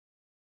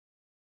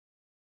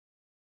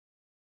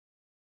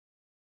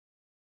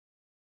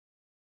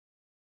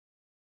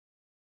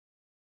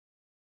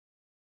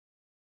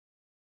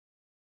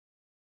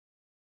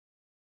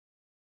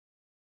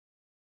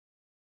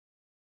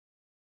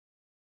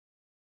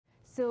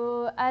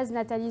So as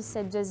Nathalie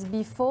said just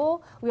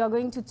before, we are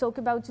going to talk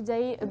about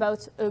today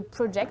about a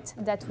project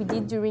that we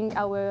did during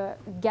our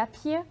gap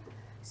year.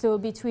 So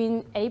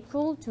between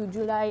April to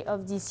July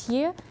of this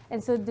year.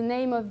 And so the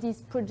name of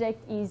this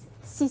project is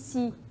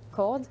CC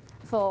Cord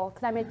for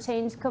Climate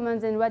Change,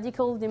 Commons and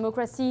Radical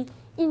Democracy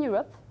in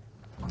Europe.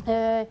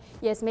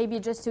 Yes, maybe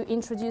just to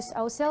introduce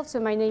ourselves.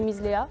 So my name is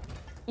Léa.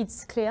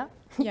 It's Cléa.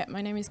 Yeah,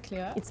 my name is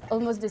Cléa. It's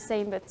almost the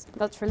same, but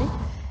not really.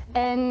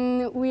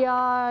 And we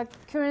are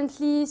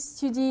currently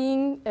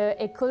studying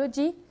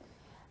ecology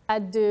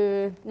at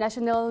the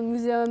National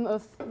Museum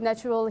of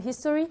Natural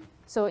History,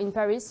 so in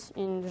Paris,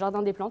 in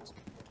Jardin des Plantes.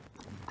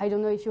 I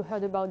don't know if you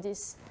heard about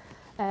this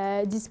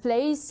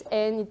place,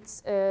 and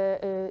it's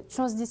a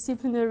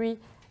transdisciplinary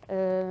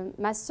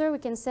master, we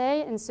can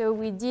say. And so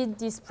we did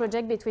this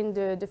project between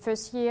the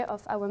first year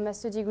of our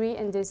master degree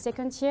and the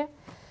second year.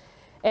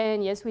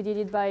 And yes, we did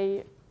it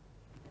by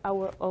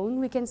our own,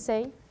 we can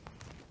say.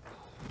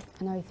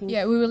 And I think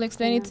yeah, we will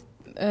explain it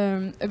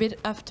a bit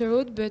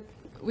afterward, but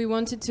we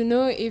wanted to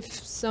know if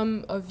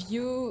some of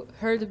you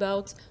heard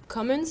about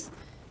Commons,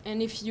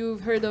 and if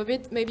you've heard of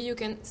it, maybe you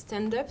can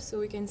stand up so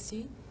we can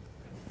see.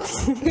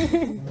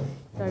 You're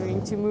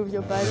going to move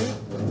your body.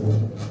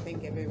 I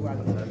think everyone.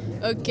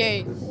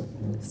 Okay,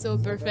 so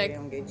perfect.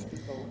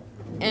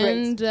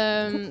 And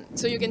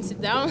so you can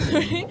sit down.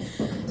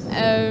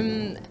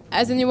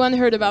 Has anyone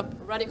heard about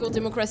radical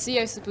democracy?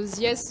 I suppose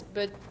yes,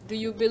 but do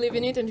you believe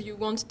in it and do you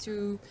want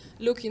to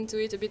look into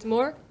it a bit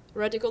more?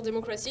 Radical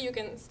democracy, you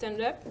can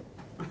stand up.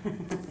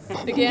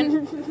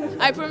 Again,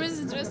 I promise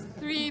it's just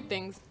 3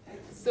 things.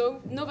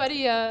 So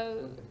nobody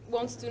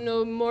wants to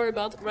know more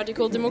about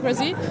radical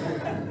democracy?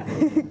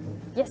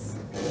 Yes.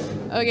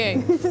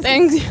 Okay,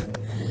 thanks.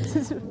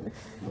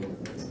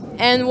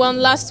 And one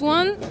last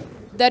one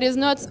that is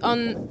not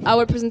on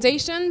our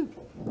presentation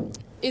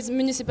is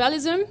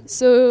municipalism.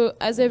 So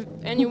has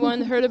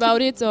anyone heard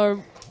about it or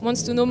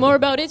wants to know more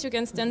about it, you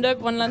can stand up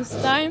one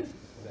last time.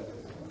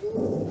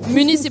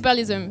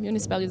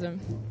 Municipalism.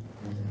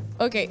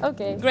 Okay,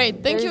 okay.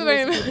 Great, thank you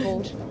very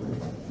much.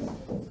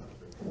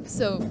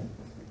 So.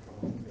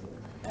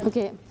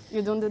 Okay,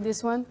 you don't do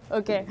this one?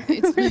 Okay.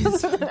 It's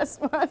the last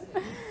one.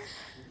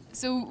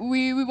 So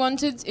we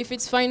wanted, if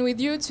it's fine with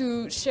you,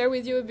 to share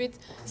with you a bit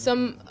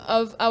some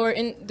of our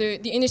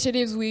the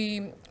initiatives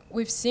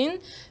we've seen,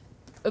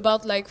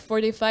 about like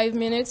 45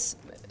 minutes.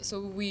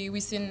 So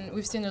we've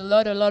seen a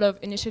lot of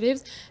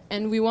initiatives,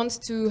 and we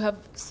want to have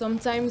some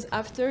times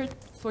after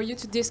for you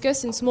to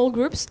discuss in small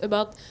groups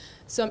about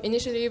some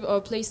initiative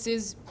or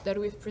places that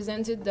we've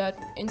presented that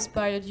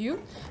inspired you,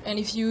 and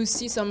if you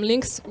see some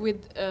links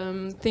with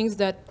things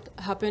that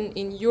happen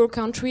in your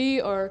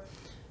country or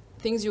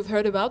things you've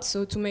heard about,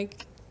 so to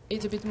make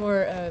it a bit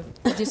more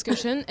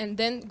discussion, and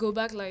then go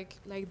back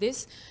like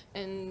this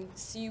and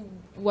see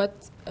what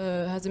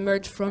has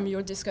emerged from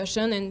your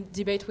discussion and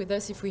debate with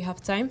us if we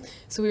have time.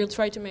 So we'll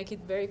try to make it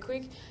very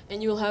quick,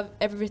 and you'll have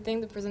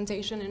everything, the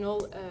presentation and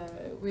all,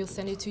 we'll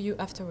send it to you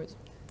afterwards.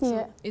 Yeah.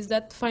 So is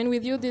that fine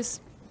with you, this?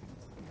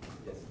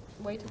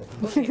 Wait,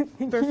 okay,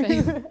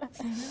 perfect.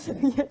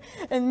 Yeah.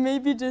 And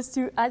maybe just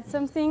to add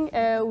something,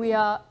 we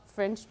are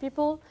French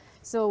people,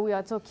 so we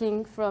are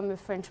talking from a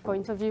French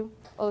point of view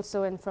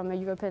also, and from a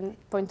European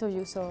point of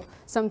view. So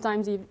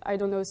sometimes if, I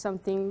don't know,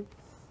 something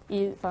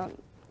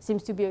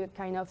seems to be a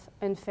kind of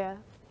unfair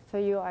for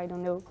you, I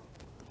don't know,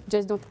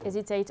 just don't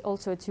hesitate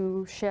also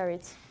to share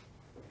it,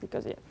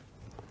 because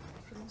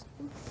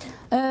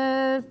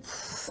yeah.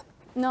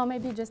 No,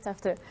 maybe just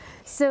after.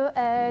 So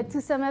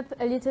to sum up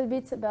a little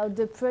bit about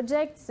the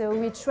project, so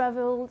we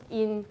traveled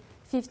in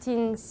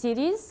 15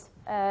 cities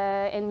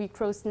and we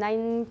crossed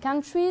 9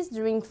 countries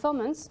during 4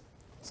 months.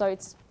 So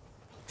it's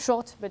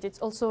short, but it's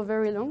also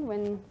very long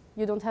when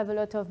you don't have a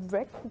lot of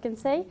break, you can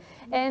say.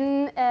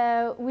 And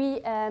we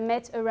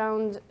met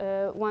around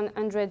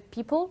 100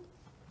 people.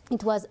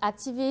 It was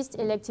activists,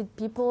 elected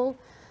people,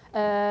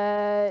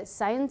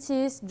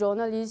 scientists,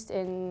 journalists,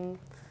 and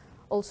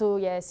also,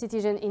 yeah,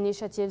 citizen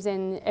initiatives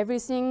and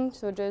everything.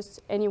 So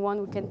just anyone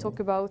who can talk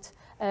about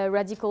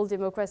radical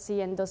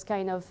democracy and those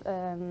kind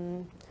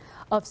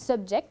of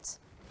subjects.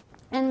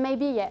 And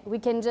maybe, yeah, we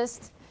can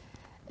just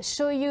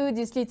show you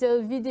this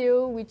little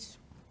video, which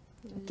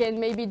can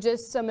maybe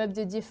just sum up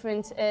the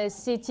different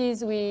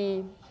cities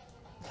we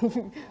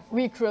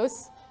we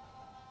cross.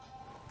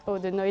 Oh,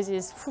 the noise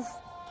is.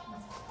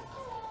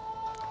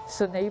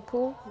 So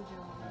Naples.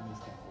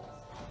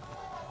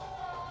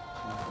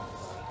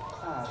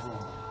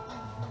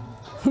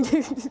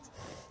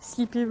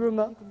 Sleepy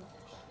Roma.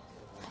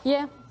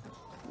 Yeah,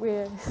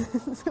 we're.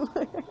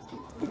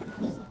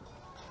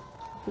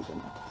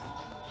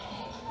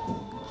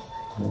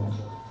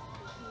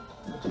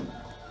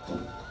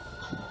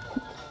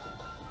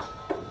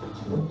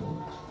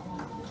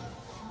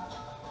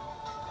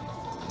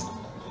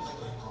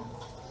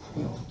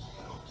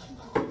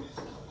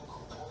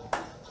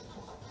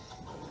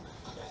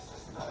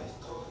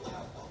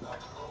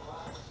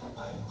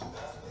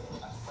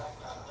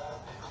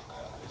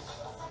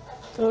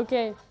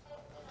 Okay.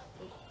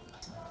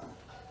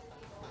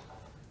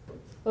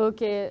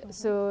 Okay,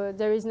 so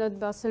there is not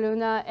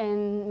Barcelona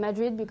and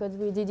Madrid because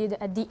we did it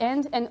at the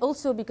end, and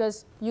also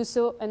because you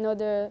saw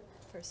another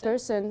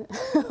person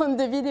on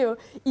the video.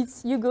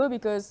 It's Hugo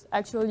because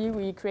actually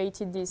we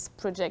created this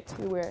project.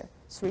 We were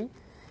 3,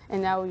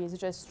 and now he's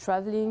just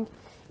traveling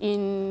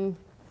in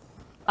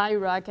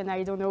Iraq, and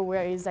I don't know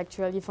where he's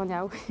actually for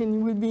now. And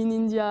he will be in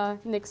India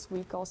next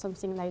week or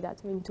something like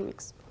that, in 2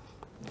 weeks.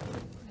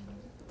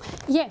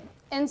 Yeah,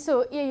 and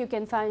so here you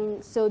can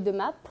find the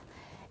map.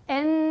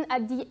 And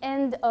at the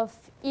end of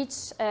each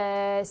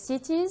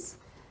city,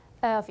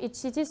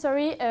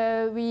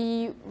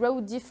 we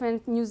wrote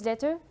different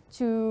newsletters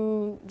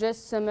to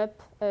just sum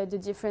up the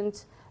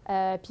different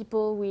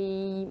people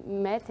we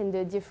met and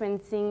the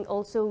different things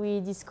also we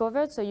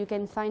discovered. So you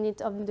can find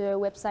it on the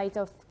website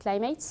of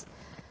Climates.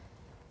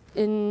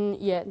 And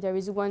yeah, there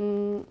is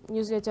one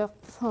newsletter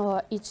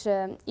for each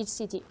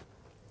city.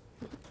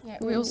 Yeah,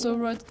 we also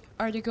wrote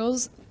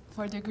articles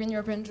for the Green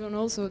European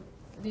Journal. So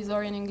these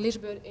are in English,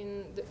 but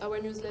in our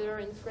newsletter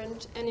in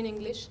French and in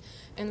English.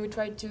 And we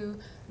tried to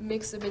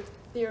mix a bit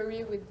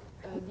theory with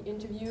the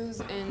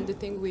interviews and the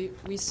thing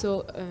we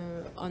saw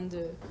on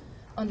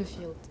the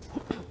field.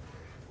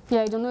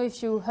 Yeah, I don't know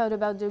if you heard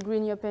about the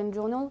Green European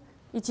Journal.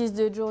 It is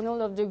the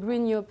journal of the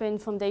Green European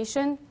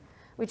Foundation,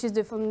 which is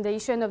the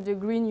foundation of the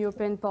Green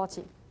European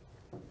Party.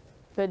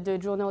 But the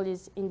journal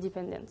is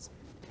independent.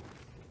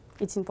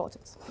 It's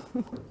important.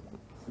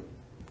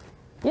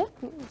 Yeah?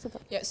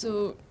 Yeah,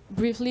 so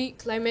briefly,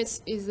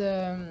 Climates is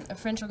a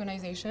French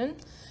organization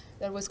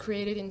that was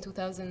created in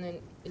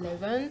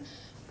 2011.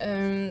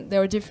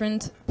 There are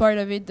different parts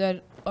of it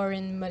that are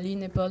in Mali,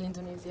 Nepal,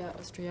 Indonesia,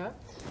 Austria.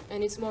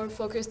 And it's more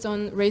focused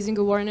on raising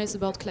awareness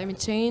about climate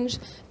change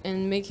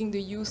and making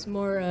the youth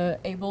more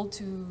able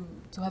to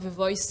have a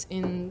voice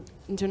in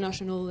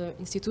international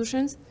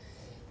institutions.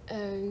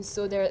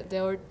 So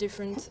there are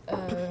different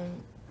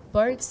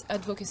parts: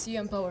 advocacy,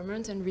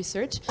 empowerment, and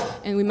research.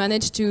 And we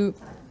managed to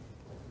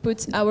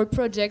put our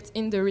project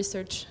in the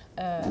research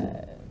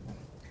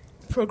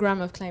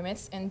program of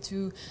Climates and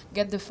to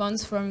get the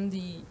funds from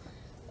the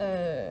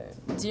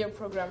DEAR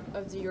program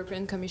of the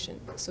European Commission.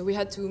 So we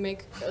had to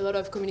make a lot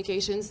of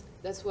communications.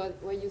 That's why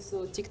you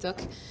saw TikTok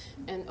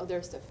and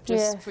other stuff,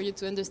 just for you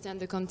to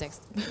understand the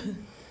context.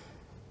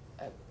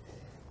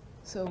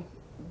 So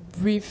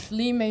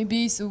briefly,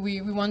 maybe, so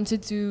we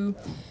wanted to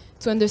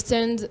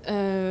understand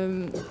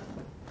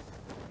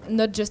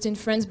not just in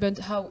France, but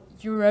how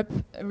Europe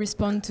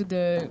respond to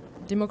the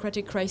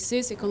democratic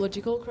crisis,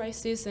 ecological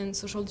crisis, and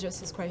social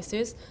justice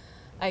crisis.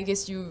 I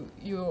guess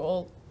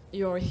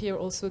you're here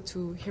also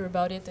to hear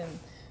about it, and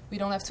we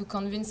don't have to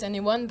convince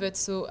anyone. But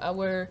so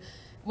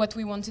what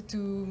we wanted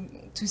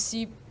to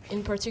see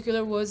in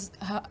particular was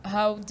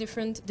how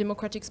different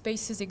democratic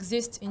spaces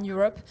exist in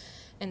Europe,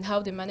 and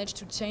how they manage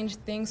to change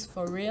things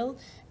for real,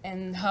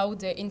 and how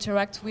they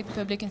interact with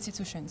public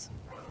institutions.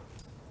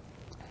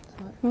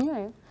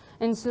 Yeah,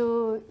 and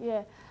so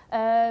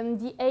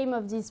the aim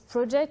of this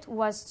project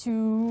was to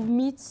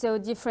meet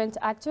different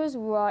actors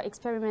who are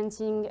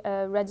experimenting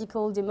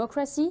radical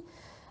democracy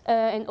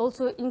and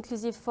also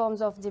inclusive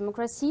forms of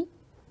democracy.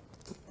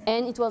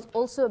 And it was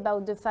also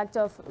about the fact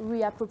of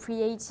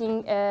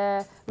reappropriating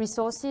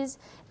resources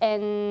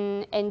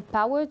and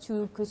power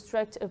to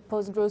construct a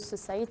post-growth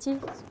society,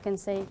 so you can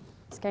say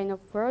this kind of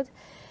word.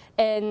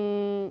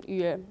 And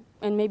yeah,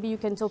 and maybe you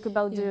can talk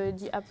about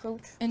the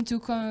approach. And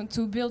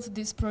to build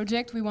this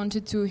project, we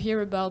wanted to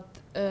hear about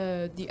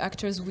the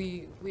actors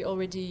we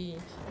already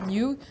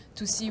knew,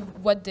 to see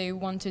what they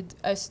wanted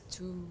us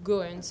to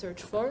go and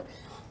search for.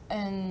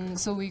 And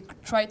so we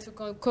tried to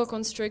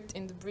co-construct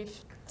in the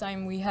brief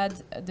time we had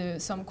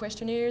some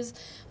questionnaires,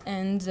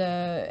 and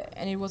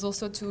it was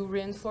also to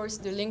reinforce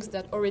the links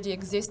that already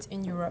exist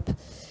in Europe.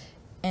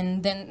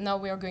 And then now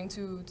we are going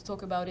to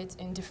talk about it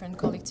in different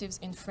collectives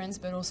in France,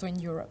 but also in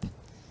Europe.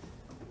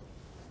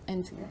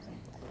 And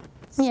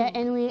yeah,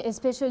 and we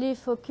especially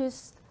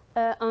focused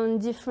on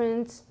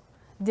different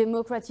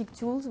democratic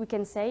tools, we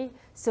can say.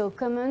 So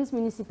commons,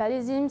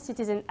 municipalism,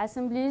 citizen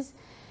assemblies,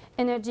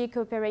 energy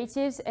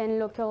cooperatives, and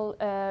local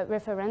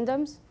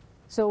referendums.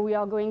 So we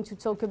are going to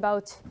talk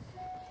about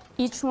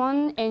each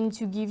one and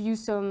to give you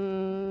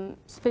some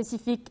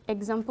specific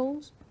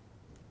examples.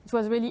 It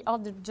was really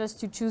hard just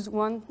to choose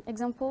one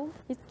example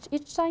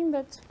each time,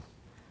 but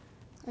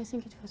I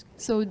think it was good.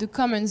 So the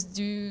commons,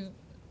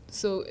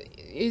 so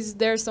is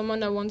there someone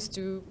that wants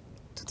to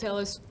tell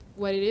us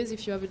what it is,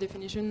 if you have a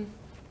definition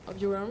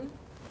of your own?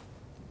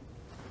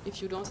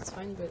 If you don't, it's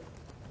fine, but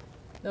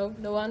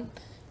no one?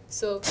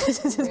 So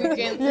we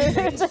can.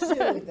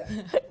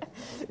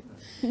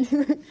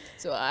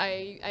 So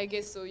I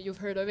guess so you've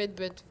heard of it,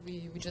 but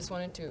we just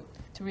wanted to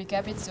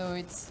recap it. So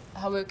it's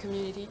how a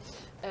community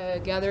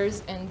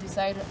gathers and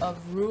decide of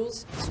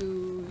rules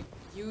to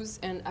use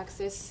and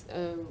access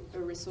a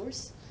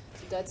resource.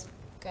 So that's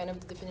kind of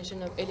the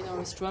definition of Elinor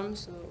Ostrom,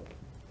 so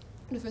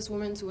the first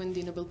woman to win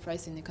the Nobel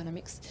Prize in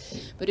economics.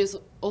 But it's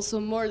also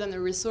more than a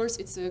resource,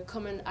 it's a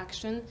common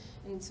action,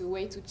 and it's a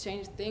way to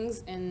change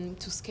things and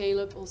to scale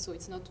up also.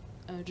 It's not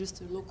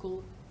just a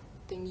local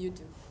thing you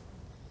do.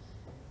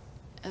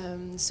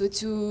 So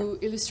to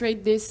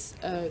illustrate this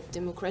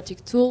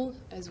democratic tool,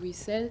 as we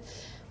said,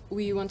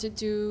 we wanted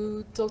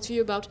to talk to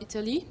you about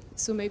Italy.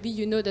 So maybe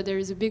you know that there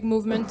is a big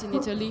movement in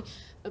Italy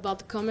about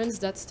the commons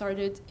that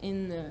started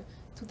in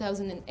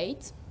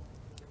 2008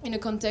 in a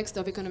context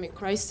of economic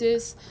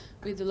crisis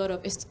with a lot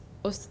of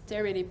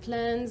austerity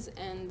plans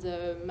and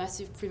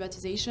massive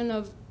privatization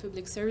of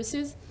public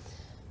services.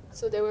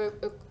 So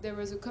there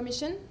was a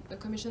commission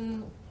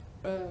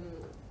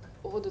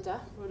Rodota,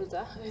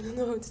 I don't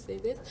know how to say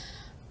this,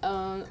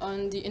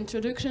 on the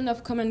introduction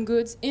of common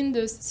goods in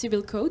the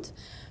civil code,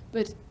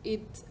 but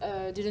it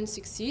didn't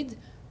succeed.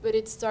 But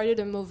it started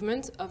a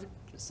movement of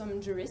some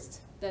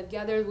jurists that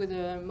gathered with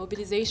a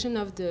mobilization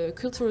of the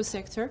cultural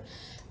sector,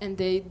 and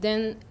they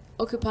then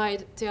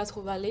occupied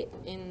Teatro Valle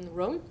in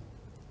Rome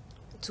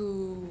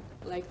to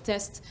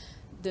test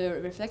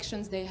the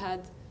reflections they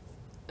had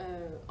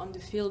on the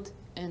field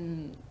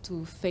and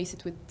to face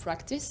it with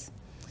practice.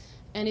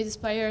 And it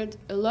inspired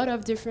a lot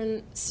of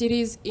different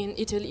cities in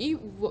Italy.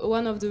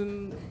 One of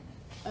the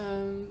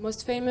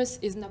most famous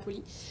is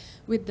Napoli,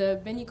 with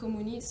the Beni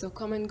Comuni, so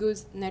common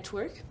goods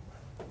network.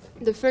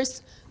 The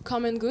first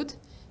common good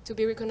to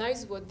be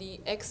recognized was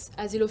the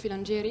ex-Asilo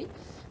Filangieri.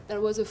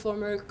 That was a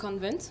former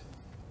convent.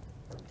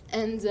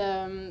 And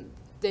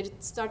they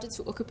started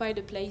to occupy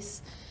the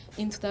place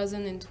in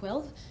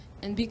 2012.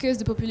 And because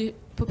the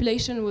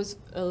population was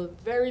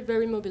very,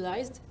 very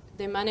mobilized,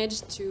 they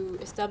managed to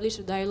establish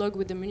a dialogue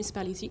with the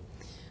municipality,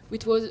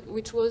 which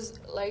was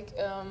like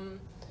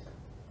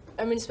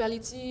a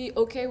municipality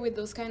okay with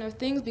those kind of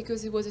things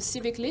because it was a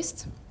civic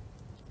list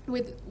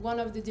with one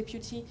of the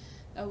deputy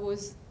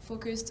was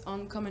focused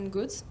on common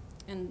goods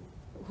and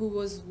who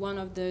was one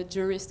of the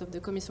jurists of the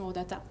Commission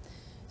Rodata.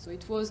 So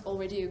it was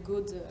already a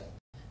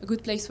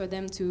good place for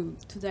them to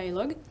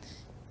dialogue.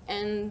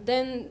 And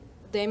then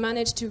they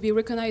managed to be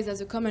recognized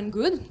as a common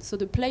good. So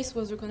the place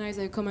was recognized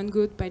as a common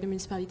good by the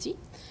municipality.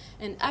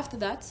 And after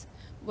that,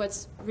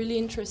 what's really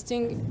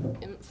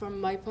interesting from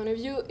my point of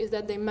view is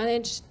that they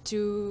managed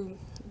to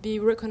be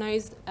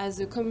recognized as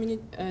a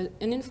an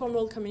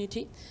informal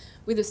community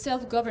with a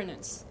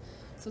self-governance.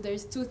 So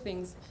there's two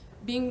things,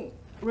 being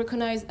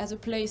recognized as a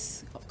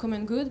place of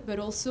common good, but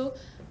also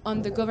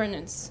on the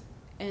governance.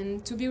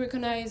 And to be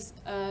recognized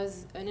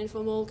as an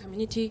informal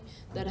community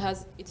that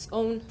has its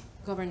own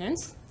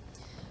governance,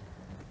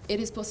 it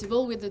is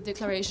possible with the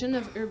declaration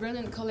of urban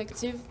and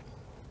collective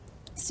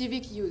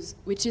civic use,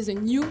 which is a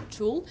new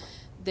tool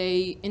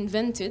they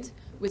invented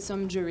with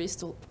some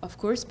jurists, of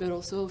course, but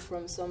also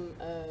from some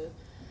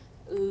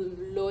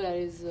law that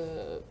is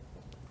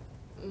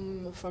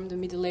from the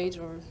Middle Age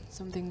or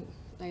something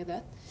like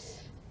that.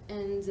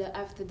 And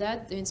after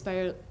that, they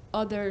inspired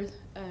other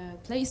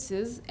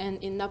places,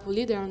 and in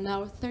Napoli there are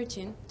now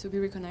 13 to be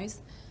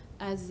recognized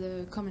as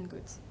common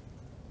goods.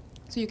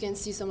 So you can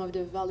see some of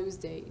the values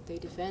they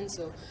defend,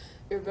 so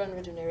urban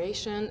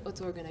regeneration,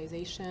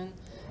 auto-organization,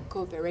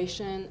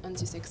 cooperation,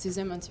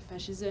 anti-sexism,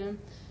 anti-fascism,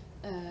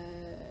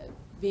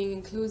 being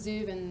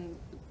inclusive and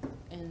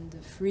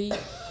free,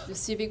 the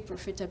civic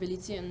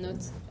profitability and not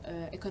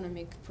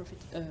economic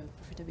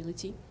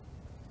profitability,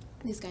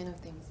 these kind of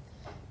things.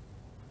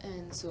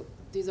 And so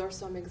these are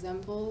some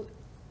examples.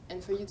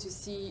 And for you to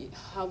see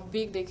how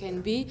big they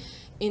can be,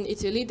 in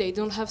Italy they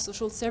don't have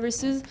social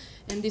services,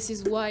 and this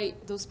is why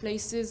those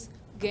places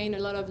gain a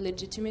lot of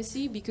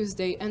legitimacy, because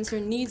they answer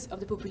needs of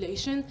the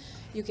population.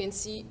 You can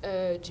see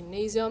a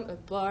gymnasium, a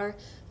bar,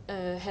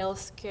 a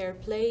health care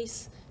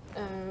place,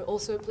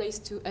 also a place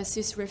to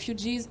assist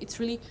refugees. It's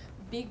really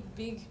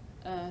big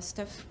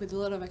stuff with a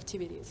lot of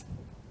activities.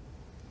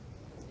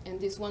 And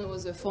this one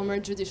was a former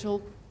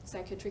judicial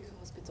psychiatric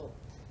hospital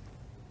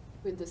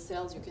with the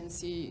cells you can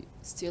see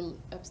still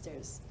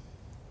upstairs.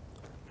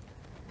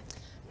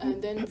 And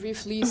then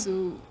briefly,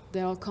 so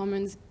there are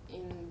commons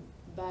in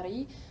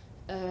Bari.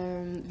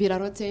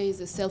 Virarote is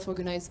a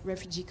self-organized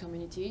refugee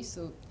community,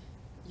 so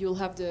you'll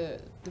have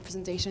the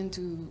presentation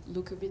to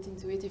look a bit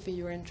into it if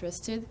you're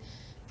interested.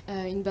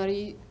 In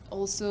Bari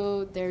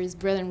also there is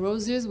Bread and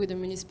Roses with the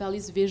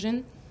municipality's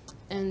vision,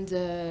 and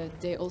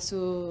they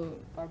also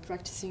are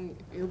practicing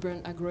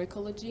urban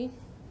agroecology.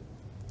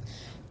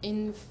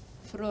 In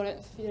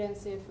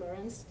Firenze,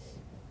 Florence,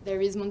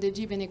 there is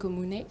Mondeggi Bene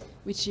Comune,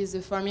 which is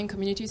a farming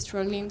community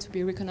struggling to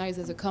be recognized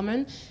as a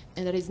common,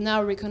 and that is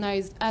now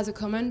recognized as a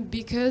common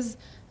because,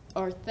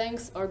 or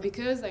thanks, or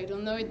because, I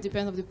don't know, it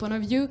depends on the point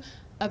of view,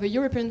 of a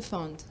European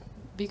fund.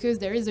 Because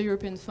there is a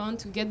European fund,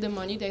 to get the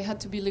money, they had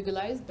to be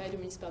legalized by the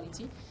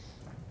municipality.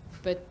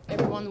 But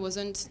everyone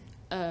wasn't,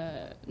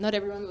 not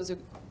everyone was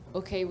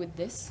okay with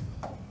this.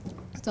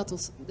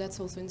 That's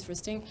also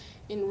interesting.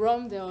 In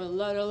Rome, there are a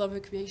lot of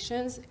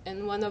occupations,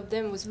 and one of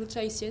them was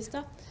Lucha y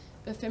Siesta,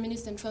 a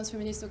feminist and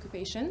trans-feminist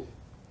occupation,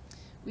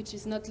 which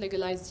is not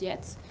legalized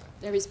yet.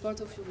 There is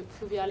Porto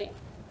Fluviale,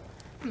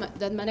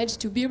 that managed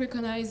to be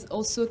recognized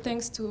also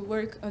thanks to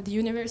work of the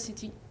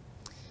university,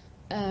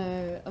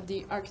 of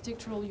the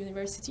architectural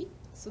university.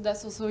 So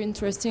that's also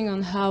interesting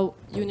on how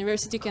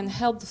university can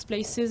help those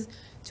places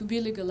to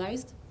be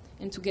legalized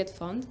and to get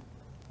funded.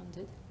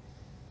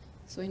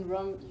 So in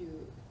Rome,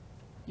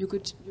 you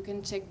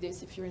can check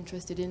this if you're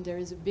interested in. There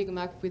is a big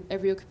map with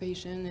every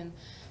occupation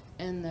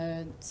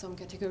and some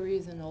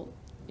categories and all.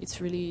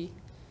 It's really,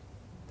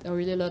 there are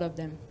really a lot of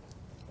them.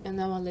 And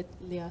now I'll let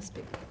Leah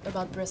speak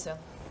about Brussels.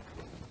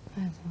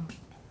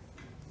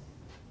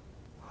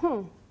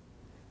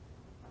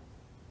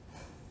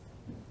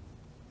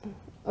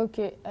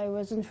 Okay, I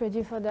wasn't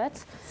ready for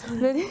that.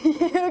 But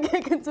yeah, okay,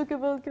 I can talk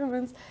about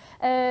commons.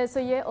 So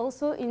yeah,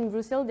 also in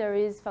Brussels there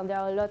is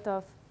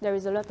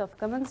a lot of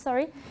commons,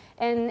 sorry,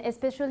 and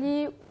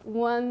especially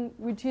one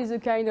which is a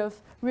kind of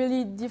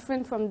really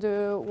different from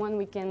the one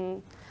we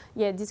can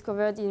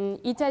discovered in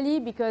Italy,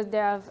 because they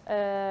have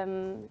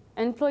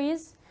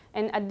employees,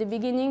 and at the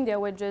beginning they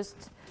were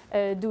just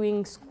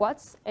doing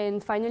squats,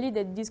 and finally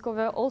they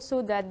discovered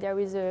also that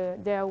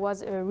there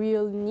was a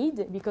real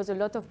need, because a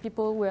lot of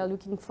people were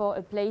looking for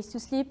a place to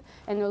sleep,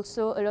 and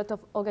also a lot of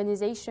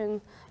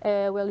organizations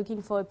were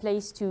looking for a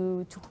place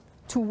to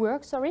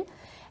work, sorry.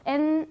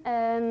 And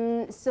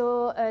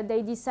so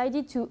they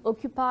decided to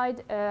occupy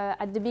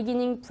at the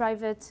beginning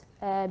private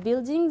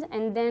buildings,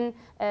 and then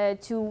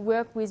to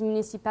work with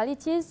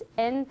municipalities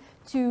and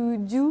to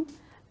do,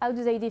 how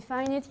do they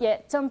define it? Yeah,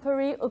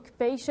 temporary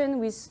occupation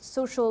with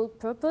social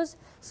purpose.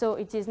 So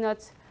it is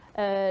not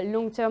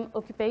long-term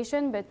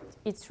occupation, but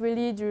it's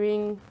really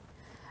during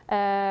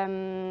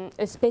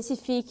a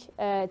specific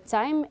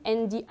time.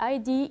 And the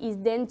idea is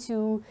then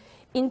to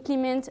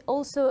implement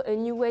also a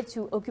new way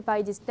to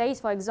occupy this place.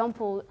 For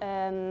example,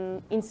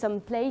 in some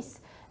place,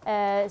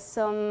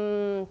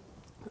 some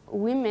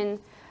women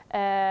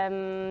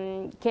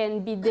can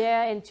be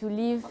there and to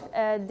live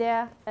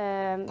there,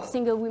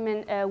 single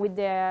women with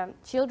their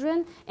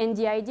children. And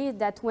the idea is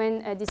that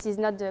when this is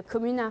not the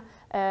comuna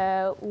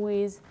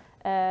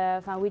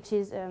which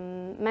is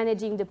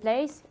managing the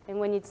place, and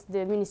when it's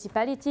the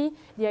municipality,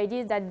 the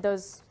idea is that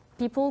those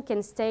people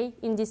can stay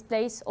in this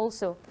place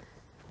also.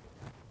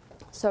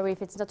 Sorry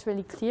if it's not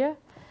really clear,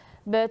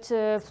 but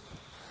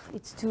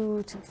it's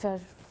too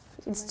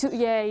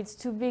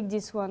big,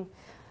 this one.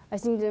 I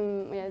think the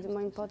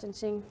more important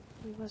thing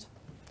was,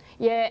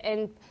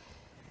 and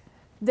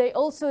they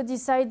also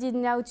decided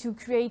now to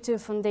create a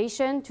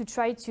foundation to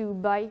try to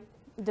buy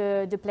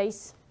the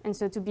place, and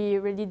so to be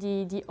really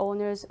the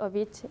owners of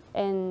it,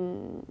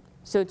 and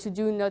so to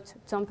do not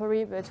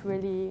temporary but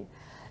really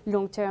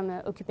long-term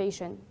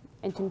occupation,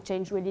 and to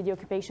change really the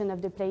occupation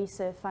of the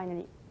place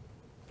finally.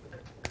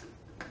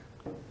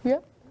 Yeah.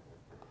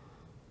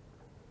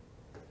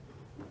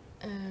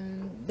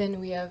 Then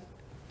we have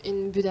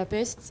in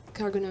Budapest,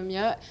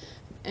 Cargonomia,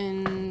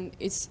 and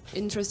it's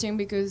interesting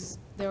because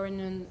they're in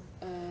an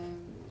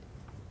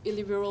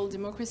illiberal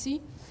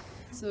democracy.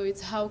 So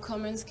it's how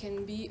commons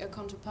can be a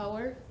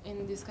counterpower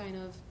in this kind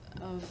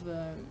of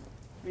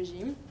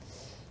regime.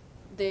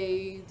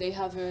 They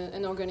have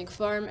an organic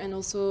farm and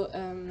also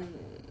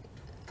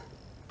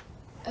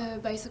a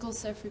bicycle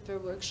self-repair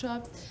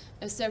workshop,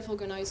 a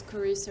self-organized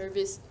courier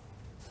service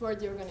for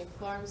the organic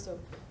farm. So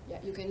yeah,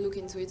 you can look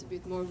into it a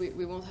bit more.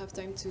 We won't have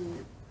time to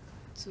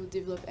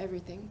develop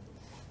everything.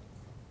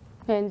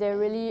 And they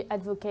really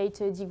advocate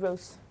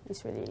degrowth.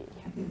 It's really...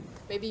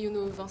 Maybe you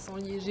know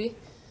Vincent Liéger.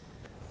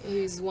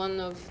 He's one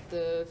of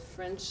the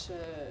French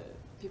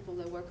people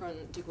that work on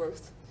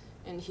degrowth,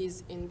 and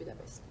he's in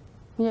Budapest.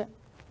 Yeah.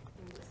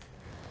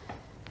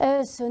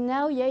 So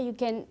now, you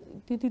can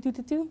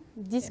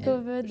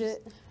discover the...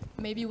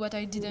 Maybe what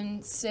I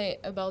didn't say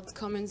about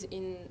commons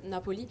in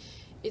Napoli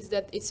is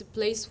that it's a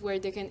place where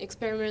they can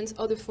experiment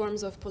other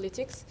forms of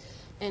politics,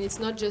 and it's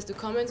not just the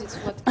commons, it's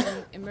what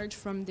can emerge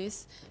from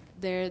this.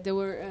 There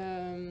were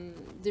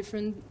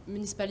different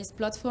municipalist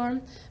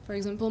platforms. For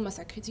example,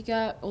 Massa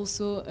Critica,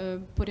 also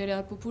Podere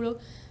al Popolo,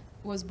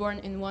 was born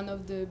in one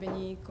of the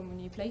Beni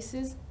Comuni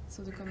places,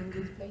 so the common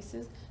good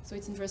places. So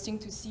it's interesting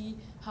to see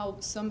how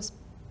some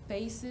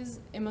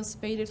spaces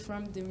emancipated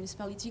from the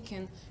municipality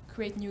can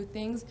create new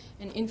things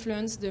and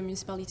influence the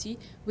municipality,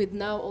 with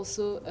now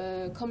also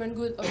a common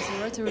good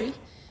observatory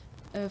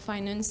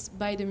financed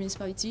by the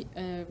municipality,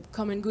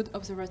 common good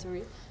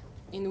observatory,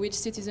 in which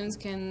citizens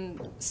can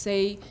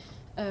say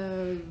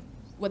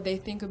what they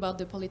think about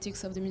the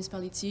politics of the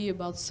municipality,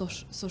 about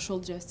social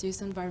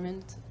justice,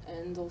 environment,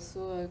 and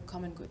also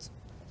common goods.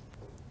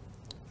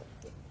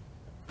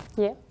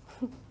 Yeah.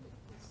 You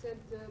said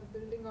the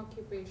building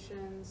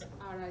occupations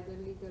are either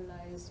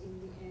legalized in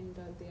the end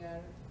or they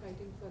are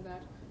fighting for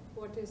that.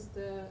 What is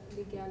the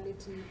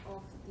legality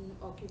of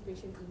the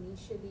occupation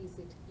initially? Is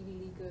it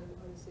illegal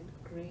or is it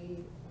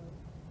grey?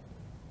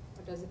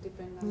 Or does it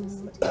depend on the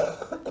city?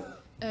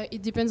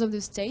 It depends on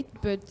the state,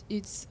 but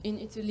it's in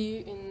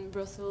Italy, in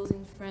Brussels,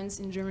 in France,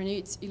 in Germany,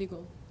 it's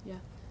illegal. Yeah,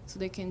 so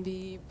they can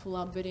be pulled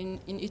out. But in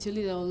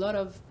Italy, there are a lot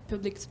of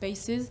public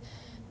spaces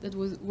that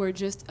were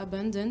just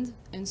abandoned,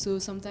 and so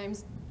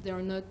sometimes they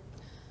are not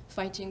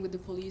fighting with the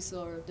police,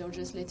 or they're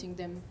just letting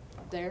them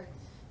there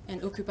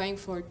and occupying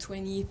for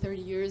 20,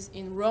 30 years.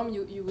 In Rome,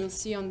 you will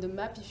see on the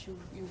map, if you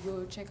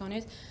go check on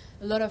it,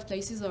 a lot of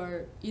places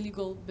are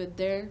illegal, but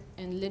there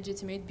and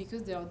legitimate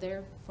because they are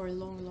there for a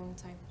long, long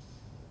time.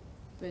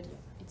 But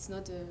yeah, it's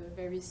not a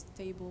very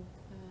stable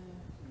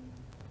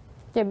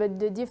Yeah, but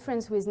the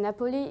difference with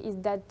Napoli is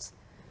that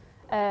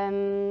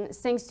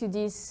thanks to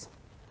this,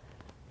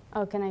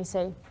 how can I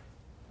say?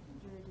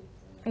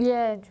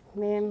 Yeah,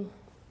 well,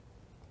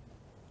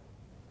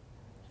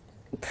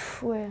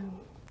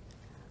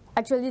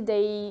 actually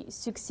they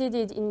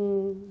succeeded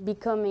in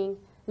becoming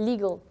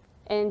legal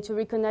and to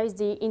recognize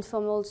the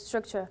informal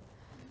structure.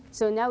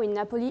 So now in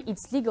Napoli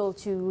it's legal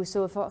to,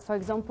 so for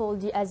example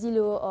the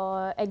asilo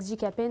or ex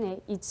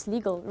capene, it's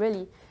legal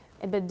really,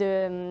 but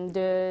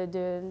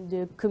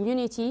the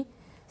community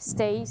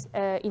stays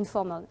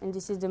informal, and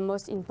this is the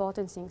most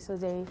important thing. So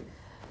they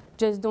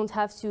just don't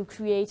have to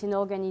create an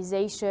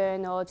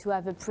organization or to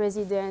have a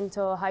president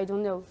or I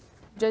don't know.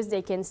 Just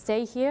they can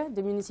stay here.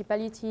 The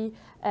municipality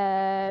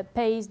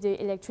pays the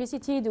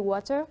electricity, the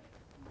water,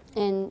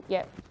 and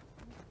yeah.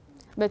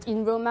 But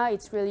in Roma,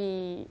 it's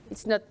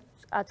not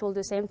at all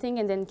the same thing,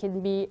 and then can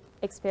be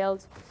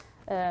expelled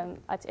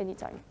at any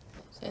time.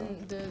 So.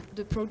 And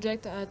the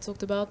project I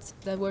talked about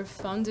that were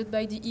funded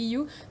by the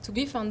EU, to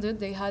be funded,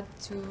 they had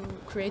to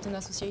create an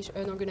association,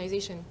 an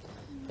organization,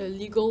 a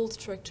legal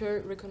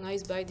structure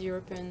recognized by the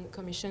European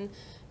Commission,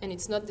 and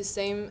it's not the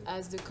same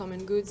as the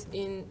common goods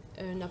in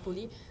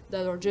Napoli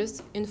that are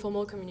just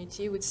informal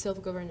community with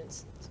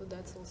self-governance. So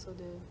that's also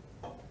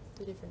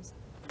the difference.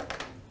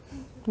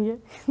 Yeah.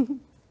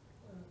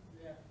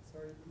 Yeah,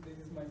 sorry, this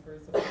is my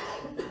first approach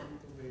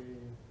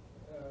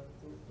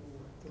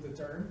to the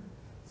term.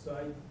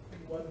 So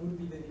what would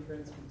be the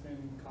difference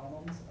between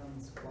commons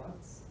and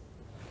squats?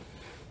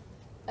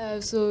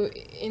 So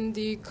in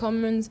the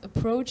commons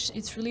approach,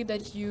 it's really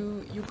that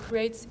you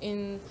create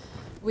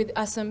with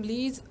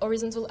assemblies,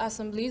 horizontal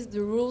assemblies,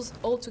 the rules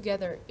all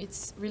together.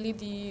 It's really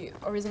the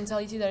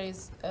horizontality that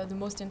is the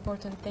most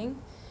important thing.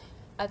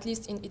 At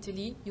least in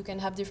Italy, you can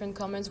have different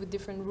commons with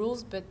different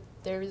rules, but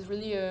there is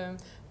really a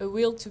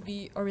will to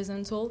be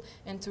horizontal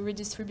and to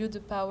redistribute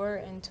the power,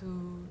 and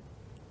to,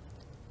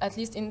 at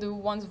least in the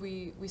ones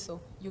we saw,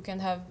 you can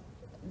have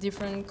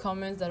different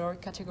commons that are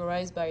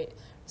categorized by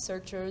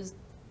searchers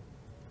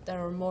that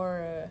are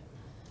more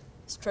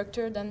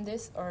structured than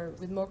this, or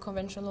with more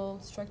conventional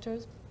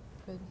structures,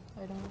 but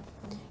I don't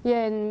know.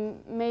 Yeah, and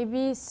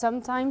maybe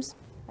sometimes,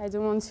 I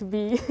don't want to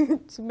be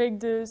to make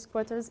the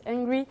squatters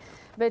angry,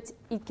 but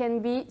it can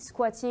be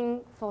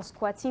squatting for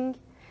squatting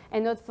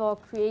and not for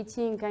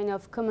creating kind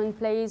of common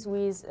place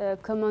with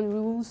common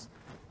rules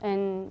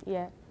and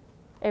yeah,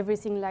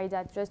 everything like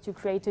that, just to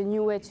create a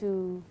new way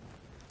to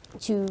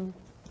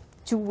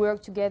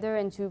work together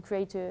and to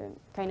create a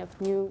kind of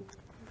new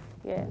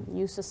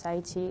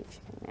society,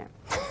 if you can,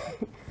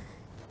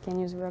 can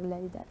use a word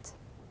like that.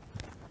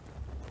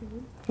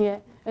 Mm-hmm. Yeah,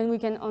 and we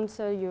can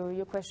answer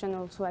your question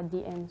also at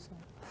the end.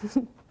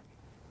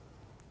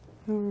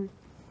 So.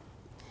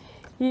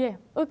 Yeah,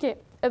 okay,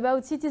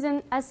 about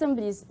citizen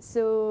assemblies.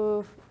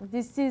 So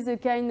this is a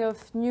kind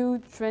of new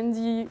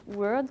trendy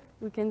word,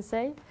 we can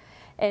say,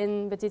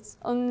 but it's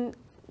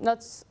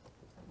not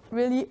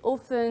really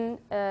often,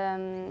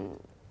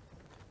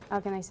 how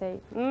can I say?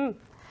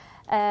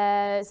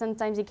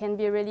 Sometimes it can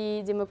be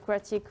really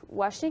democratic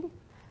washing.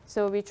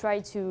 So we try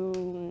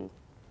to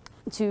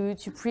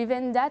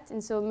prevent that.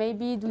 And so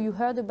maybe, do you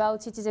heard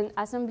about citizen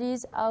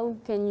assemblies? How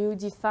can you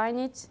define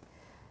it?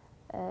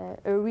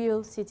 A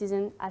real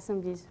citizen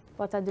assemblies.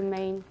 What are the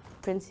main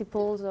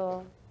principles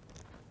or?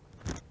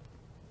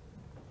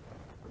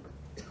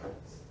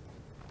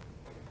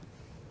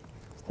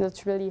 It's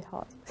not really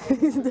hard.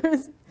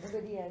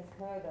 Nobody has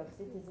heard of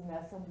citizen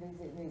assemblies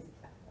in his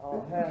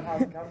or her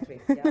house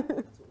country. Yeah. So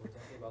we're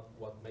talking about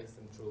what makes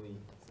them truly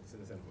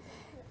citizen assemblies.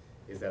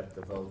 Is that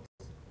the vote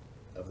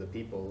of the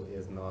people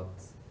is not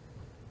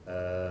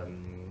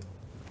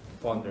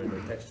pondered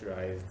or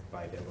texturized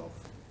by their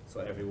wealth. So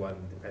everyone,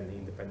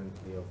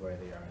 independently of where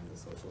they are in the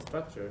social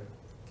structure,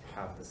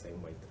 have the same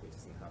weight, which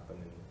doesn't happen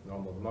in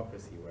normal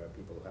democracy, where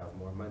people who have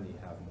more money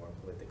have more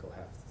political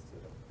heft to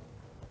them.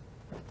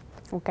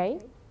 Okay.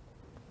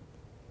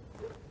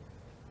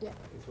 Yeah.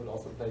 It will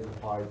also play the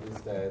part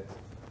is that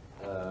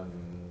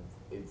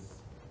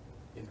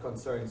it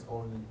concerns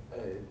only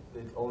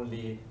it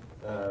only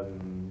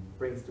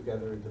brings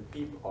together the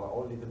people, or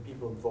only the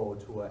people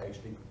vote who are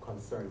actually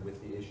concerned with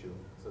the issue.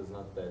 So it's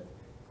not that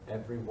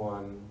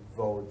everyone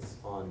votes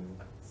on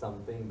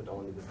something, but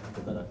only the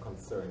people that are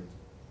concerned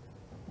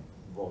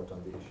vote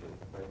on the issue.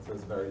 Right? So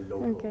it's very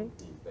local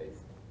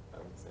based, I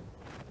would say.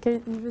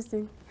 Okay,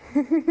 interesting.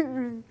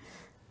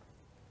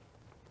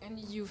 And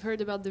you've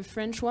heard about the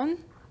French one,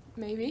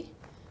 maybe?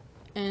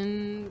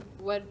 And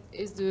what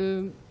is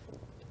the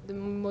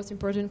most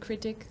important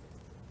critique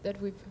that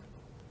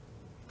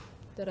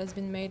has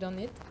been made on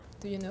it?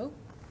 Do you know?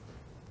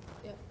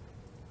 Yeah.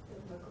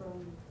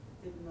 Macron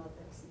did not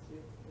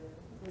execute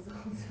the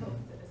results of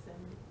the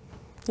assembly.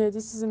 Yeah,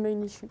 this is a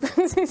main issue.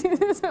 This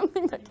is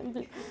something that can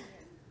be.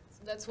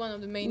 So that's one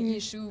of the main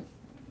issues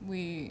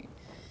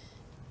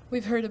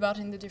we've heard about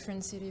in the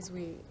different cities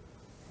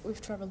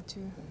we've traveled to.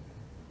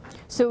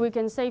 So we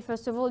can say,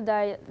 first of all,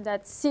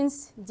 that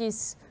since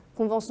this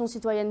Convention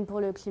citoyenne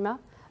pour le climat,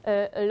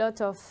 a lot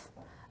of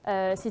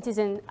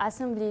citizen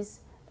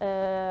assemblies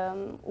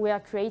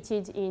were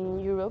created in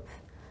Europe,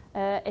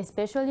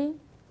 especially.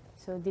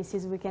 So this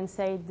is, we can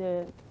say,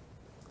 the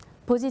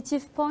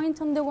positive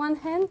point on the one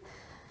hand.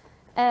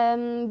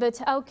 But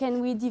how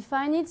can we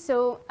define it?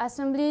 So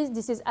assemblies,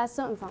 this is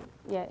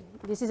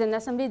this is an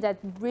assembly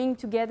that bring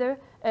together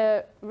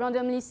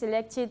randomly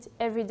selected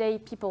everyday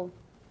people.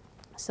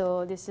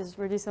 So this is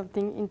really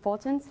something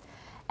important.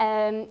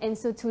 And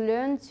so to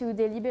learn, to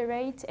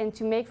deliberate, and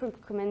to make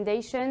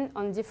recommendations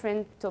on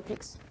different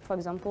topics, for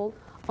example,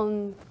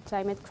 on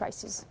climate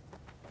crisis.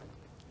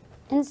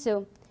 And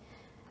so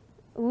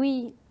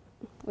we,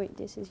 wait,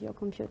 this is your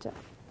computer.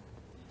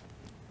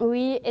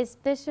 We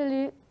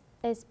especially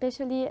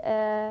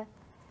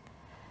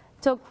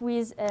talk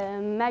with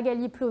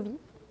Magali Plovy,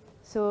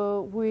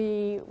 so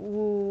who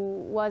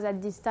was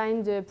at this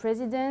time the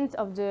president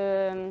of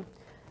the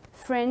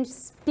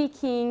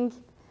French-speaking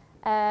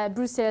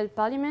Brussels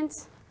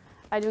Parliament.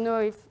 I don't know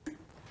if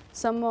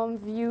some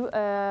of you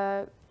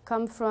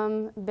come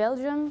from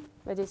Belgium,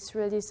 but it's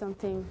really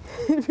something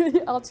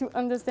really hard to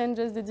understand,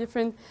 just the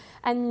different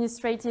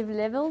administrative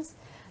levels.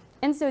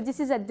 And so this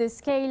is at the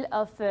scale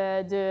of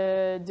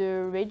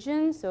the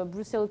region, so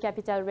Brussels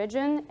Capital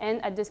Region,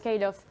 and at the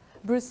scale of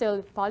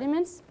Brussels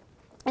Parliaments.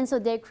 And so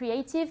they're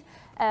creative,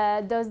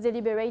 those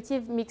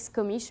deliberative mixed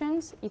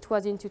commissions. It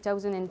was in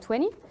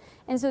 2020.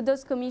 And so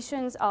those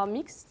commissions are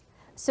mixed.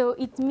 So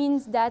it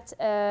means that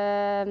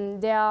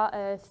there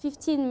are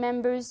 15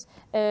 members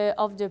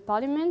of the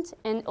parliament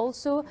and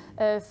also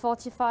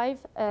 45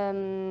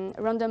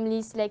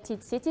 randomly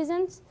selected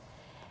citizens.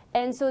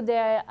 And so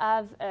they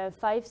have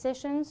 5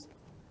 sessions,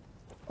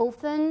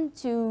 often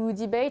to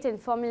debate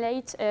and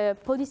formulate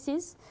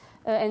policies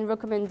and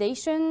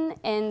recommendations.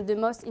 And the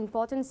most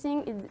important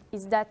thing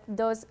is that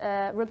those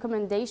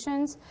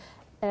recommendations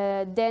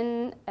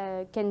then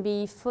can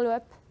be followed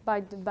up by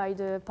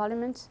the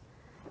parliament,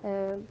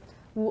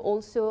 who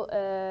also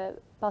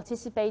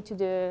participate to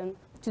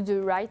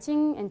the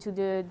writing and to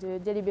the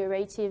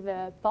deliberative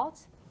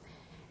part.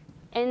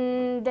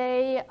 And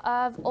they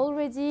have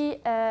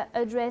already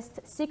addressed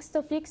 6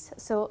 topics,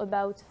 so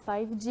about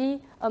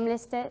 5G,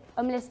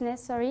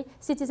 homelessness,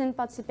 citizen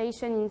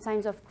participation in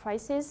times of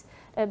crisis,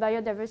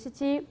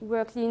 biodiversity,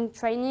 work-in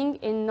training,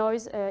 and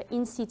noise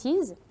in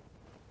cities.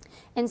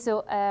 And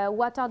so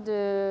what are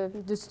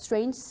the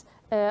strengths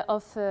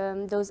of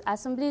those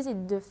assemblies?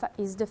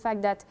 Is the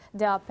fact that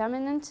they are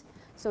permanent,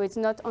 so it's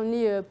not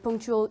only a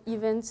punctual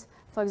event,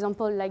 for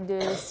example, like the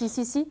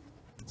CCC.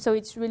 So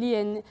it's really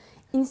an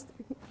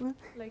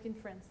like in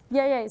France.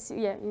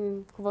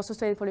 In Convention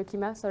citoyenne pour le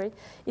climat, sorry.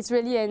 It's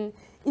really an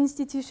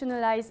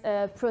institutionalized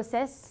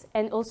process,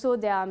 and also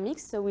they are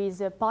mixed with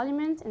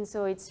parliament, and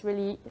so it's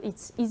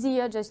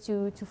easier just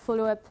to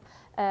follow up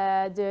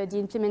the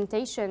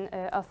implementation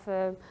of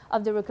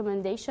the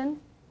recommendation.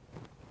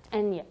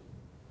 And yeah,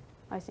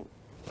 I think.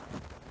 A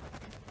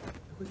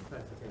quick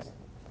clarification.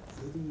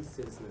 Do these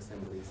citizen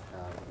assemblies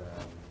have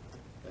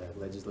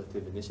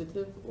legislative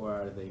initiative, or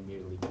are they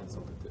merely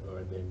consultative, or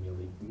are they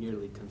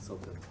merely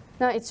consultative?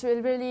 No, it's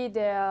really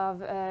they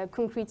have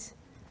concrete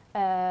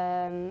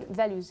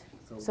values.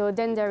 So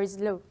then there is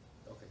law.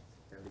 Okay.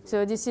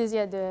 So this is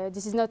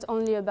this is not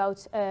only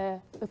about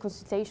a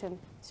consultation.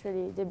 It's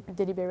really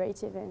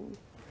deliberative and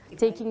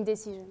taking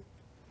decision.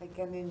 I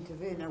can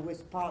intervene. I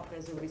was part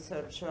as a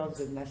researcher of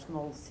the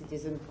National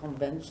Citizen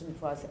Convention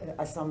for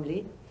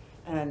Assembly,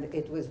 and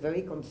it was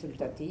very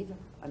consultative.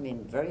 I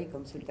mean, very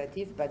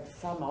consultative, but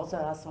some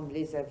other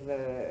assemblies have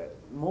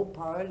more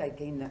power,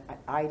 like in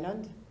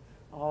Ireland,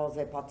 or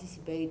they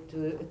participated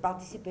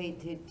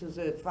to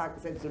the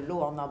fact that the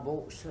law on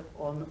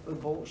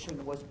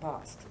abortion was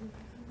passed.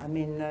 I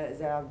mean,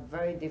 they are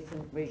very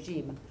different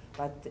regime.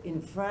 But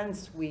in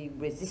France, we're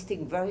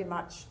resisting very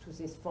much to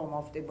this form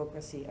of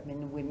democracy. I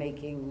mean, we're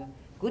making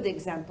good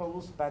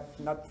examples, but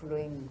not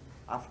following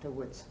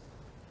afterwards.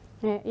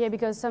 Yeah,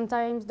 because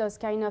sometimes those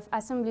kind of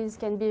assemblies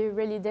can be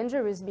really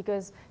dangerous,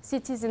 because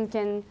citizens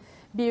can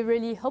be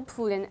really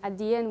hopeful, and at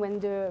the end,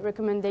 when the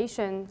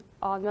recommendations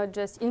are not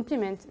just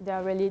implemented, they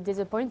are really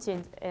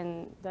disappointed,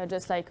 and they're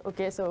just like,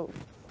 okay, so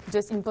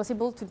just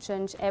impossible to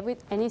change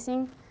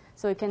anything.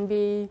 So it can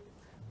be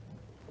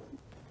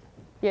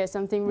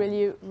something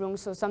really wrong.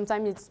 So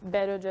sometimes it's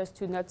better just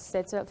to not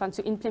set up and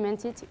to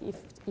implement it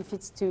if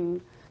it's to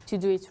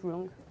do it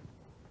wrong.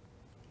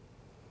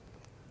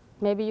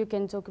 Maybe you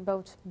can talk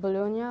about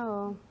Bologna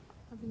or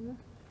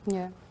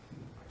yeah.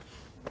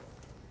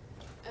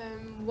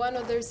 One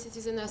other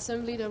citizen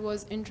assembly that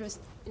was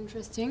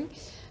interesting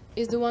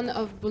is the one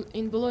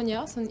in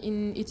Bologna, so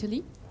in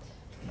Italy.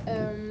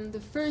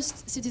 The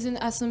first citizen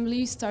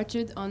assembly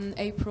started on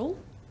April,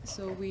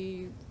 so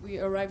we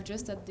arrived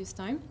just at this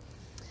time.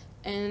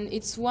 And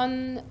it's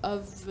one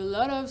of a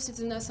lot of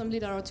citizen assembly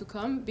that are to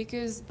come,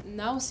 because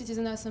now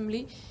citizen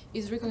assembly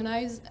is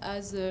recognized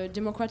as a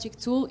democratic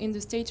tool in the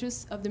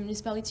status of the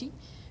municipality,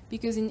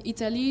 because in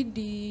Italy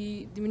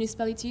the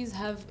municipalities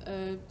have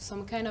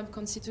some kind of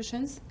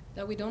constitutions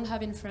that we don't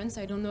have in France.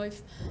 I don't know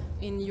if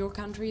in your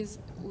countries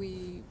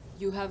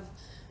you have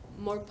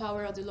more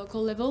power at the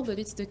local level, but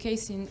it's the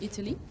case in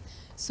Italy.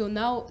 So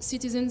now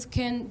citizens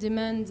can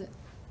demand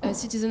a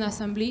citizen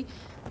assembly,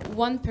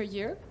 one per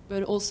year,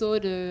 but also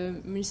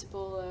the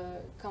municipal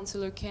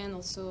councillor can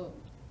also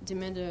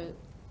demand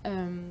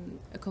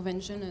a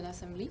convention, an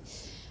assembly.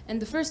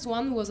 And the first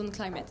one was on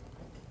climate.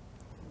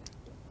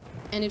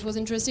 And it was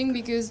interesting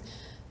because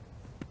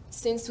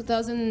since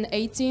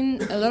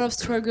 2018, a lot of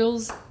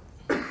struggles,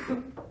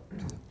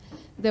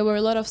 there were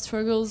a lot of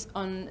struggles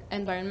on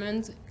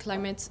environment,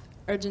 climate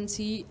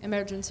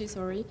emergency,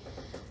 sorry.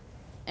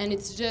 And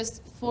it's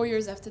just 4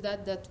 years after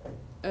that that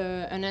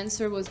an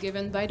answer was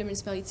given by the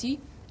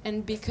municipality.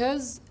 And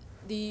because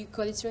the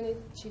Coalizione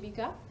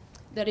Civica,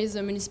 that is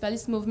a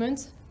municipalist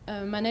movement,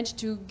 managed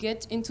to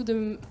get into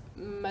the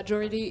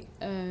majority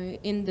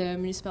in the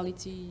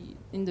municipality,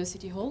 in the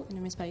city hall, in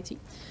the municipality.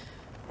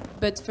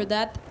 But for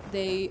that,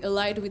 they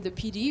allied with the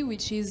PD,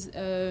 which is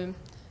a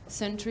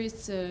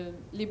centrist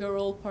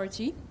liberal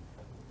party.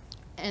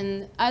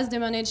 And as they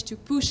managed to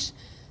push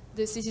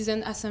the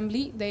citizen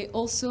assembly, they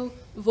also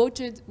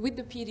voted with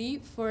the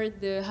PD for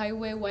the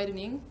highway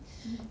widening,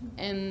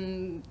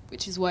 and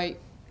which is why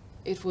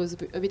it was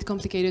a bit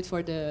complicated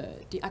for the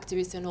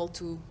activists and all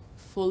to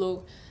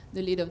follow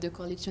the lead of the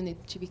Coalizione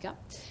Civica.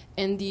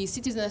 And the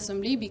citizen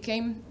assembly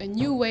became a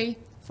new way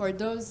for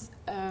those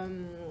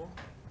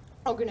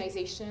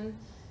organizations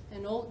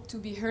and all to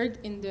be heard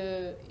in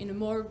a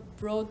more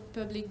broad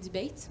public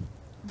debate,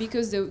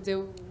 because they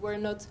were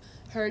not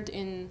heard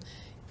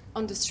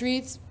on the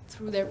streets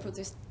through their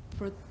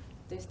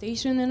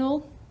protestation and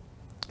all,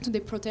 to the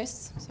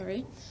protests,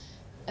 sorry.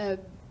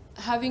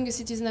 Having a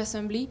citizen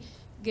assembly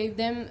gave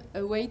them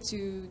a way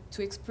to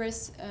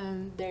express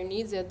their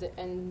needs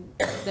and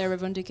their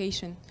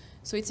revendication.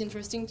 So it's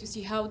interesting to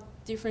see how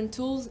different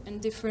tools and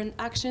different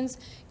actions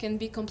can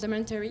be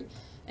complementary,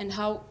 and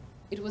how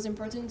it was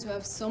important to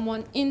have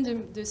someone in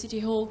the city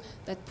hall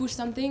that pushed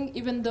something,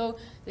 even though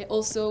they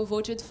also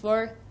voted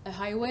for a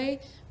highway,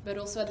 but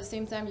also at the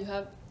same time you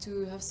have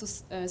to have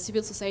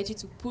civil society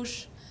to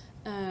push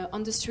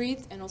on the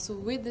street and also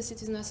with the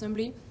citizen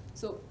assembly.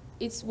 So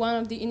it's one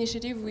of the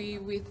initiatives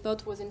we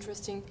thought was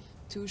interesting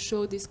to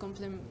show this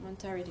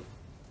complementarity.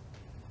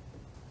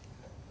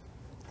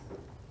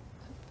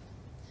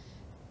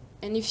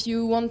 And if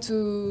you want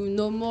to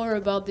know more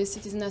about the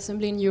citizen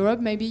assembly in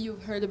Europe, maybe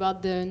you've heard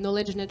about the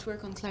Knowledge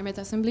Network on Climate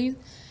Assemblies.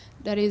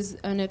 That is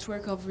a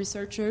network of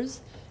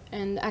researchers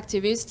and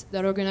activists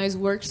that organize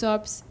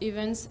workshops,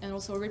 events, and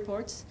also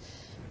reports.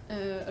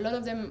 A lot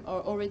of them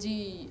are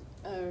already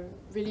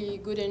really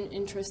good and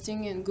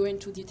interesting and go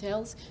into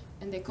details,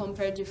 and they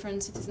compare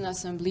different citizen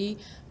assembly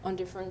on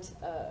different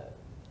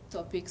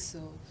topics. So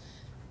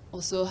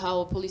also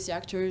how policy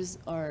actors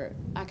are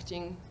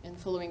acting and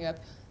following up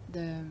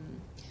the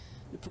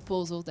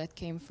proposals that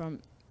came from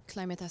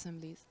climate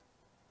assemblies.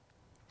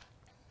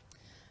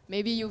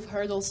 Maybe you've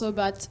heard also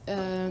about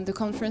the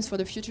Conference for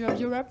the Future of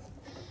Europe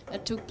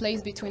that took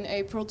place between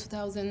April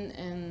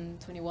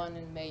 2021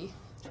 and May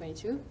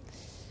 22.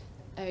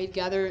 It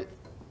gathered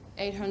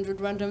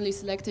 800 randomly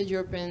selected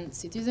European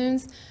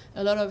citizens.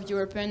 A lot of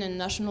European and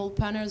national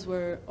panels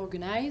were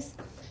organized,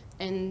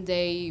 and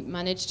they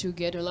managed to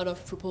get a lot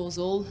of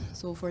proposals,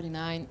 so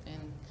 49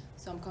 and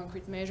some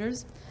concrete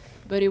measures.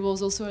 But it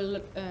was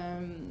also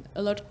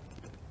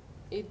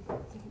it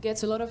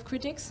gets a lot of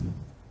critics.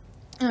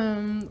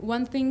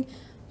 One thing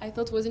I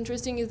thought was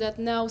interesting is that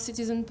now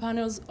citizen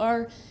panels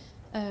are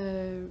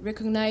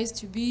recognized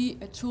to be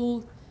a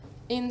tool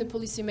in the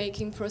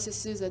policy-making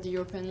processes at the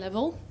European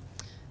level.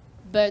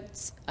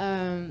 But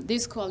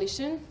this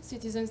coalition,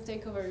 Citizens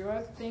Take Over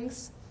Europe,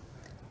 thinks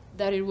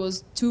that it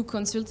was too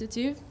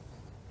consultative,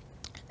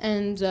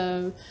 and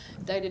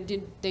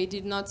that they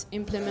did not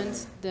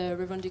implement the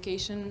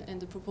revendication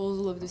and the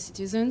proposal of the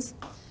citizens,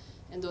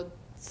 and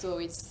so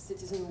it's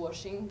citizen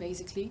washing,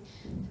 basically.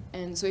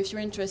 And so if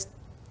you're interested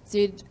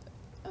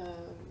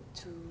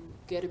to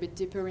get a bit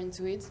deeper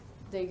into it,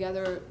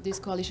 this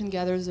coalition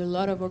gathers a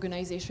lot of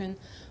organizations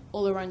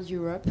all around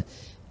Europe,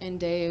 and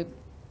they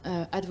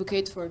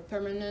advocate for a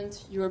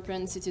permanent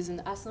European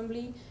Citizen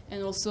Assembly,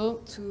 and also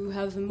to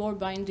have a more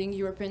binding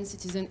European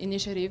Citizen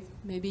Initiative.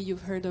 Maybe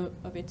you've heard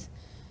of it.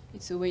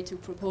 It's a way to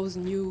propose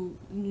new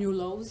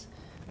laws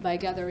by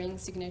gathering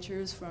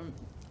signatures from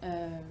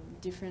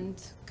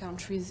different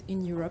countries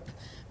in Europe.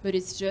 But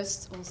it's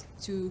just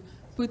to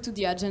put to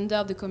the agenda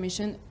of the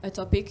Commission a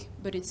topic,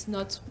 but it's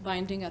not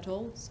binding at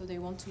all, so they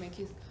want to make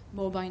it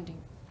more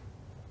binding.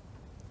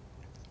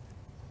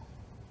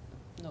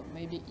 No,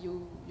 maybe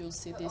you'll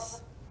see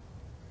this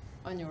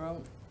on your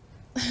own.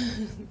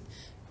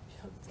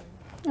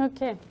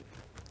 Okay.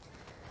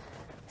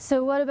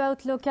 So what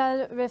about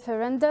local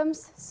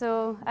referendums?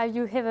 So have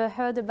you ever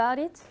heard about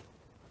it?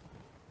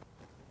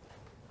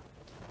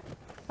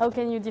 How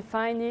can you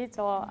define it?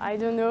 Or I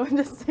don't know,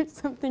 just say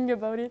something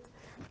about it.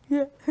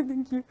 Yeah,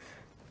 thank you.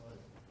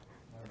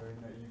 My very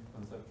naive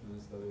conception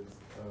is that it's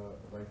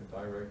like a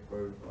direct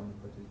vote on a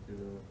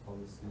particular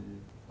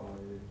policy by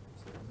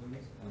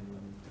citizens, and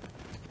then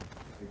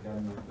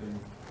again, I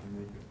think to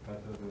make it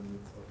better than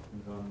it's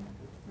often done,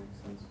 it makes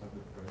sense to have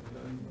it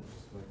regularly, not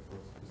just like for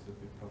a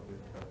specific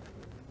topic that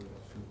the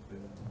should be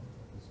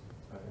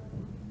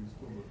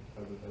useful, but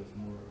have it as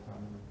more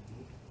permanent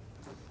tool.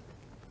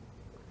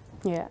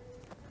 Yeah.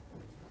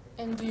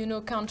 And do you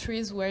know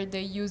countries where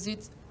they use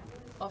it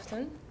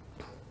often?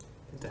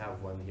 To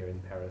have one here in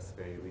Paris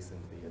very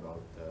recently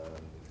about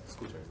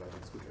scooters,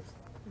 electric scooters.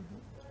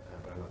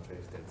 But I'm not sure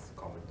if it's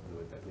common to do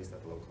it, at least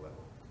at the local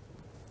level.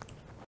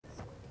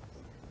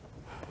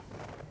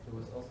 There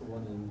was also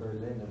one in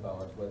Berlin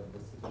about whether the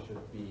city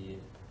should be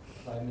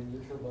climate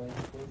neutral by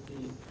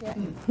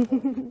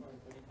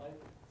 2035,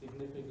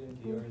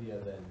 significantly earlier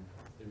than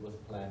it was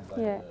planned by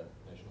the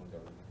national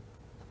government.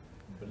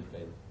 But it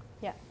failed.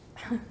 Yeah.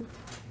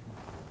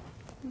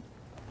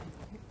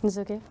 It's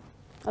okay?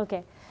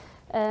 Okay.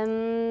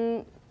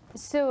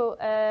 So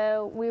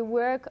we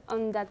work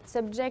on that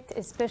subject,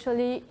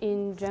 especially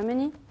in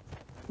Germany,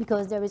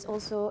 because there is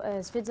also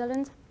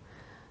Switzerland,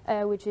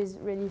 which is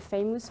really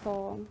famous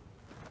for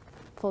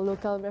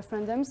local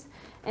referendums.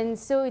 And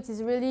so it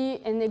is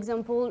really an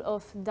example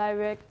of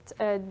direct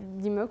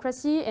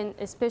democracy, and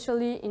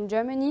especially in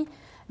Germany,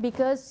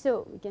 because,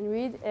 so we can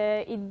read,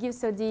 it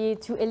gives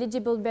to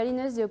eligible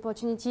Berliners the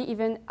opportunity,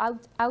 even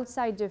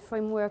outside the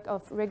framework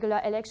of regular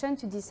election,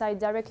 to decide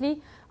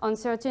directly on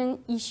certain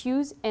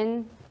issues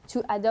and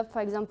to adopt,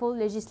 for example,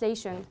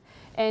 legislation.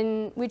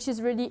 And which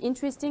is really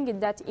interesting is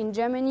that in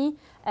Germany,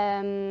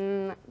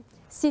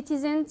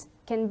 citizens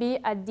can be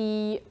at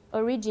the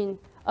origin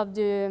of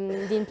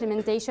the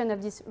implementation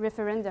of this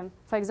referendum.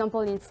 For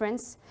example, in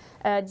France,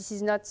 this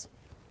is not,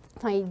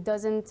 it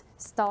doesn't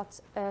start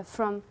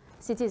from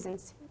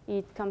citizens.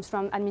 It comes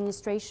from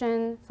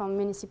administration, from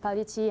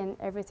municipality, and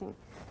everything.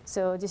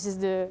 So this is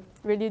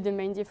really the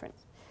main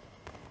difference.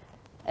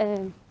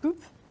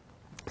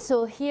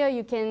 So here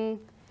you can,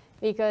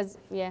 because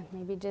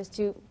maybe just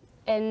to,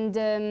 and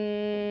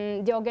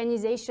the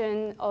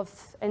organization of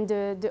and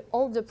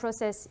all the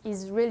process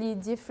is really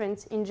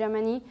different in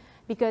Germany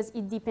because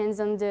it depends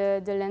on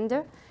the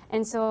lender.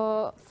 And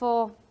so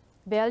for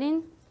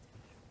Berlin.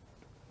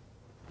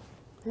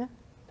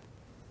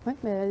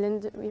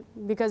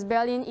 Because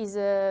Berlin is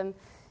a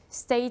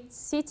state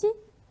city,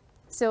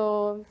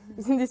 so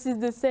this is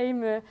the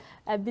same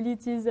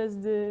abilities as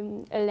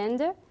the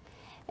lender.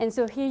 And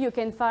so here you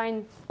can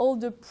find all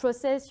the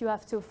process you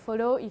have to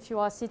follow if you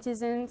are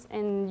citizens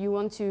and you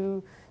want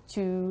to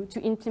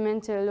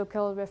implement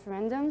local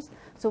referendums.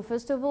 So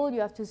first of all, you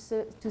have to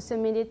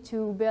submit it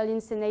to Berlin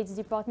Senate's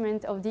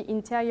Department of the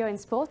Interior and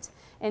Sport,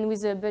 and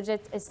with a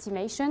budget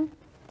estimation.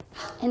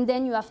 And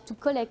then you have to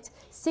collect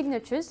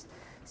signatures.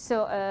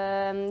 So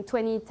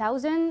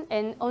 20,000,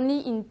 and only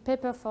in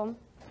paper form.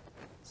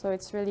 So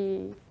it's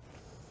really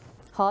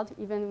hard,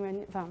 even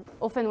when,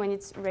 often when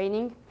it's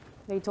raining.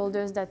 They told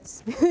us that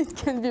it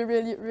can be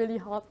really, really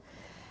hard.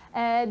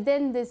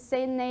 Then the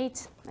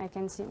Senate, I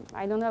can see,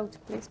 I don't know how to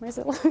place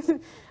myself.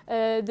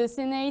 The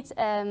Senate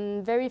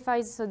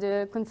verifies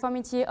the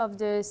conformity of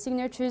the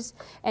signatures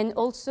and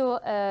also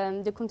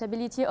the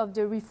compatibility of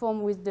the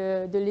reform with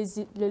the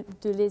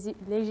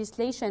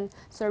legislation,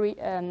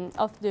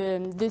 of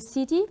the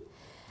city.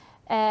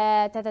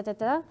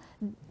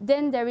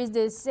 Then there is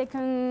the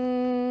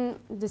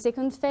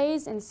second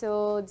phase, and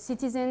so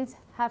citizens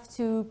have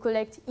to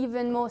collect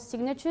even more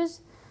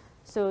signatures.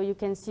 So you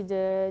can see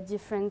the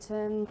different,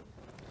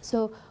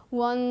 so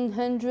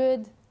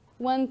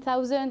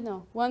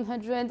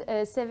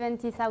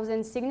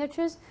 170,000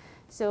 signatures.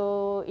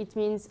 So it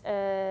means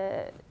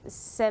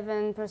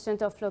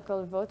 7% of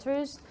local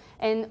voters.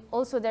 And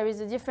also there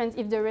is a difference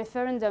if the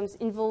referendums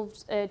involve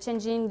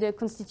changing the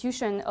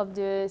constitution of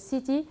the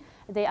city,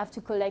 they have to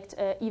collect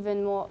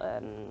even more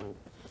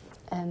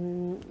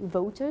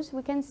voters,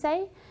 we can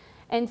say.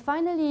 And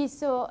finally,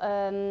 so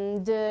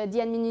the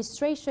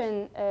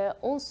administration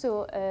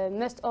also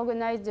must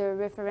organize the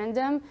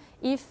referendum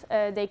if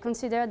they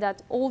consider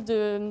that all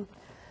the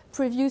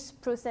previous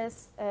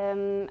process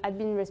had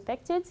been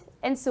respected.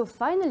 And so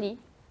finally,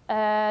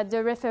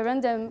 the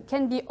referendum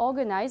can be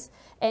organized,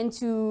 and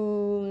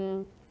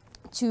to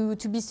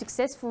be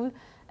successful,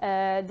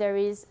 there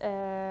is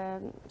a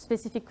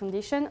specific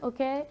condition,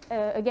 okay,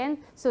 again.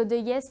 So the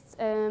yes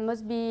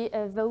must be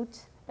a vote,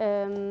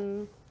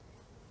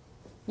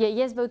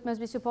 yes vote must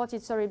be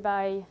supported,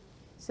 by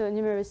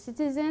numerous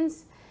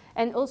citizens.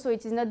 And also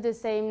it is not the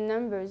same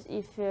numbers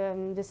if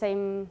the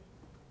same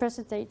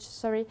percentage,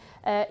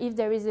 if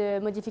there is a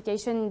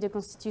modification in the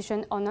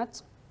constitution or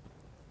not.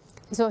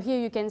 So here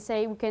you can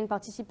say we can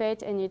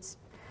participate, and it's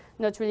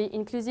not really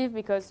inclusive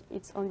because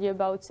it's only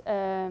about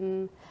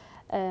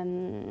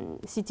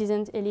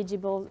citizens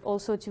eligible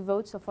also to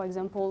vote. So for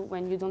example,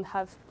 when you don't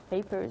have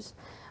papers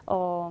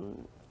or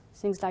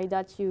things like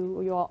that,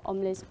 you are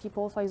homeless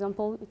people, for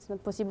example, it's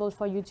not possible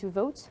for you to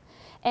vote.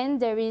 And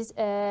there is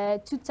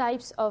two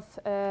types of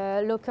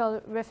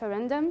local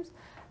referendums.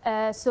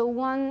 So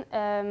one,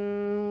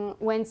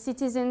 when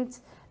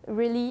citizens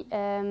really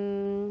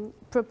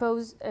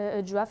propose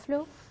a draft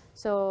law.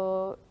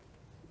 So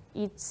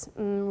it's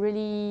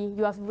really,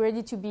 you have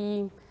ready to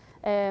be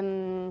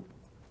how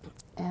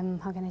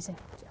can I say?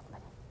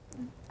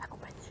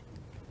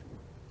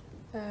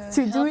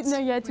 To do it, no,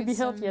 yeah, to be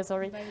helped, yeah,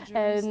 sorry.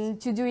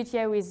 To do it,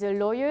 yeah, with the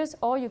lawyers,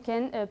 or you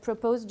can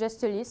propose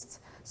just a list,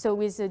 so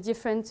with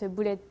different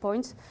bullet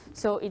points,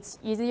 so it's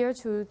easier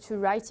to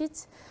write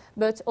it,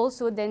 but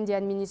also then the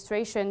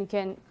administration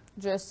can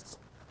just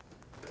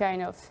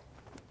kind of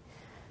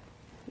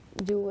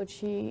do what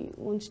she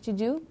wants to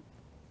do.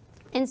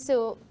 And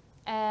so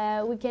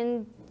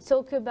we'll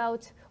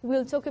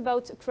talk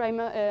about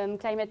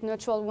climate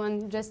neutral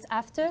one just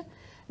after.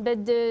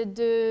 But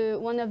the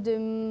one of the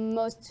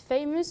most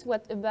famous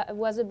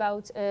was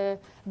about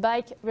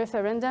bike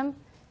referendum.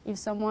 If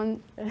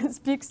someone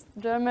speaks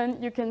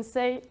German, you can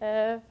say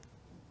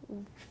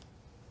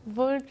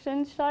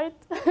Volksentscheid.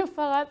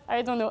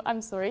 I don't know.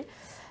 I'm sorry.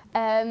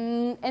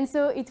 And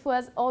so it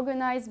was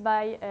organized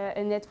by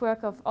a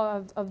network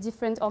of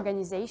different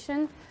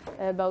organizations,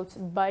 about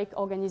bike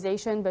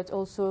organization, but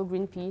also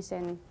Greenpeace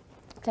and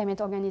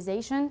climate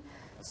organization.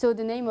 So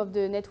the name of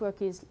the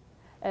network is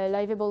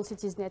Livable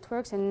Cities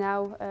Networks, and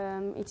now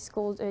it's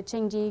called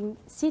Changing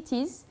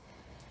Cities.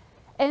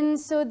 And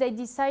so they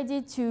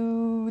decided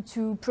to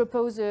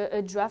propose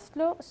a draft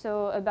law,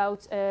 so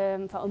about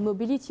a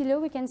mobility law,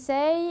 we can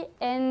say.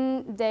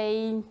 And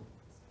they,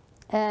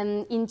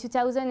 in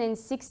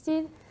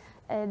 2016,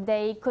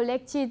 they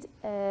collected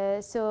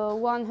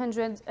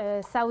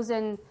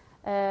 100,000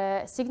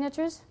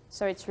 signatures.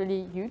 So it's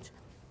really huge.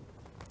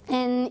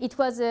 And it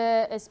was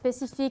a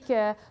specific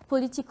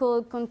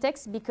political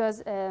context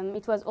because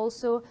it was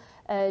also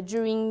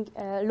during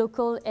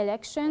local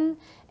election,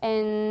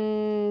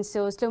 and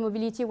so slow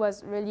mobility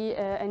was really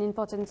an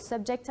important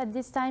subject at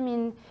this time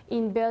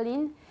in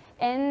Berlin.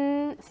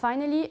 And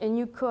finally, a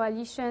new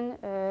coalition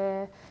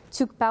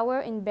took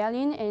power in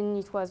Berlin, and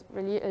it was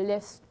really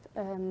a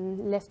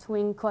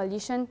left-wing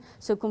coalition,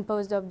 so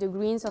composed of the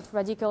Greens, of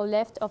radical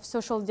left, of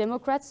Social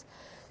Democrats.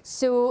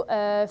 So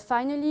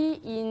finally,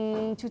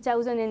 in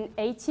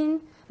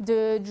 2018,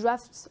 the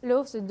draft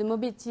law, so the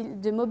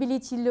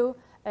mobility law,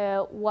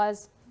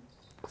 was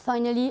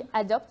finally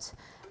adopted.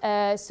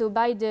 So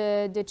by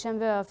the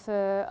Chamber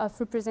of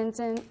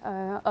Representatives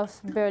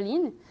of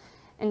Berlin,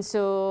 and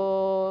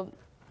so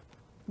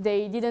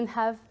they didn't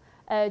have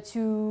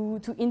to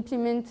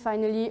implement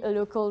finally a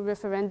local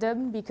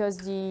referendum because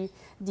the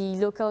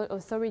local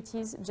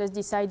authorities just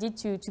decided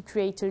to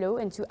create a law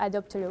and to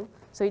adopt a law.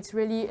 So it's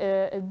really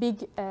a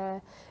big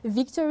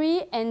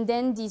victory. And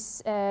then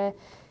this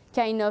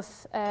kind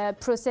of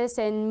process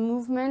and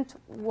movement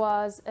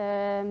was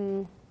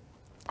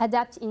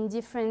adapted in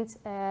different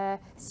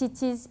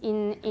cities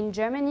in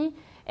Germany.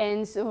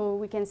 And so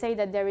we can say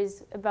that there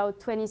is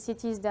about 20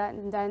 cities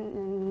in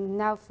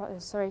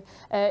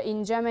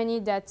Germany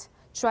that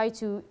try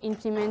to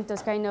implement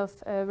those kind of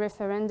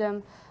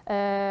referendum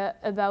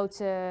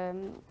about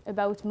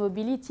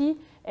mobility.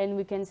 And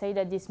we can say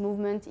that this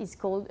movement is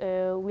called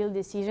Will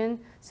Decision,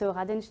 so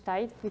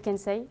Radenstein, we can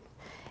say.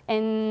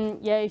 And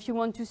yeah, if you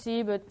want to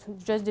see, but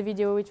just the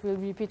video, it will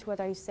repeat what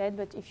I said.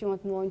 But if you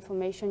want more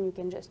information, you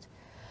can just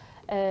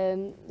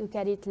look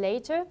at it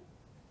later.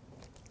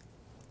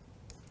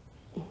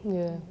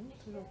 Yeah.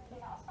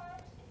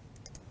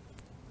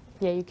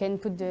 Yeah, you can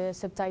put the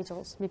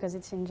subtitles because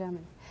it's in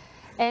German.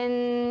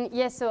 And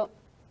yeah, so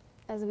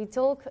as we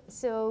talk,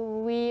 so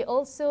we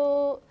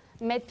also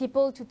met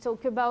people to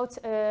talk about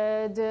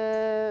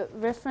the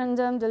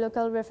referendum, the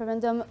local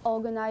referendum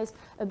organized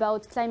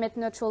about climate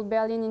neutral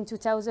Berlin in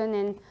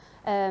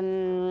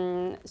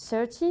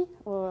 2030,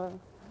 or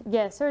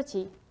yeah,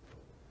 30.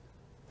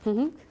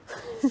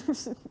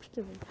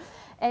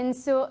 And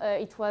so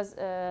it was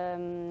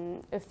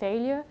a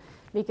failure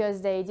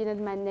because they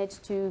didn't manage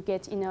to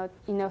get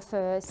enough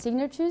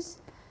signatures.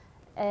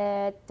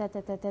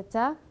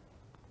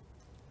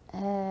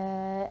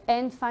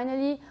 And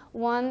finally,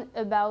 one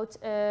about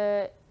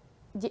the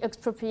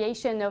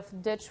expropriation of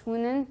Dutch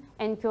Wonen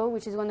 & Co.,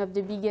 which is one of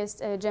the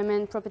biggest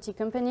German property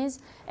companies,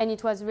 and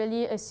it was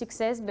really a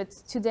success. But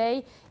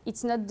today,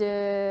 it's not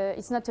a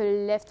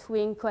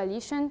left-wing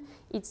coalition.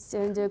 It's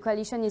the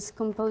coalition is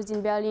composed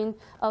in Berlin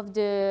of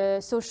the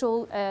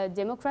Social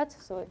Democrats,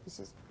 so this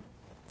is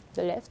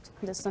the left,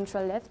 the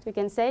central left, we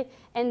can say,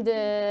 and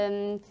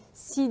the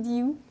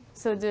CDU,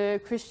 so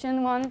the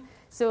Christian one.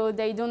 So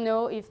they don't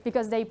know if,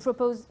 because they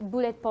proposed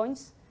bullet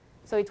points,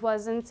 so it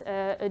wasn't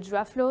a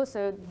draft law,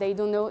 so they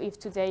don't know if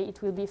today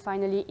it will be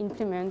finally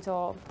implemented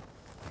or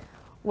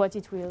what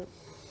it will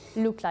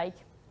look like.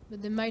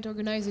 But they might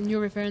organize a new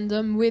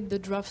referendum with the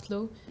draft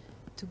law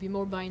to be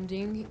more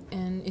binding,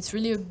 and it's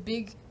really a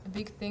big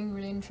thing,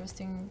 really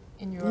interesting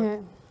in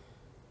Europe.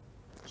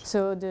 Yeah.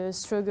 So the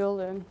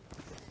struggle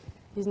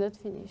is not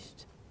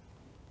finished.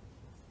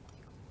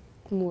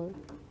 More.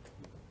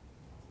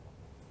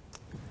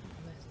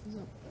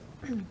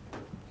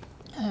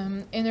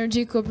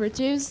 Energy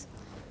cooperatives.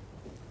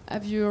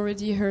 Have you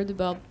already heard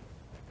about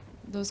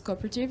those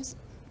cooperatives?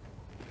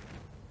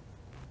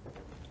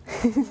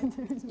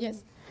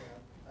 Yes.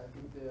 I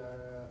think they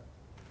are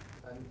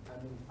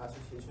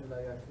associations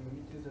like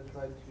communities that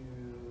try to,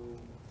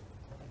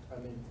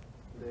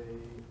 they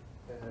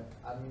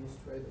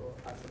administrate or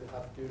actually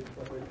have their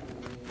property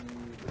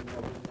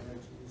renewable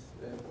energies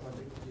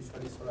project,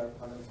 usually solar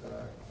panels that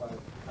are quite,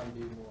 can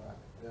be more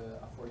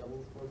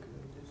affordable for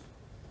communities.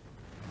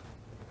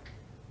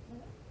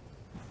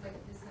 It's like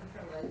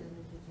decentralized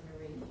energy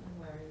generation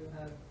where you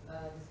have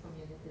these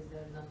communities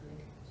that are not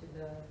linked to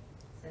the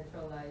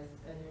centralized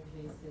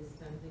energy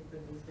system. They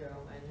produce their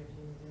own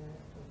energy in their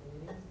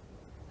communities.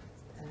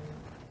 And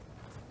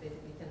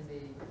basically can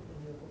be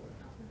renewable or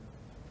not.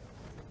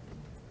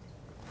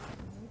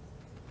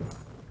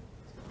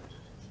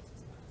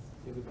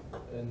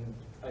 And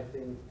I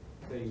think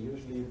they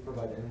usually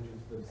provide energy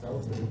to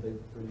themselves, and if they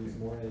produce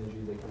more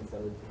energy, they can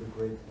sell it to the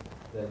grid.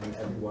 Then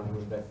everyone who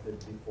invested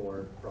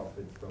before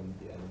profits from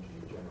the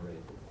energy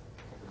generated.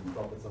 So the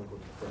profits on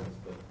good terms,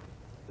 but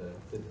the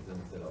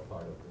citizens that are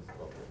part of this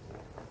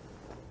cooperative.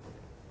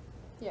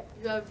 Yeah,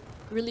 you have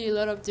really a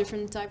lot of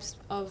different types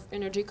of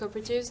energy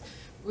cooperatives.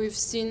 We've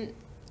seen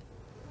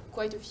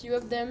quite a few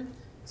of them,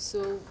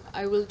 so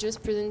I will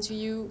just present to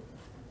you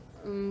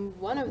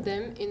one of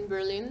them in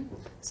Berlin,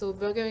 so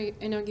Bürger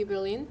Energie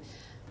Berlin.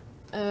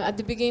 At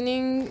the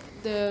beginning,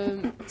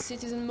 the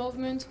citizen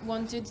movement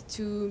wanted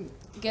to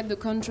get the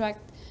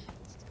contract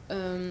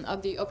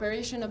of the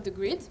operation of the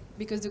grid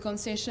because the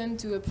concession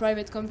to a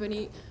private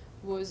company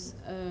was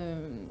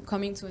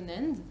coming to an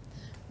end,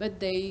 but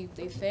they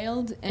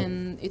failed,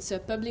 and it's a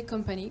public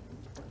company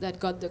that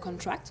got the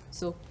contract,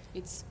 so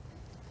it's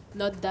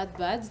not that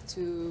bad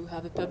to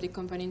have a public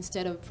company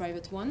instead of a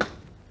private one.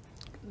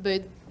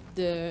 But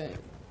the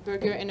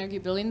Bürger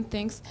Energie Berlin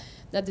thinks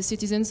that the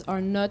citizens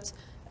are not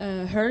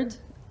heard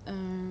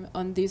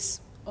on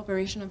this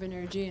operation of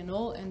energy and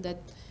all, and that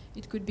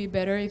it could be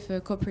better if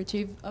a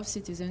cooperative of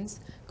citizens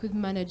could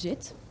manage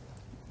it.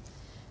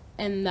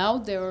 And now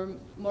they are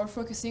more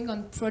focusing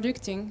on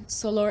producing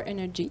solar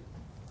energy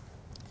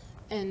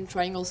and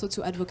trying also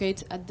to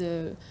advocate at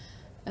the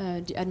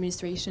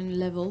administration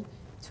level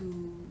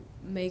to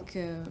make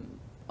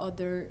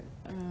other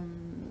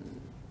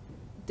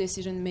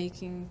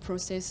decision-making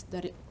process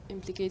that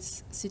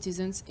implicates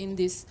citizens in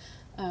this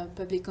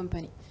public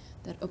company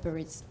that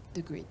operates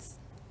the grids.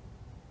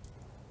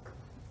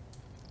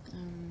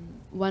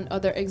 One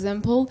other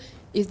example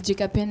is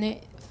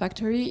Gicapene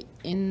factory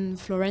in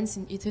Florence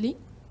in Italy.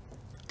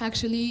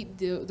 Actually,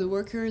 the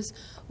workers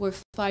were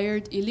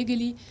fired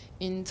illegally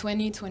in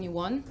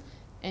 2021,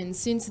 and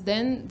since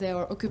then they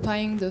are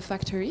occupying the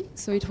factory.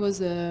 So it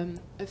was a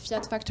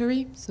Fiat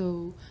factory,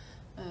 so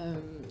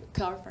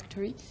car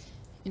factory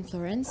in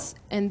Florence,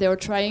 and they are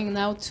trying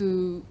now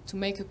to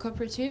make a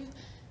cooperative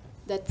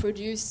that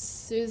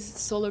produces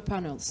solar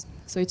panels.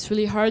 So it's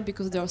really hard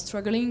because they are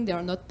struggling, they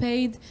are not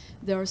paid,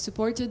 they are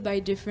supported by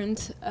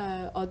different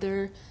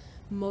other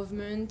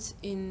movements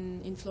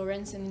in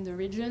Florence and in the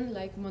region,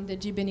 like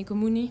Mondeggi Bene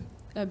Comuni,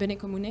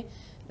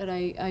 that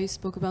I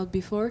spoke about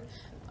before,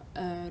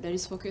 that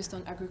is focused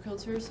on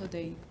agriculture, so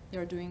they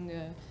are doing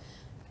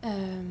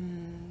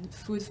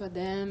food for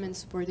them and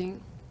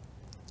supporting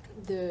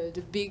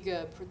the big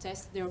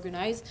protests they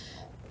organize.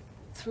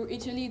 Through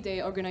Italy,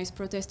 they organized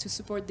protests to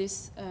support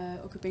this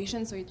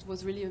occupation, so it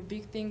was really a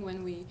big thing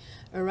when we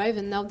arrived,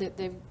 and now that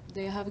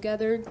they have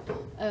gathered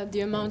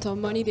the amount of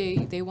money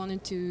they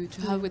wanted to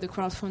have with the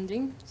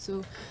crowdfunding.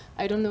 So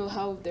I don't know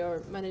how they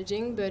are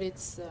managing, but it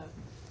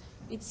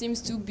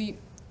seems to be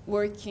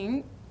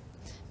working.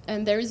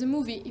 And there is a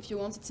movie, if you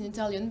want, it's in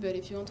Italian, but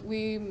if you want,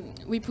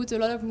 we put a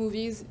lot of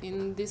movies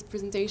in this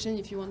presentation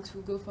if you want to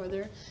go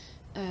further.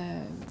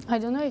 I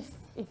don't know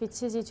if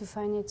it's easy to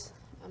find it.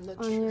 I'm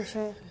not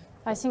sure.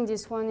 I think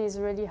this one is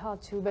really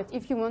hard to, but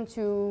if you want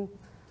to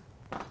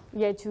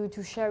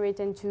share it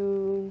and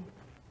to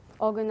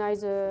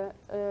organize a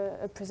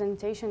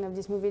presentation of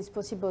this movie, it's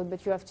possible,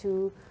 but you have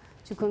to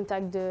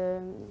contact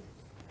the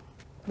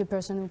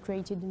person who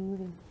created the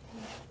movie.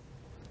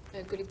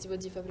 Collettivo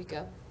di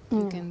Fabbrica.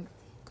 You can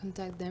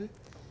contact them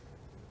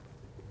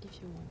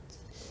if you want.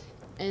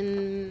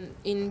 And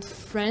in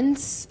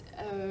France,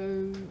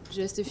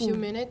 just a few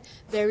minutes,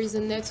 there is a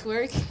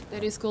network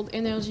that is called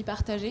Énergie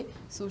Partagée,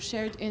 so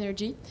shared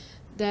energy,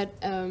 that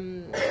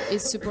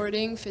is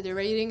supporting,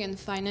 federating, and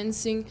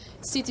financing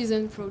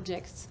citizen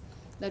projects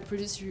that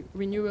produce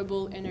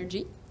renewable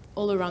energy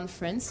all around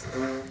France.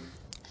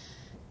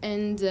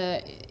 And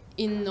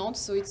in Nantes,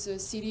 so it's a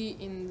city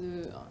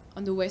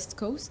on the west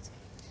coast,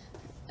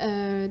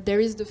 there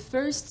is the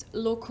first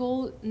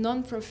local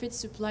non-profit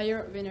supplier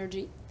of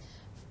energy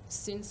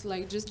since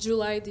like just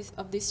July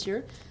of this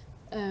year.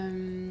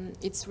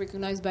 It's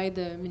recognized by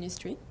the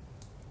ministry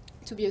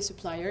to be a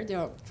supplier. They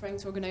are trying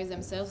to organize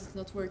themselves. It's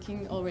not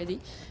working already.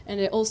 And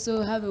they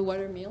also have a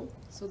water mill,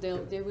 so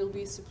they will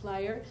be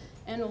supplier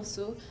and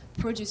also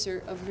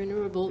producer of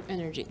renewable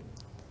energy.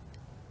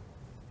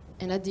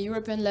 And at the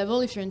European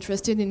level, if you're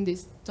interested in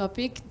this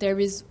topic, there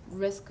is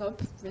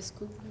RESCOP,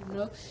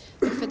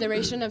 the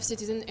Federation of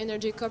Citizen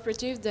Energy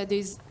Cooperatives, that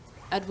is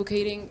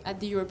advocating at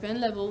the European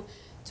level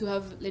to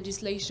have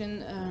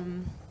legislation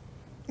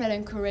that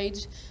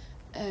encourages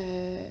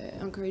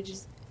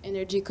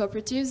energy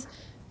cooperatives.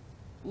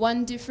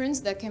 one difference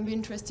that can be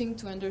interesting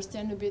to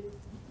understand a bit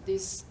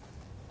this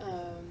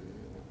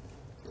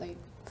like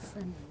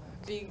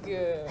big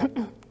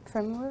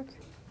framework.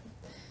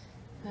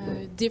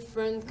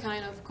 Different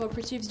kind of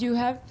cooperatives you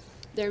have.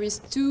 There is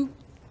two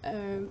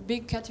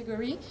big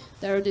categories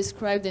that are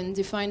described and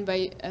defined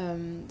by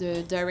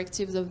the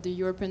directives of the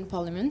European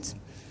Parliament.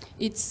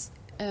 It's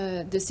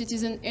the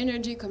citizen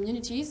energy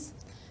communities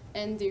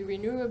and the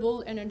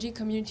renewable energy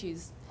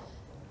communities.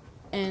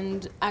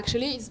 And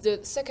actually it's the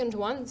second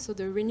one, so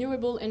the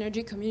renewable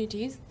energy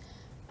communities,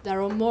 that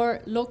are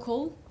more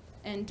local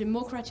and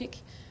democratic,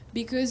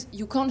 because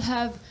you can't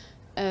have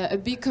a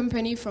big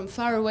company from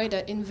far away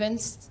that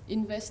invest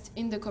in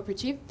the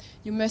cooperative.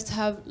 You must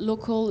have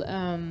local,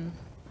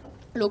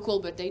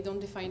 but they don't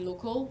define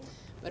local,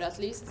 but at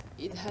least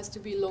it has to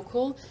be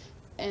local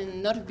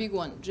and not a big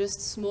one,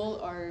 just small,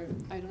 or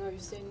I don't know if you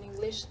say in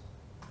English,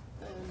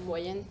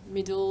 moyenne,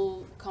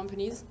 middle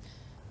companies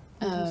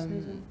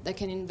that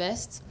can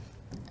invest.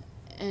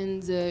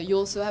 And you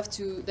also have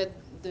to, that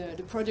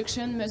the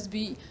production must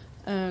be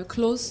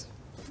close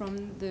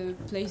from the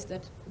place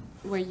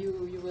where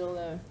you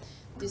will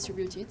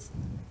distribute it.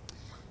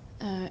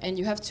 And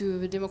you have to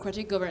have a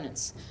democratic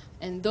governance.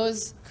 And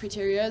those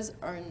criteria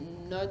are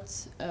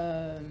not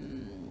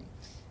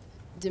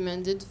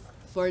demanded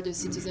for the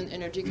citizen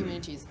energy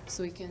communities.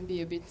 So it can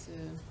be a bit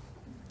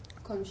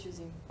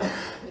confusing. But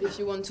if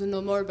you want to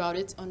know more about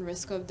it, on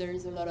Rescop there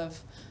is a lot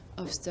of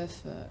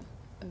stuff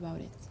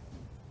about it.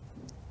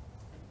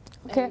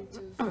 Okay. And to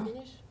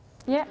finish?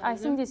 Yeah, I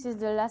think this is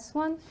the last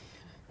one.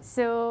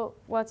 So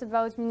what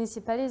about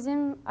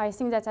municipalism? I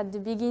think that at the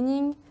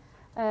beginning,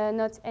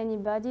 not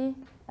anybody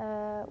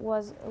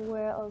was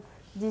aware of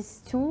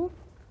this tool.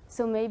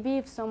 So maybe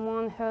if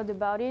someone heard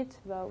about it,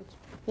 about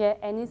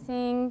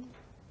anything,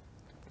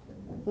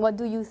 what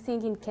do you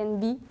think it can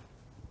be?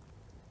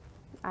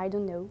 I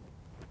don't know.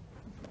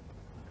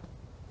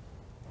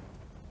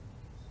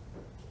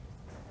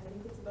 I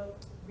think it's about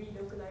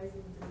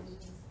relocalizing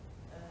decisions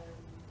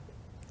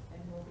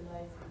and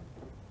mobilizing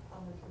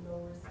on a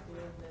lower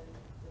scale than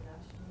the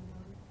national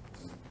one.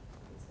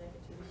 It's like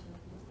a traditional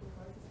political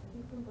party, I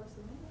think from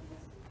Barcelona,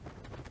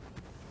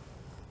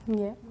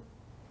 Yeah.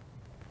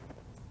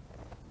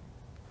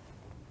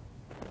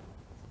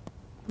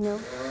 No,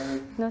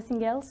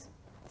 nothing else.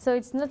 So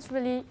it's not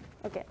really,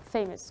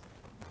 famous.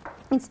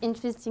 It's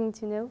interesting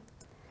to know.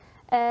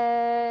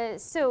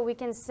 So we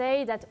can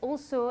say that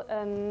also,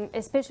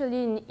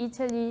 especially in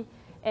Italy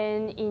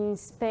and in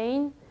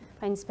Spain,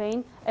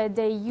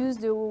 they use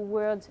the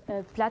word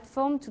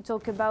platform to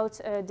talk about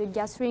the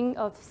gathering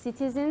of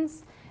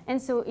citizens. And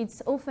so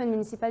it's often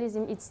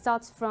municipalism. It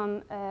starts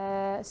from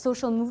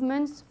social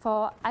movements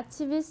for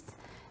activists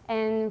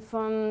and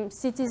from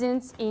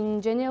citizens in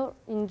general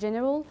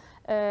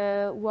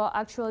who are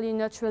actually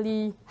not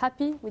really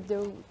happy with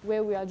the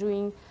way we are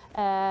doing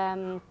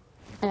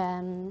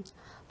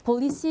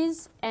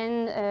policies,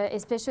 and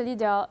especially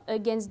they are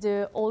against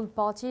the old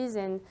parties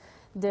and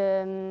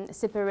the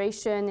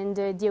separation and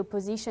the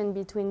opposition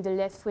between the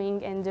left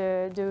wing and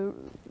the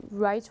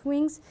right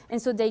wings.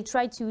 And so they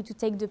try to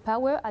take the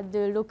power at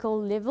the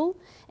local level,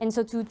 and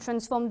so to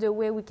transform the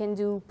way we can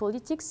do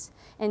politics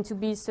and to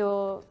be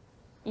so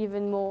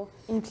even more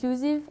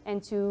inclusive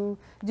and to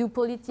do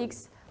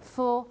politics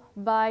for,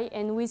 by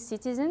and with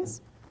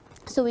citizens.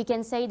 So we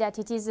can say that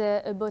it is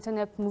a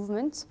bottom-up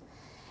movement.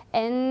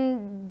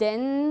 And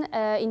then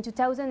in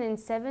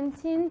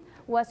 2017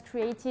 was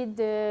created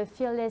the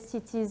Fearless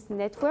Cities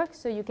Network.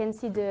 So you can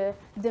see the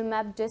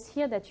map just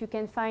here that you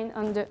can find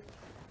on the,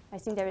 I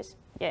think there is,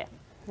 yeah,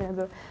 there you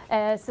go.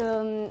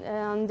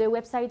 On the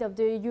website of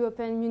the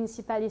European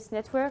Municipalist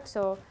Network,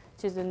 so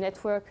it is a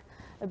network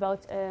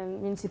about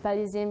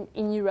municipalism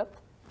in Europe.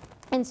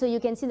 And so you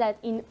can see that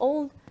in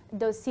all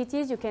those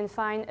cities you can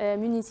find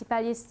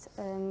municipalist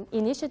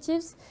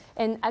initiatives,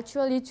 and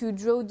actually to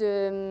draw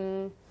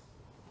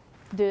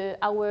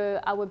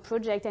our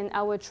project and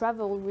our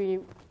travel, we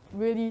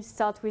really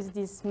start with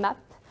this map,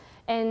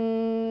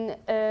 and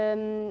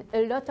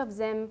a lot of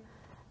them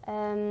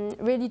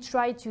really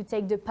try to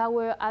take the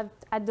power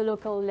at the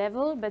local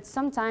level, but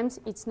sometimes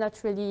it's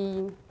not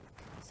really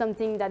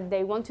something that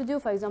they want to do.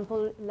 For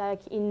example,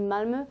 like in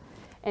Malmö,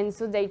 and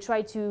so they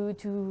try to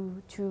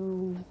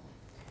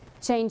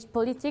change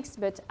politics,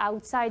 but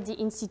outside the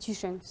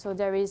institution. So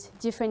there is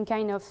different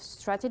kind of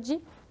strategy.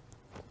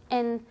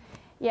 And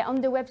yeah,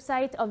 on the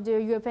website of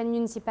the European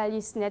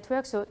Municipalist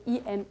Network, so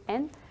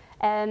EMN,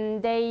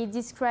 they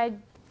describe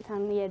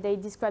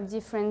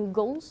different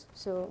goals,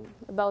 so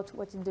about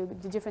what is the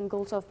different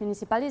goals of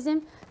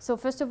municipalism. So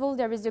first of all,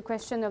 there is the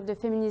question of the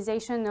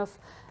feminization of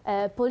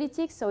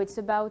politics. So it's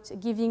about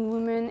giving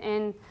women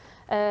and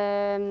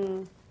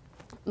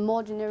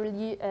more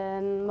generally,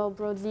 more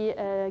broadly,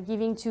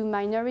 giving to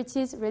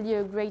minorities really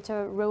a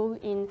greater role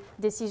in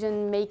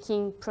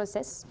decision-making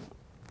process.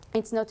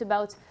 It's not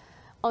about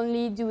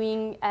only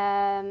doing,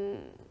 how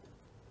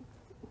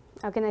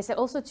can I say,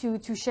 also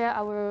to share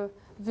our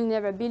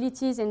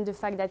vulnerabilities and the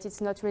fact that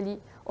it's not really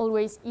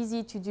always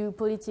easy to do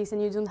politics,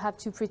 and you don't have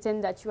to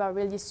pretend that you are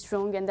really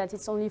strong and that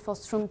it's only for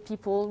strong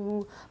people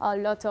who are a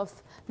lot of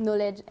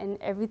knowledge and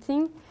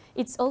everything.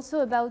 It's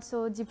also about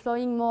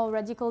deploying more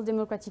radical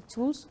democratic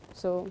tools,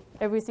 so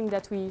everything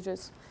that we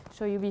just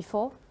showed you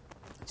before,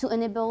 to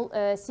enable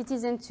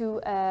citizens to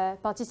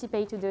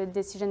participate to the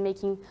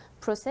decision-making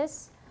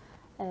process.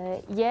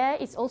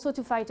 It's also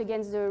to fight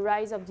against the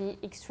rise of the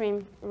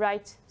extreme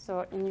right,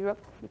 so in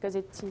Europe, because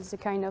it is a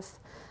kind of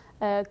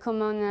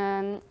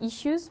common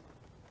issues.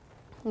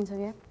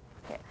 Okay.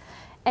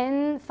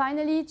 And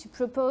finally, to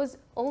propose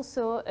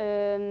also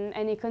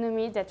an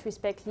economy that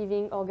respects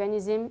living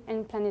organisms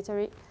and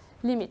planetary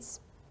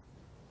limits.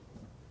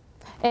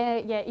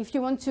 If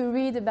you want to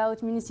read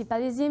about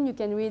municipalism, you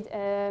can read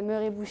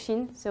Murray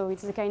Boushin. So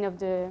it's the kind of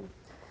the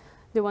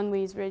one who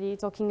is really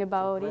talking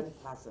about it.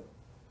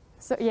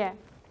 So yeah,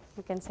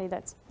 you can say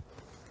that.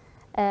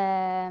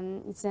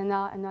 It's an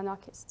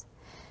anarchist.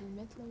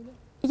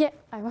 Yeah,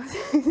 I was.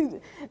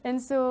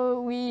 And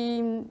so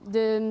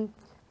the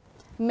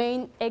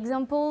main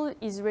example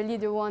is really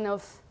the one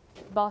of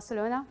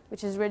Barcelona,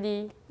 which is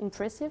really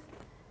impressive,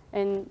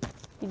 and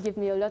it gave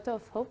me a lot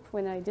of hope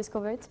when I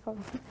discovered it.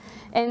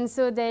 And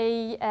so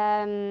they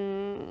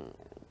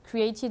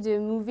created a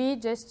movie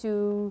just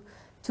to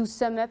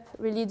sum up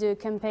really the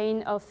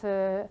campaign of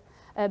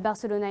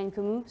Barcelona en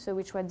Comú, so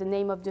which was the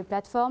name of the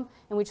platform,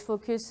 and which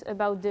focused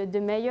about the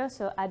mayor,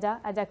 so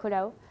Ada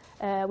Colau,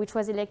 which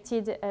was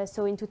elected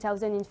in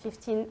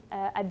 2015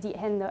 at the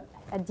head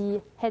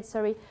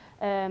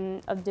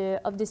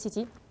of the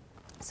city.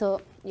 So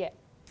yeah,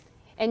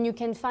 and you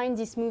can find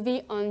this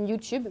movie on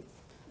YouTube.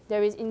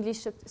 There is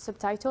English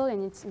subtitle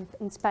and it's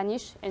in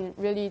Spanish, and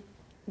really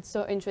it's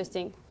so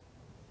interesting.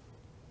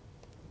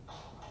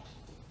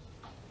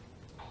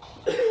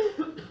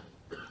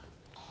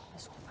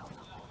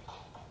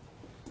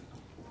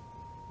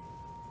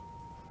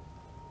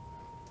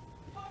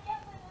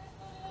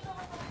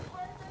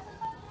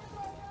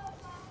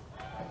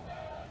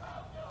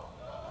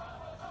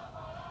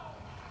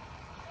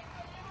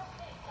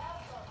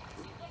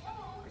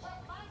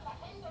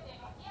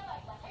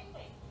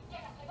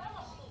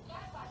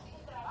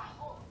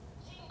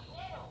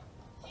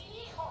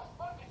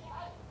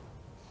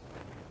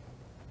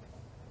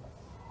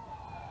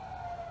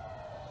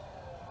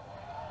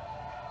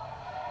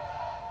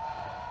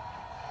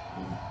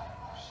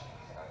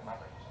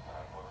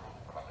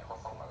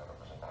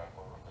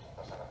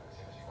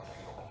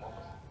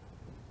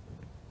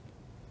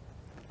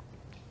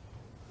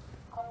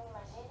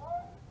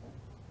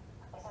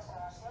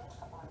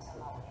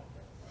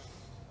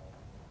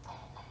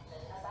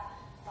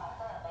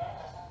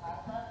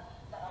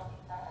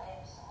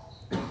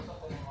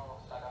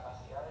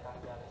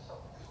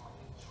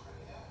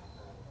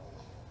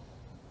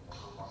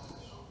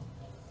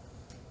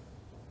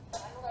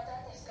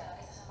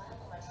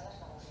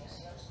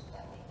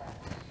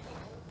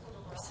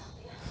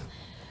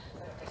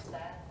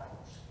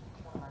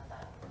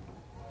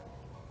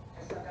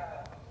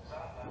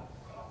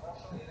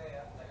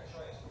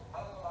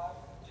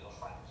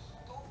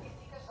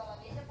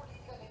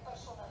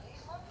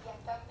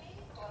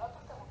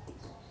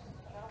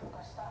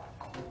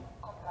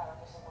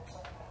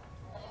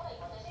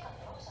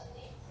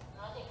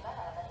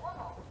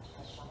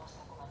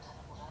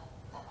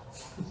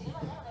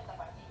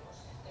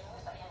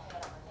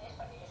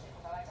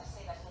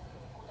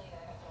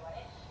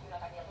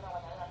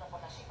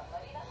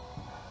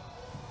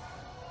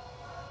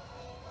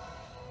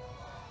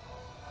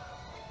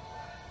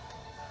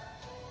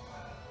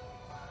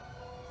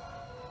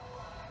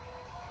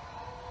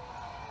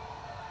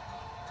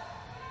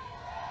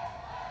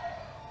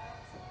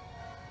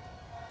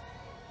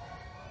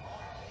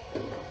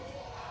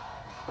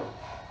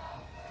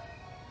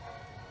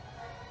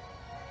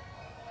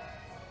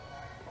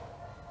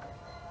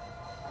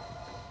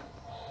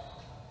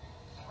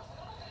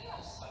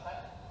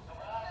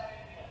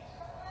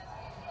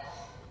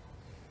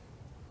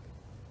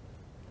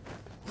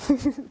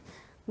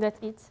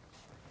 That's it.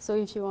 So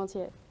if you want,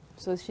 yeah.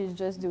 So she's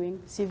just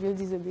doing civil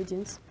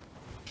disobedience.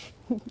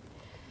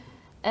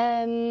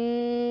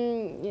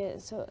 Yeah,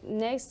 so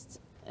next.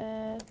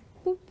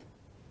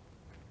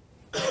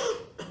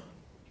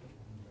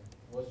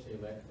 Was she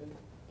elected?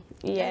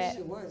 Yeah. Yes,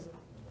 she was.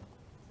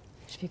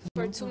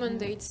 For 2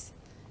 mandates,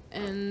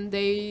 and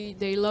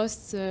they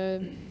lost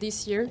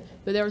this year,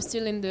 but they are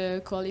still in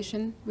the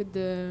coalition with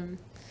the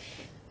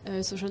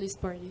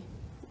Socialist Party.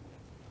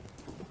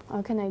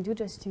 How can I do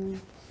just to...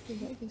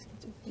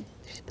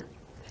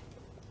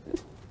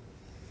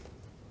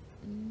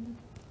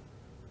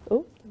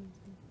 Oh.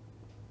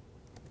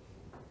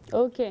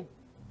 Okay.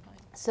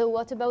 So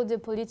what about the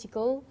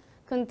political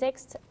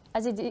context?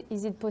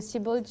 Is it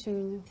possible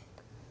to...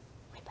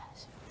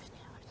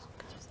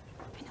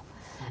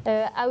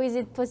 how is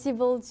it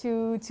possible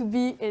to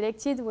be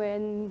elected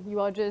when you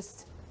are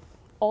just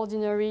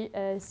ordinary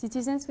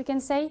citizens, we can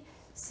say.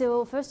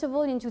 So first of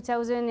all, in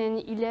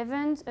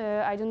 2011,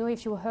 I don't know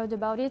if you heard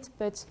about it,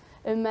 but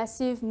a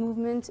massive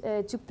movement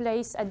took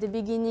place at the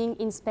beginning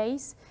in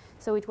space.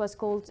 So it was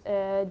called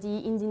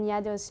the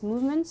Indignados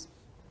movement.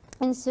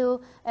 And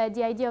so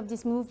the idea of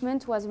this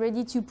movement was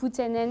really to put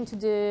an end to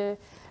the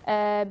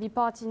be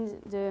part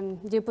in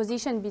the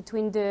opposition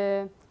between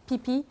the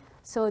PP,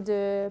 so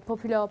the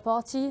Popular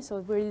Party, so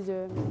really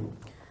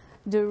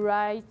the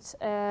right-wing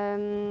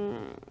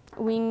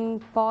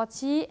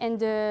party, and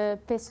the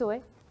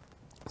PSOE,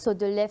 so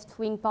the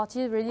left-wing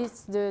party. Really,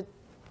 they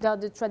are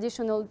the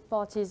traditional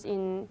parties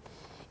in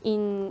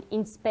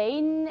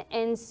Spain.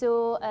 And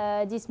so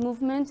this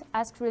movement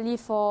asked really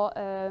for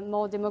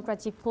more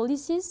democratic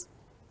policies,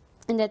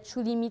 and that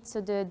truly meets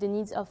the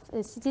needs of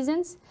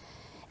citizens.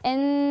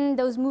 And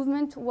those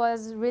movement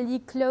was really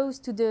close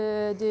to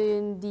the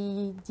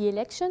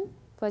election.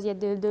 It was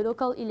the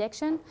local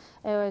election,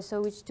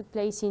 so which took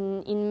place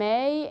in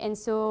May. And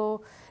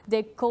so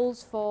they called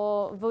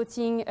for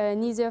voting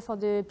neither for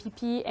the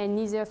PP and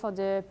neither for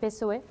the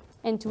PSOE,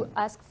 and to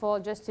ask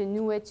for just a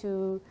new way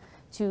to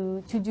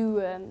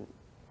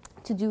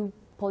do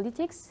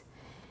politics.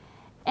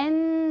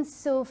 And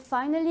so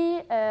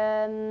finally,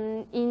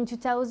 in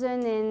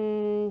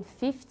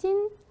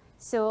 2015,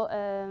 so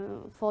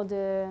for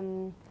the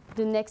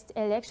next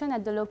election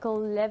at the local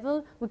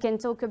level, we can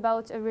talk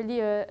about really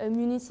a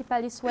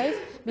municipalist wave,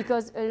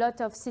 because a lot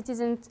of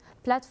citizen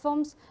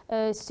platforms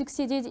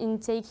succeeded in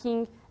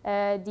taking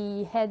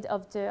the head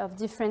of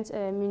different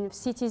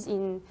cities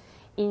in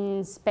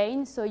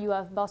Spain. So you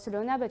have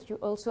Barcelona, but you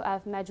also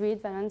have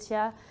Madrid,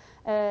 Valencia,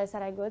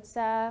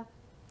 Zaragoza.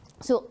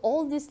 So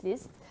all this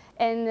list,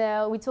 and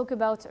we talk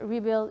about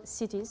rebel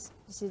cities.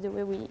 This is the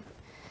way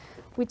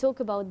we talk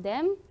about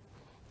them.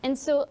 And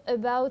so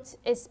about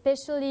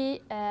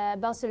especially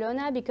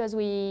Barcelona, because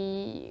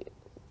we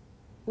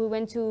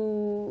went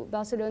to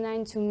Barcelona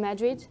and to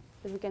Madrid,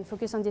 but we can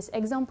focus on this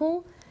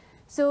example.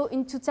 So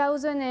in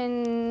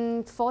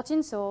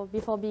 2014, so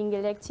before being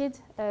elected,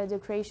 the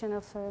creation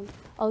of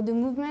the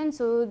movement,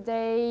 so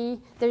there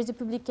is a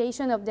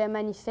publication of their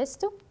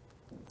manifesto.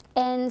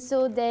 And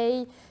so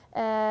they,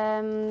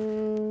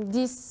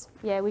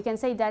 we can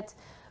say that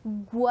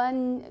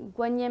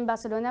Guanyem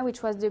Barcelona,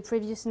 which was the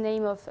previous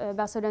name of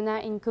Barcelona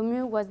in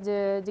Comú, was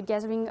the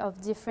gathering of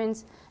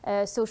different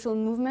social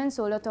movements.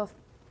 So a lot of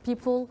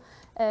people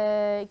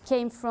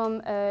came from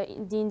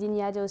the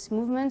Indignados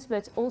movement,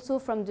 but also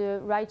from the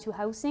right to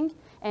housing.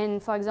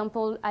 And for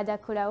example, Ada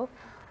Colau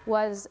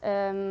was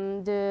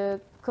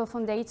the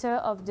co-founder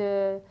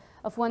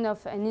of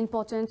an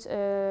important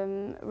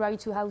right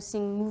to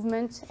housing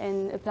movement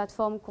and a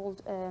platform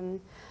called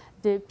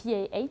the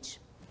PAH,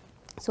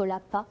 so la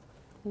PA,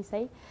 we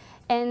say.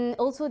 And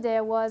also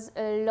there was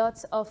a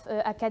lot of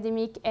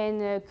academic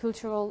and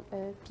cultural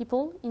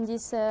people in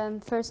this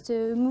first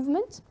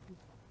movement.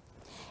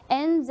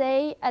 And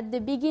they, at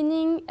the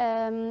beginning,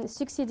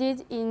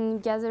 succeeded in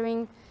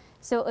gathering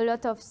so a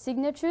lot of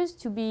signatures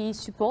to be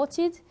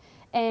supported.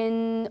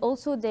 And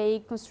also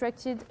they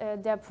constructed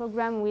their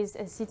program with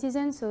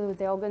citizens, so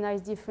they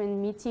organized different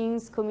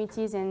meetings,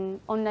 committees, and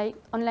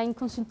online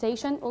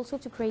consultation also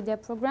to create their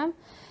program.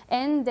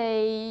 And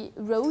they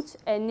wrote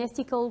an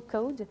ethical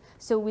code,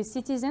 so with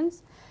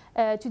citizens,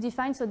 to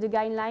define the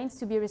guidelines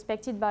to be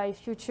respected by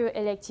future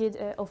elected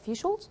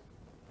officials.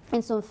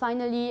 And so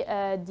finally,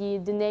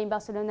 the name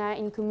Barcelona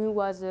in Comú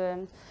was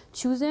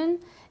chosen,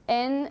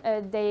 and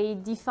they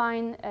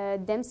define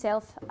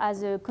themselves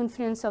as a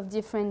confluence of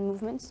different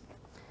movements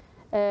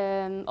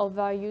of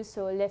various,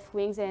 so left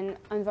wings and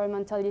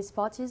environmentalist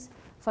parties.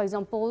 For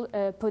example,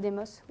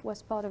 Podemos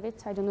was part of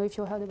it. I don't know if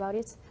you heard about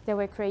it. They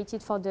were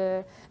created for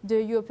the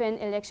European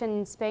election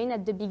in Spain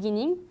at the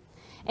beginning.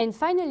 And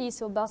finally,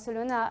 so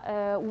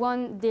Barcelona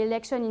won the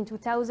election in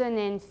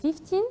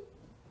 2015.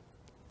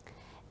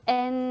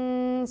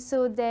 And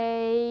so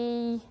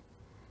they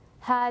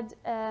had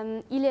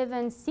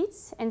 11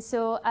 seats, and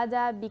so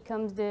Ada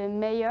becomes the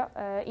mayor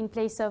in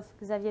place of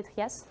Xavier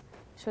Trias.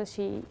 So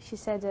she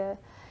said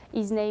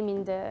his name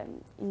in the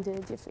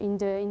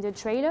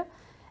trailer,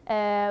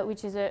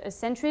 which is a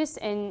centrist,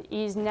 and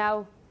is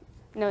now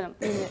to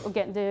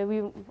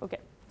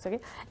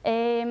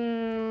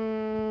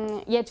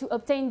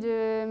obtain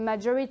the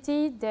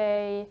majority,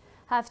 they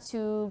have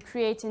to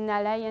create an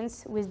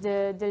alliance with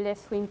the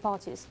left-wing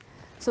parties.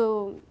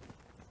 So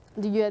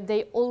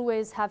they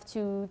always have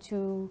to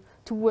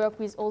work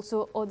with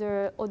also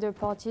other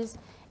parties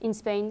in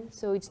Spain.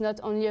 So it's not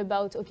only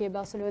about, okay,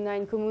 Barcelona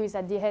and Comú is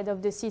at the head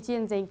of the city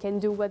and they can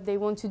do what they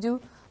want to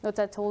do. Not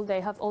at all. They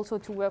have also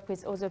to work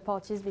with other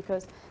parties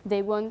because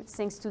they won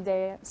thanks to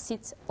their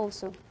seats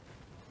also.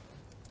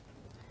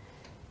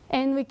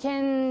 And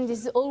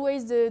this is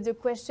always the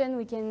question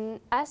we can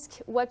ask,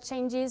 what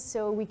changes?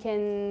 So we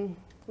can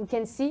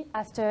see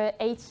after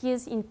 8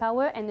 years in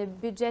power and a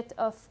budget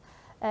of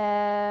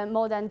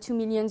more than 2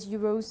 million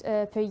euros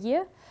per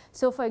year.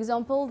 So, for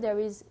example, there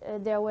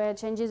were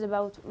changes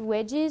about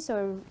wages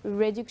or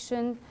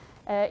reduction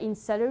in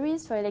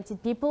salaries for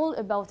elected people,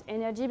 about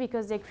energy,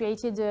 because they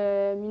created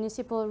a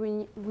municipal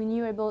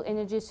renewable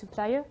energy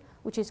supplier,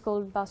 which is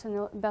called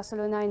Barcelona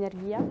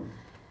Energia.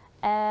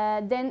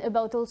 Then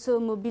about also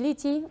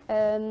mobility.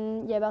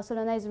 Yeah,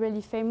 Barcelona is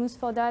really famous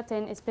for that,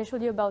 and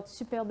especially about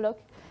Superblock.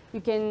 You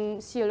can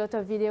see a lot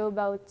of video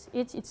about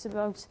it. It's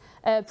about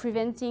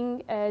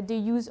preventing the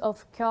use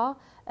of car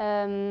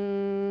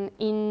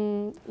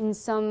in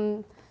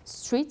some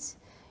streets.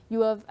 You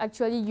have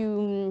actually,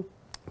 you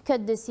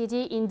cut the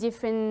city in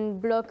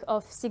different blocks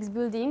of 6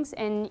 buildings,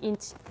 and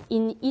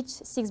in each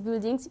 6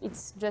 buildings,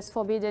 it's just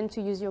forbidden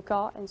to use your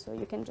car, and so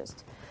you can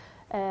just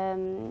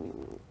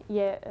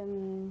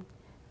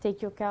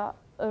take your car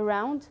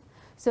around.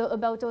 So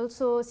about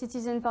also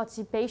citizen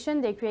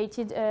participation, they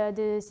created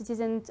the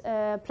citizen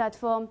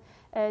platform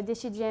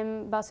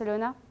Decidiem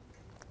Barcelona,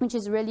 which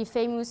is really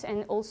famous,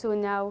 and also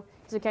now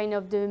is a kind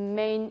of the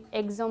main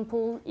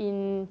example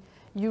in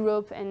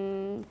Europe,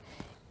 and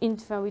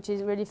which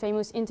is really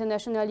famous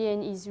internationally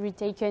and is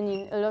retaken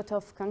in a lot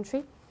of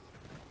countries.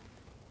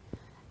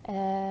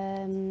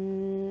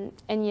 And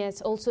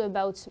yes, also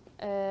about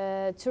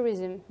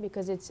tourism,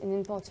 because it's an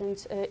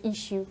important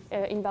issue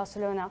in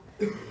Barcelona.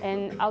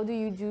 And how do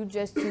you do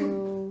just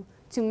to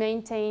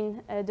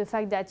maintain the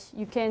fact that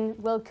you can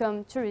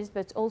welcome tourists,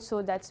 but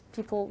also that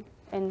people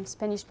and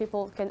Spanish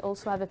people can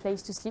also have a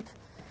place to sleep.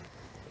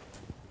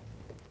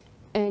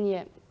 And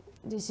yeah,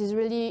 this is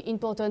really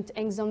important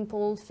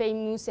example,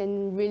 famous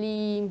and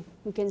really,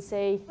 we can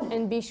say,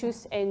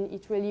 ambitious, and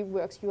it really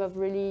works. You have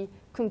really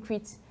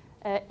concrete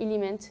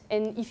element.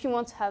 And if you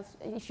want to have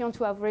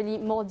really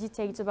more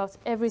details about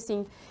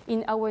everything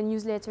in our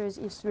newsletters,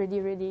 it's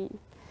really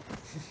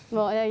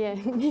well, yeah,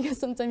 because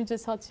sometimes it's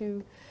just hard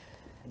to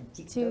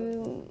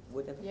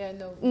whatever. Yeah,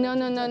 no,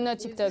 not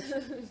TikTok.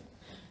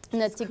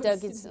 Not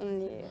TikTok, it's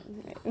only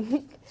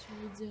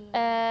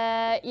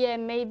yeah,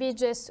 maybe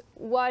just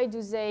why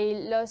do they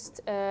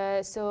lost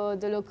so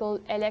the local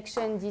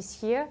election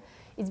this year?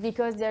 It's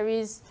because there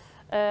is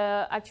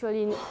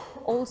actually in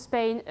all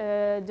Spain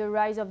the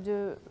rise of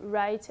the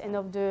right and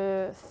of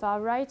the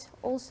far right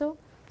also.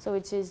 So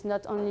it is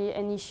not only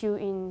an issue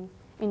in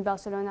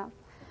Barcelona.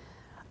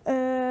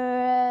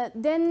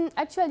 Then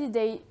actually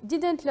they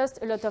didn't lost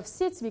a lot of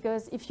seats,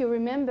 because if you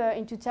remember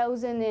in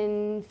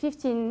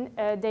 2015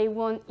 they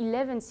won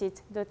 11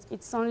 seats, but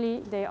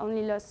they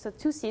only lost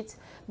 2 seats,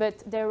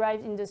 but they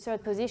arrived in the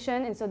 3rd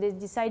position, and so they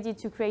decided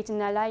to create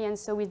an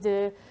alliance with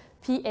the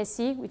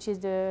PSC, which is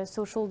the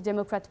Social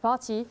Democrat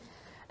Party,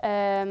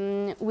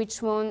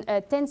 which won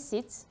 10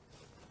 seats.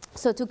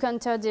 So to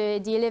counter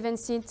the 11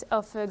 seats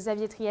of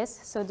Xavier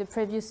Trias, so the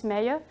previous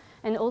mayor,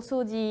 and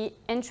also the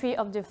entry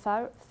of the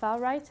far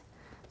right.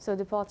 So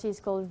the party is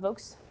called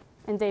Vox,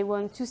 and they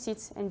won 2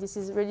 seats, and this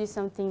is really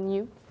something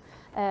new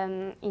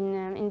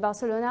in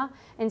Barcelona.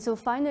 And so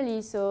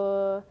finally,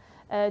 so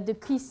the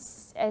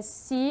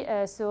PSC,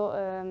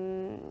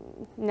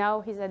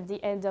 now he's at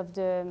the end of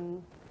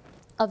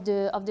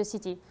the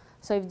city.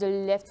 So if the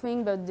left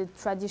wing, but the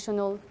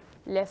traditional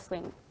left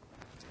wing.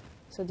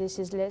 So this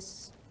is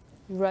less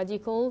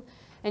radical,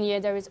 and yeah,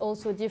 there is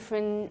also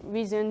different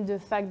reason. The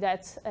fact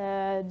that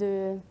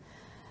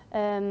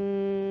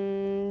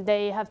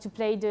they have to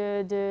play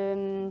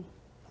the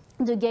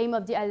game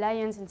of the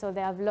alliance, and so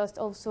they have lost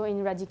also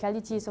in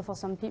radicality. So for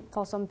some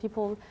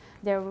people,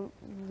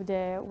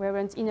 there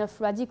weren't enough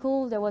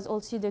radical. There was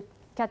also the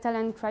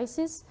Catalan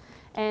crisis,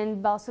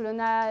 and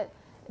Barcelona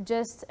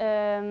just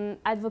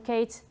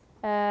advocate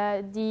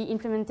the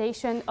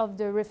implementation of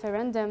the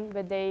referendum,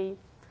 but they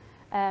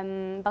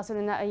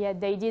Barcelona, yeah,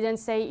 they didn't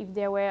say if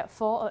they were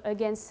for or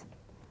against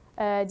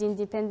the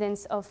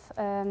independence of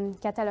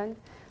Catalan.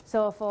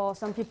 So for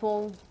some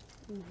people,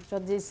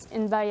 this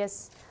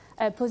unbiased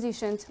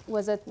position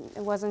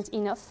wasn't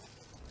enough.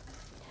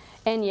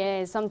 And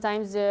yeah,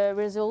 sometimes the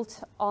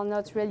results are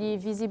not really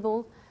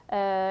visible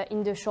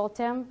in the short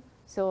term.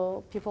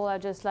 So people are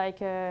just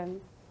like,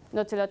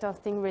 not a lot of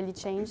things really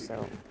change.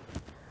 So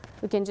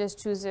we can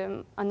just choose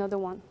another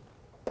one.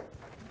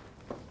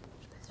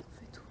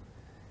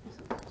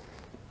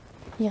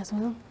 Yes,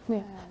 well,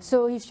 yeah.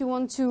 So if you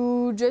want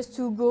to just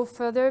to go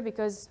further,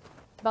 because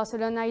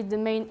Barcelona is the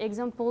main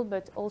example,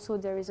 but also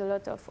there is a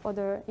lot of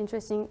other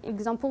interesting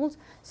examples.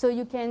 So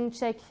you can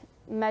check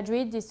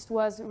Madrid. This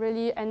was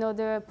really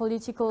another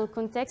political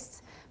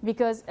context,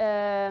 because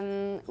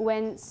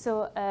when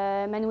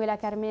Manuela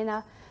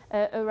Carmena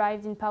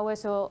arrived in power,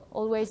 so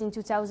always in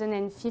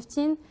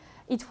 2015,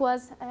 it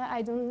was,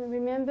 I don't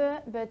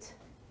remember, but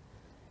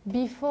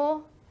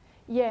before,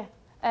 yeah,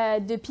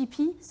 the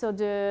PP, so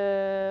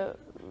the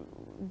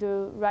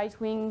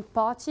right-wing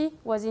party,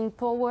 was in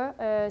power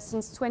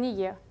since 20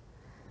 years.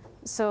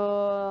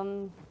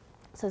 So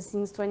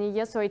since 20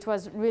 years, so it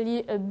was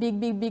really a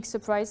big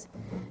surprise.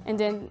 And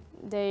then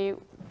they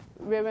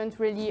weren't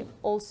really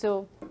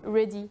also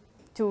ready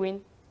to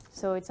win.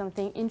 So it's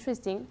something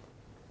interesting.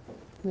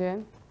 Yeah.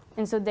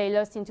 And so they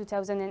lost in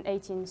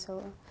 2018.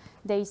 So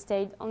they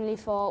stayed only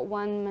for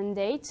 1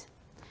 mandate.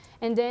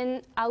 And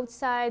then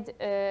outside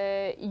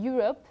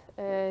Europe,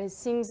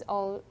 things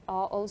are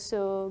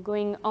also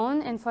going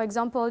on. And for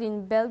example,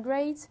 in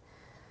Belgrade,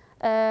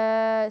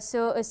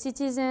 so a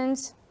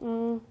citizens,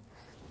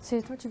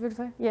 c'est toi, tu veux le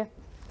faire? Yeah,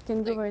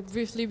 can go for it.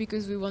 Briefly,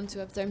 because we want to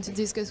have time to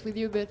discuss with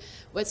you, but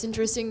what's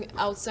interesting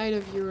outside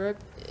of Europe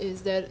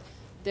is that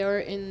they're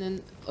in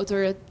an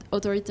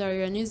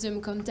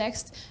authoritarianism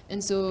context,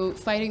 and so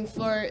fighting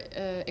for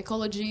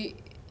ecology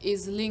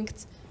is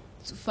linked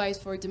to fight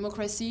for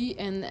democracy.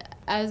 And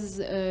as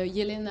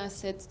Yelena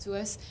said to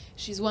us,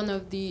 she's one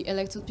of the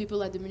elected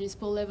people at the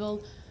municipal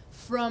level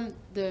from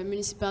the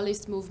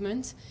municipalist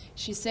movement.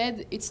 She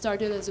said it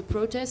started as a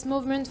protest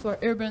movement for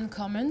urban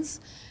commons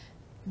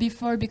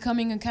before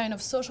becoming a kind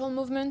of social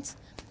movement,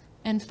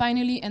 and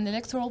finally an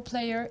electoral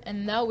player,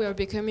 and now we are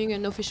becoming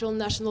an official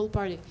national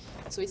party.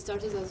 So it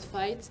started as a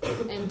fight,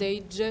 and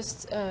they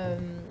just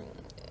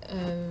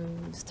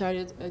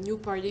started a new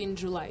party in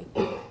July.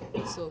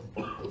 So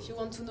if you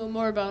want to know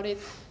more about it,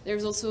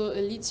 there's also a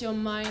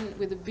lithium mine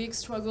with a big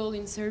struggle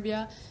in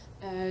Serbia,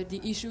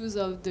 the issues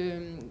of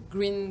the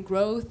green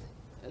growth,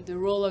 the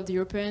role of the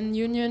European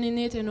Union in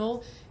it and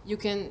all. You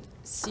can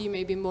see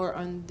maybe more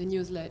on the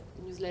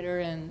newsletter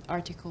and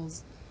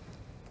articles.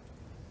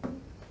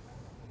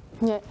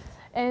 Yeah,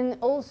 and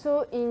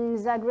also in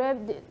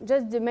Zagreb,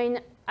 just the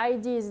main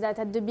idea is that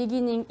at the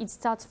beginning it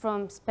starts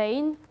from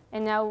Spain,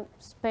 and now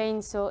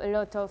Spain, so a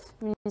lot of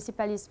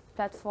municipalist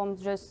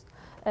platforms just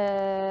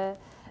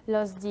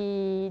lost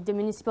the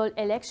municipal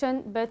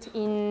election, but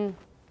in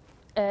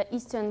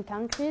eastern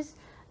countries,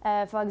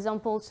 for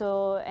example,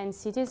 so and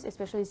cities,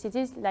 especially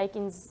cities like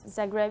in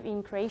Zagreb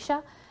in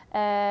Croatia.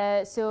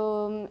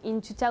 So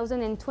in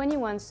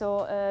 2021,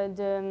 so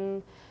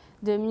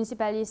the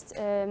municipalist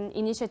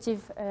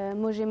initiative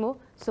Možemo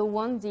so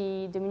won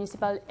the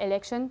municipal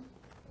election.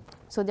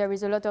 So there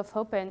is a lot of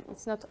hope, and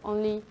it's not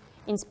only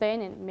in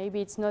Spain, and maybe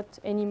it's not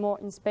anymore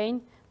in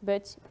Spain,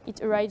 but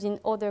it arrives in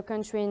other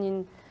countries and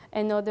in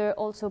another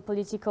also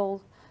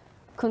political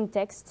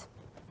context.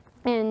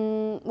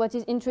 And what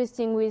is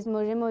interesting with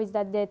Možemo is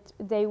that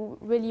they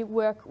really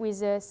work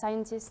with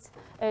scientists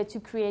to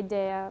create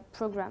their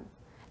program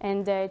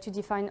and to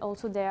define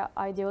also their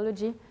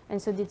ideology.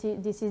 And so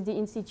this is the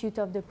Institute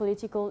of the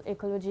Political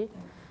Ecology,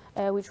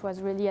 which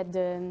was really at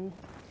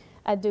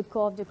the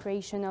core of the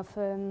creation of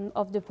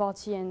the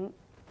party and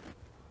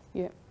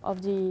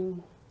of the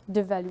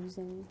values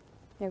and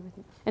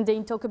everything. And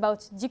they talk about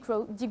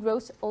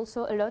degrowth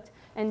also a lot.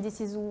 And this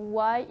is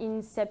why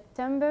in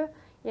September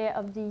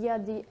of the year,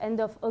 the end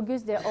of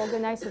August, they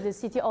organized, so the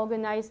city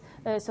organized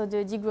so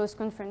the degrowth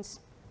conference,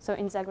 so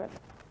in Zagreb.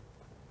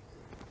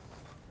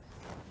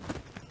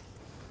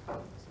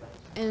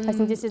 And I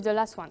think this is the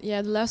last one.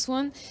 Yeah, the last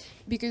one,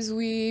 because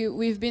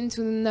we've been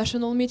to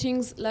national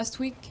meetings last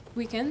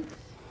weekend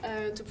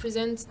to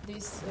present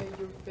these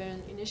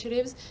European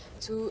initiatives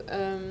to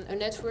a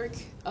network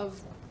of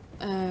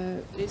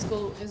it's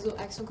called Réseau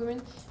Action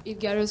Commune. It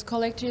gathers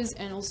collectors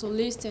and also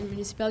lists and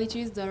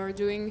municipalities that are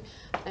doing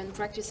and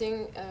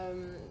practicing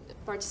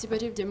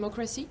participative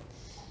democracy.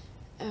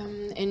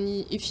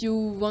 And if you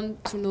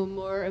want to know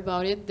more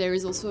about it, there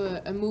is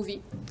also a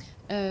movie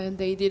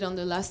they did on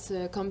the last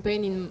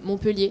campaign in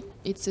Montpellier.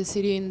 It's a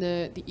city in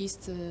the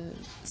east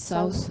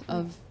south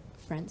of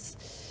France.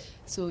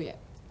 So yeah,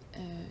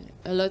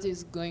 a lot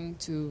is going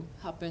to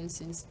happen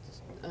since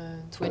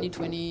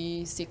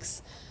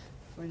 2026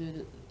 for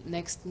the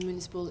next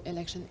municipal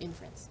election in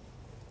France.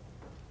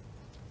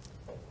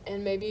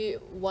 And maybe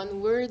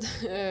one word,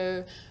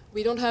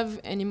 we don't have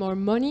any more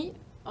money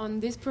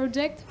on this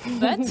project,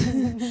 but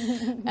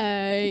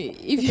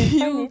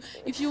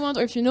if you want,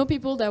 or if you know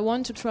people that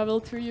want to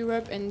travel through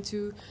Europe and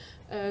to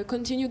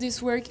continue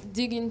this work,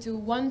 dig into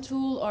one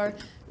tool or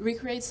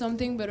recreate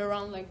something, but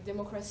around like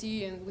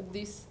democracy and with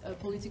this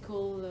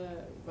political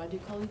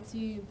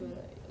radicality,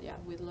 but yeah,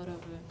 with a lot of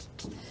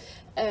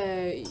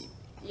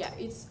yeah,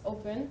 it's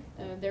open.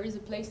 There is a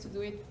place to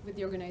do it with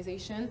the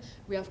organization.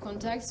 We have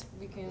contacts.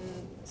 We can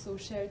so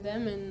share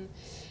them,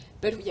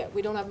 but yeah,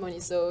 we don't have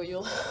money, so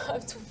you'll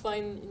have to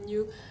find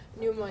new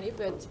money.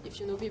 But if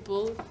you know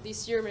people,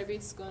 this year maybe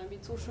it's gonna be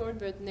too short,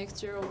 but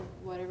next year or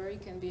whatever,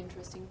 it can be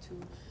interesting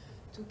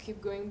to keep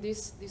going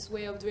this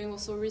way of doing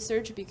also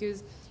research,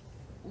 because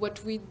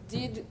what we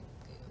did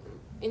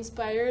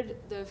inspired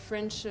the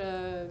French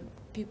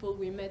people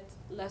we met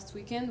last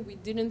weekend. We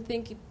didn't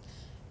think it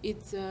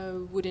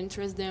would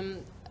interest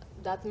them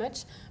that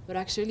much, but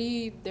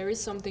actually there is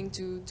something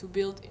to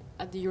build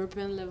at the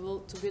European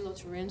level, to build or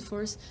to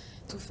reinforce,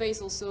 to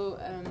face also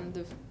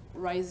the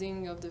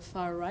rising of the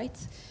far right,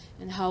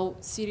 and how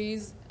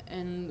cities,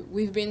 and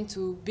we've been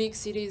to big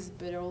cities,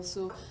 but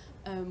also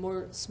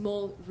more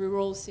small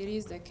rural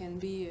cities that can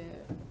be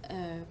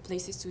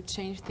places to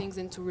change things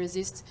and to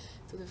resist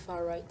to the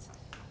far right.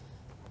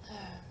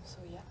 So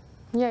yeah.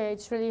 Yeah,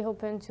 it's really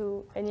open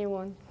to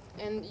anyone.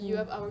 And you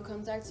have our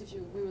contacts.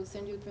 We will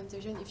send you the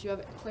presentation. If you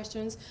have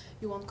questions,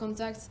 you want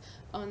contacts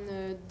on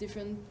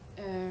different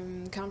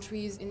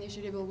countries,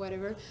 initiative or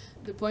whatever.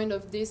 The point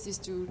of this is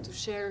to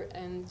share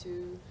and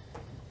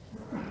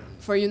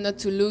for you not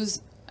to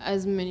lose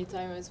as many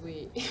time as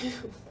we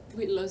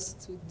we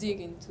lost to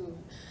dig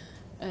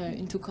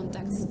into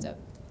contact stuff.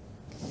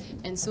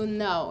 And so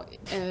now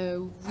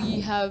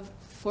we have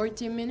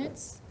 40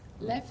 minutes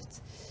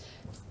left.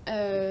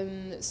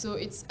 So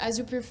it's as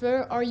you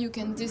prefer, or you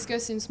can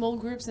discuss in small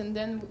groups and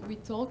then we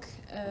talk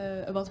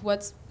about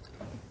what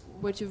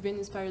you've been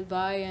inspired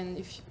by, and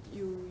if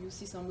you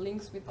see some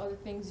links with other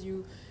things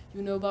you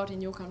know about in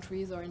your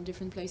countries or in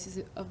different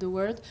places of the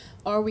world,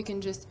 or we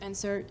can just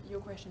answer your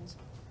questions.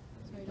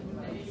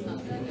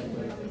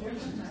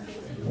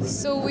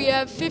 So we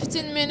have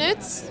 15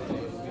 minutes.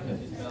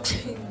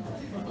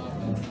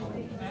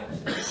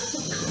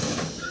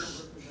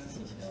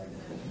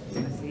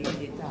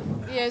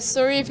 Yeah,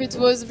 sorry if it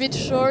was a bit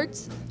short.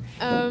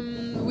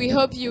 We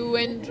hope you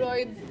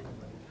enjoyed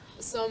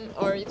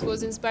or it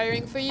was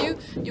inspiring for you.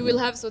 You will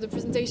have the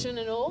presentation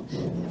and all.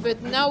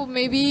 But now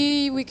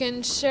maybe we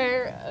can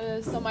share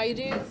some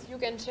ideas. You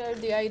can share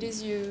the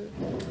ideas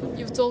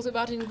you've talked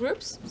about in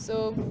groups.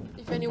 So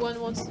if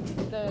anyone wants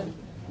the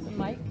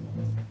mic.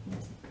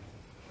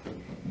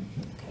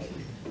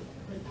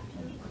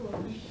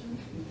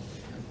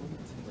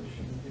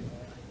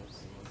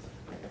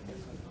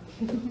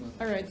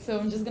 All right, so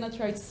I'm just going to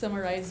try to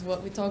summarize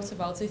what we talked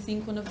about. I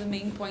think one of the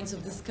main points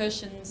of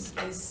discussions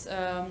is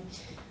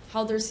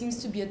how there seems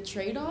to be a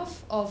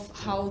trade-off of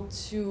how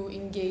to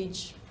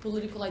engage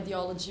political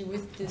ideology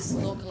with this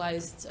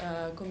localized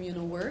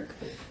communal work.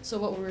 So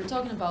what we were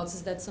talking about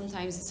is that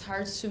sometimes it's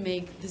hard to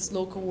make this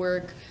local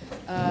work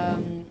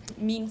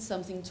mean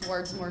something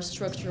towards more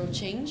structural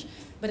change.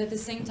 But at the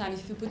same time,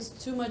 if you put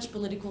too much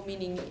political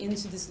meaning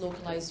into this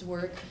localized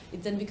work,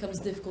 it then becomes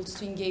difficult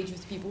to engage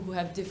with people who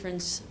have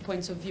different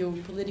points of view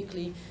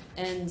politically,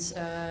 and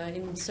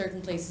in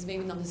certain places,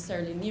 maybe not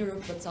necessarily in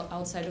Europe, but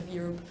outside of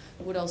Europe,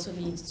 would also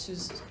lead to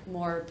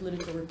more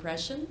political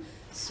repression.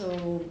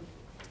 So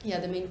yeah,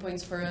 the main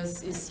points for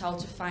us is how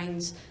to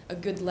find a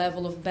good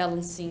level of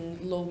balancing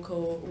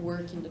local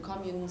work in the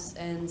communes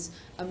and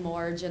a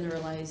more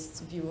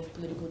generalized view of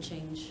political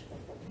change.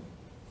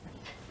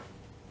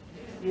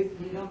 You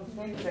don't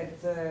think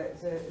that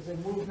the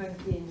movement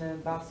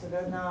in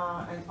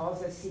Barcelona and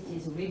other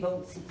cities,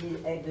 remote cities,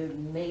 had a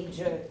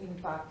major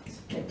impact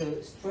at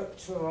the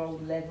structural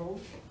level?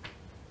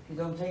 You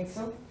don't think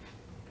so?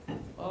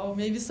 Oh,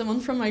 maybe someone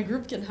from my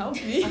group can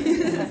help me.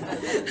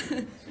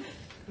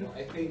 No,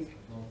 I think.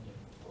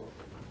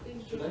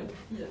 Should I?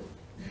 Yes.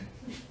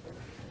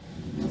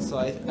 So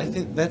I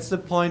think that's the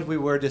point we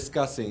were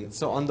discussing.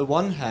 So on the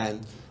one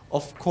hand,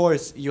 of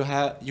course, you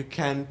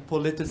can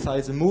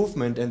politicize a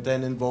movement and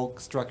then invoke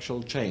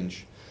structural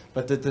change.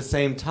 But at the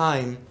same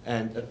time,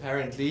 and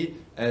apparently,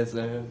 as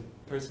a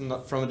person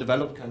not from a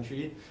developed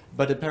country,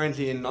 but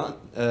apparently in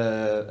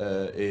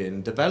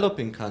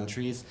developing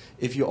countries,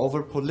 if you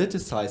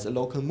over-politicize a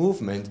local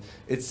movement,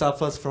 it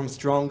suffers from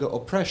stronger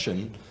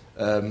oppression.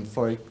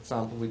 For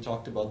example, we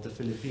talked about the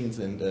Philippines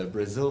and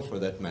Brazil, for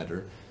that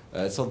matter.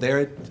 So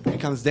there it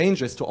becomes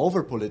dangerous to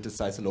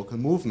over-politicize a local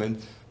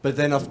movement, but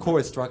then of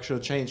course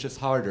structural change is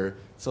harder.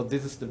 So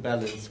this is the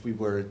balance we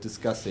were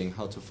discussing,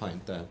 how to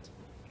find that.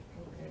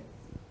 Okay,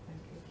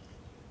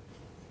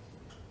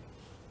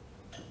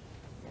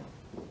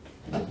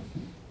 thank you.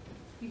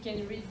 You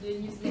can read the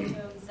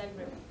newsletter on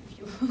Zagreb if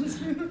you want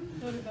to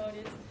know about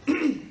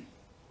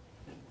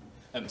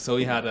it. So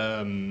we had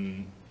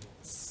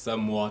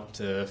somewhat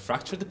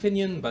fractured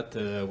opinion, but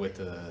with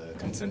a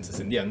consensus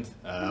in the end.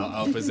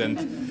 I'll present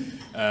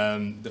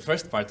the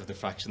first part of the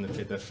fractious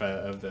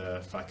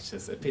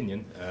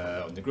opinion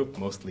on the group,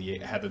 mostly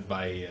headed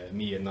by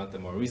me and not the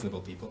more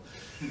reasonable people.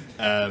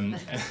 And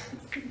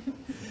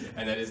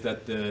that is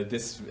that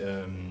this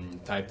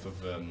type of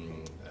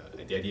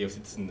the idea of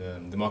citizen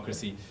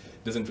democracy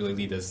doesn't really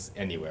lead us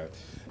anywhere,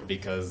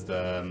 because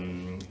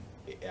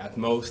at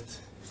most,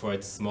 for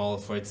its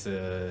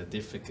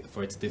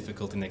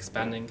difficult in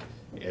expanding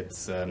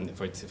its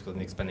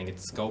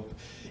scope,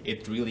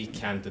 it really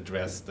can't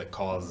address the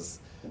cause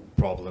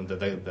problem,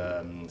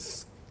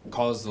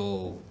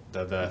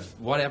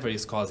 whatever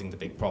is causing the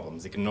big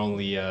problems. It can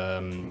only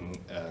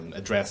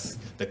address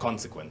the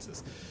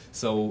consequences.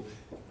 So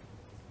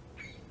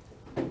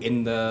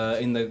in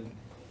the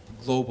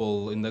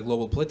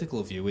global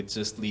political view, it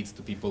just leads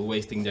to people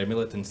wasting their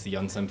militancy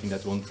on something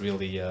that won't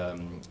really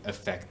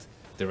affect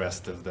the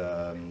rest of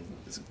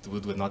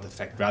would not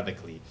affect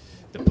radically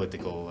the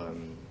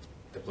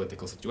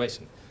political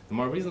situation. The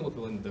more reasonable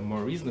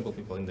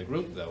people in the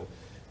group, though,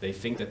 they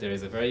think that there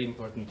is a very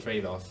important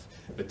trade-off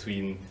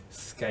between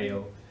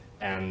scale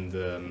and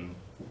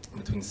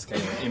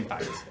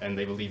impact, and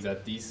they believe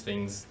that these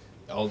things,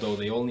 although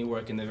they only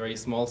work in a very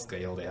small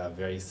scale, they have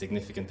very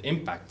significant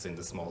impacts in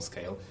the small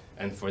scale,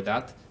 and for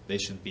that they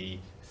should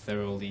be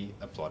thoroughly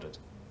applauded.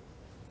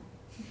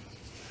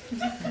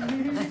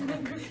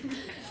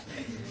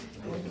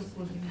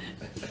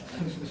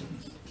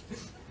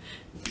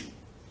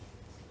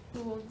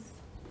 Who wants?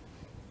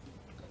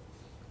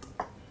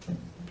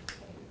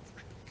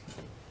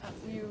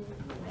 You.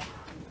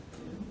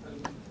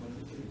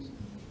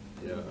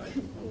 Yeah,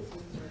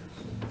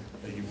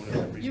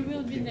 You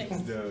will be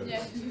next. No.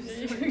 Yeah.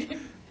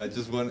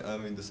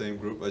 I'm in the same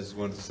group. I just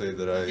want to say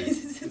that I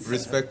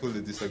respectfully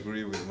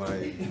disagree with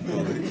my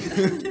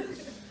colleague.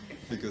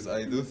 Because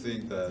I do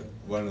think that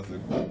one of the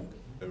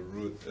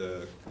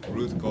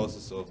root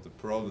causes of the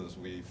problems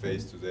we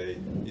face today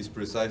is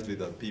precisely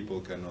that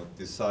people cannot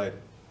decide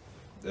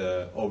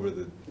over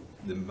the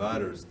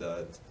matters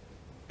that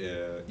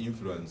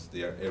influence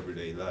their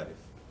everyday life.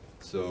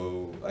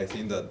 So I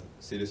think that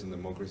citizen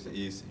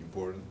democracy is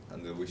important,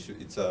 and that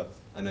it's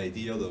an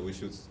ideal that we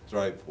should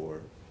strive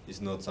for. It's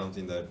not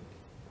something that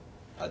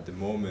at the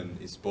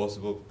moment is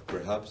possible,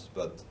 perhaps,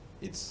 but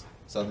it's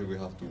something we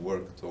have to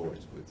work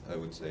towards with, I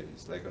would say.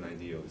 It's like an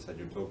ideal, it's a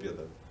utopia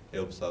that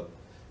helps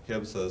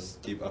us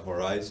keep a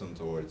horizon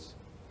towards,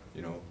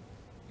 you know,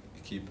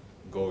 keep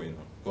going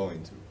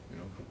to, you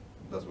know.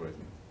 That's what I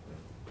think.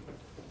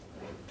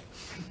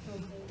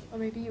 Okay. Or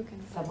maybe you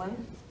can. Someone?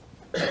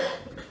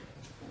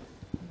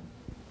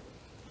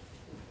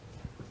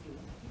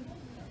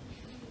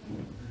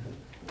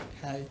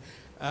 Hi.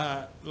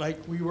 Like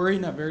we were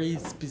in a very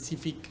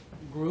specific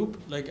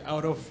group, like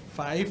out of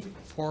 5,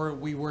 4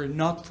 we were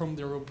not from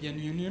the European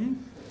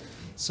Union.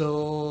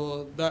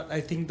 So that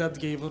I think that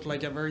gave us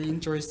like a very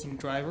interesting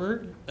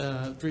driver.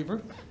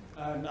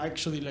 And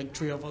actually like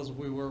 3 of us,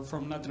 we were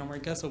from Latin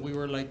America, so we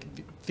were like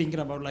thinking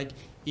about like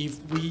if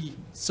we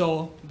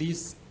saw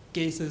these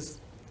cases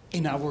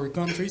in our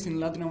countries in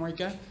Latin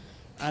America,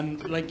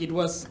 and like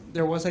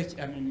there was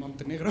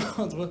Montenegro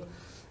as well,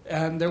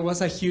 and there was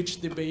a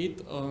huge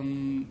debate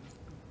on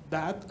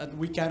that, and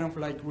we kind of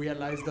like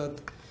realized that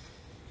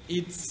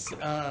it's if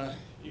I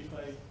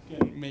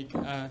can make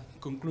a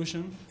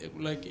conclusion,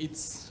 like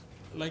it's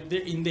like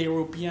in the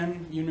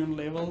European Union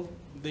level,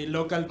 the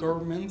local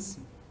governments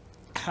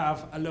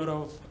have a lot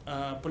of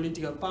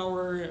political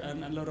power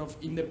and a lot of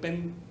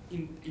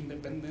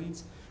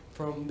independence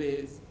from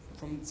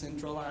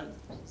centralized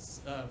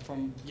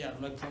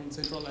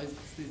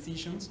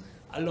decisions,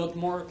 a lot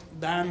more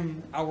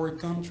than our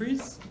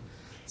countries.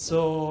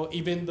 So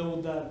even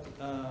though that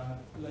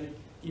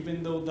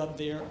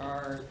there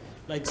are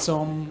like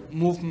some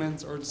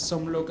movements or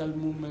some local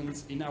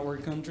movements in our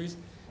countries,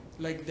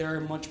 like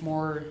they're much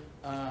more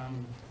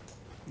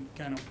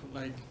kind of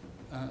like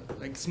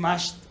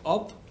smashed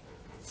up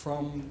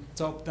from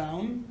top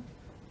down,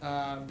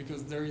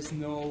 because there is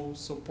no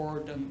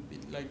support, and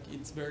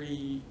it's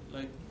very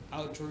like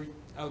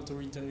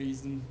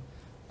authoritarian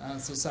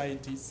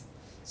societies.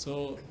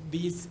 So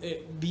these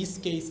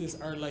cases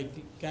are like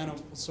kind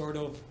of sort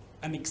of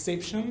an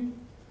exception,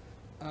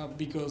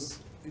 because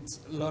it's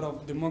a lot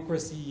of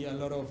democracy, a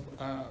lot of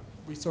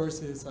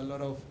resources, a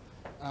lot of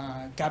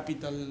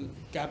capital,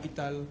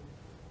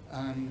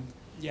 and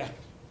yeah,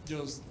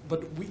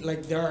 but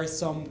there are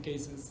some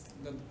cases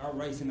that are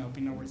rising up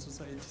in our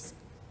societies.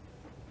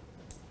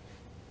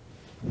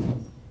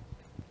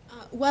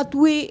 What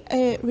we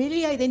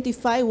really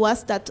identified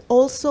was that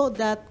also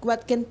that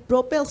what can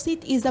propel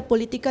it is the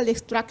political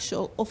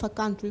structure of a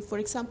country. For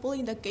example,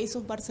 in the case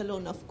of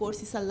Barcelona, of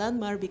course, it's a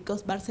landmark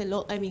because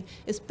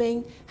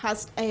Spain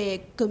has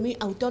a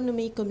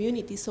autonomy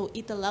community, so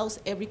it allows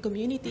every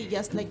community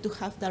just like to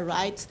have the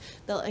rights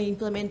to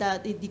implement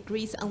the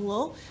decrees and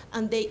law,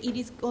 and it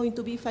is going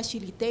to be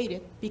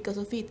facilitated because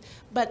of it.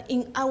 But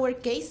in our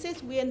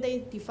cases, we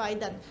identify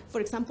that,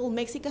 for example,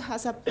 Mexico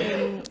has a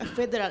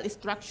federal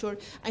structure,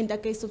 and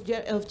the case of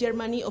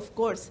Germany, of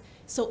course.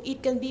 So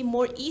it can be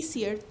more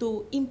easier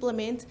to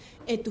implement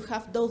and to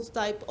have those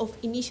type of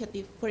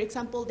initiatives. For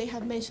example, they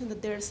have mentioned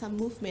that there are some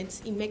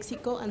movements in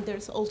Mexico, and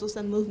there's also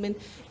some movement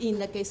in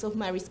the case of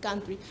Mary's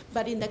country.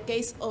 But in the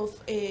case of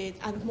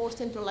more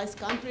centralized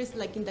countries,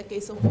 like in the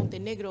case of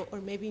Montenegro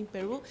or maybe in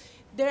Peru,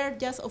 there are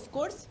just, of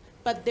course,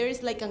 but there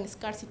is like a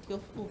scarcity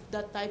of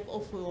that type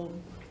of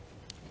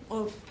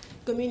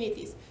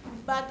communities.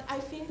 But I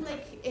think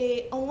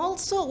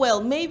also,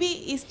 well, maybe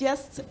it's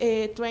just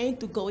trying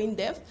to go in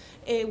depth.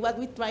 What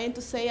we're trying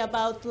to say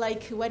about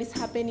what is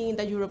happening in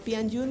the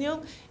European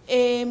Union,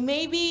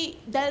 maybe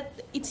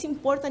that it's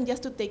important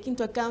just to take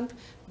into account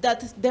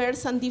that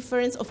there's some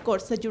difference. Of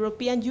course, the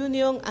European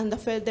Union and the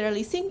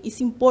federalism is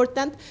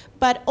important,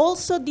 but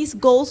also these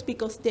goals,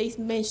 because they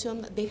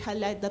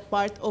highlight the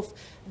part of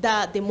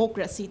the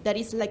democracy that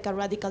is like a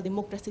radical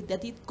democracy,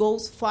 that it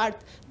goes far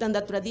than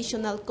the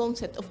traditional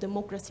concept of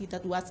democracy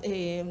that was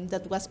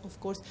of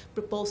course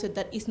proposed,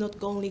 that is not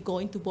only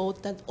going to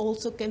vote, that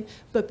also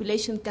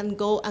population can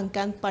go and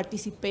can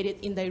participate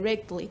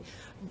indirectly.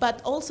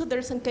 But also there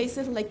are some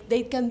cases like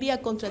they can be a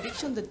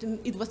contradiction that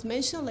it was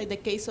mentioned, like the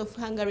case of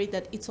Hungary,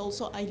 that it's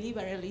also a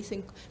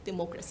liberalism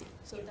democracy.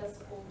 So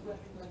that's all what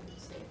we want to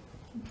say.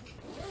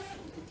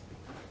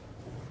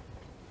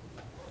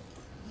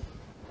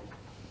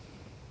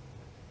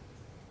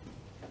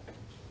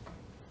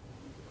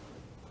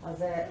 Are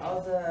there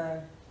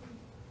other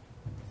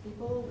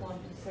people want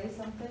to say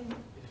something?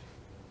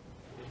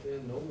 If there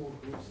are no more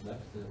groups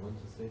left that want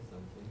to say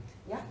something.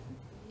 Yeah.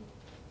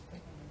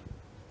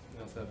 We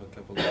also have a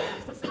couple of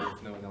things to say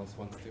if no one else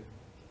wants to.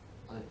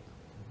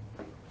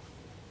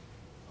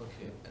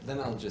 Okay, then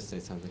I'll just say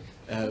something.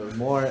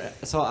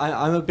 So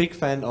I'm a big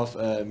fan of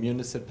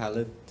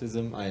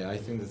municipalism. I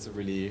think that's a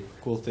really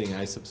cool thing.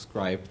 I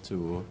subscribe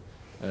to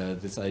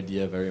this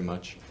idea very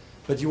much.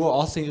 But you were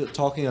also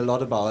talking a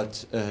lot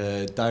about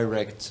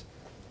direct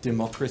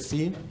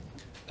democracy.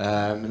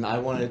 And I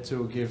wanted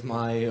to give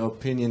my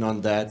opinion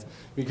on that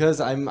because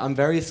I'm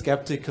very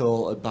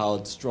skeptical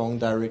about strong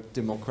direct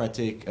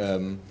democratic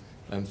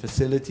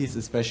facilities,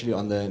 especially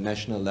on the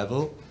national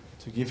level.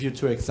 To give you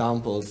 2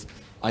 examples,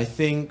 I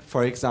think,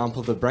 for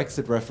example, the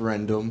Brexit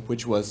referendum,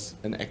 which was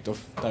an act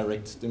of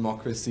direct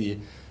democracy,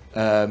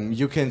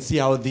 you can see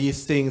how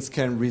these things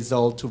can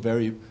result to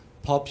very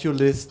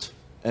populist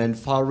and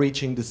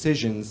far-reaching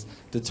decisions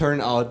that turn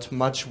out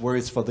much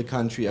worse for the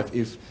country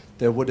if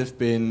there would have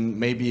been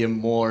maybe a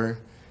more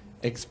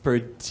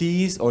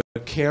expertise or a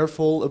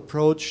careful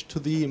approach to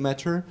the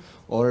matter.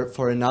 Or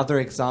for another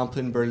example,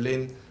 in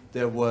Berlin,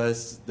 there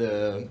was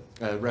the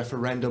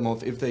referendum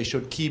of if they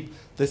should keep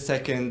the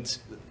second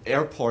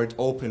airport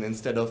open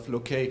instead of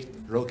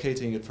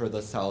locating it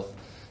further south.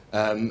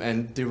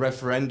 And the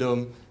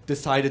referendum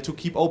decided to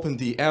keep open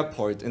the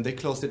airport, and they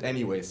closed it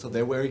anyway. So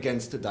they were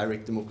against the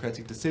direct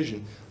democratic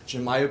decision, which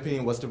in my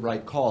opinion was the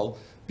right call,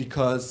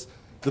 because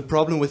the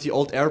problem with the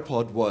old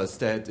airport was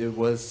that it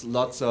was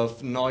lots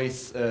of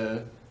noise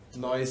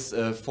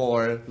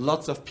for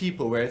lots of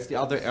people, whereas the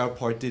other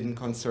airport didn't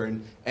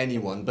concern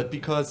anyone. But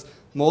because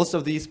most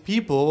of these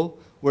people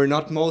were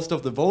not most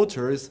of the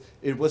voters,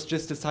 it was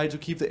just decided to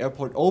keep the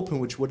airport open,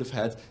 which would have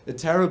had a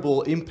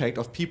terrible impact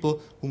of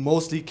people who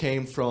mostly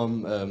came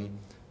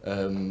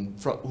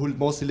who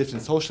mostly lived in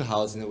social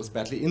housing that was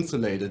badly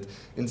insulated,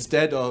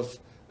 instead of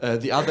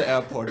the other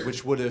airport,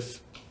 which would have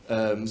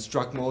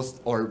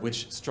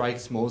which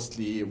strikes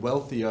mostly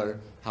wealthier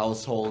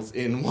households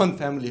in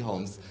one-family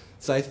homes.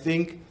 So I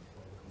think,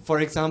 for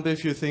example,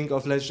 if you think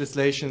of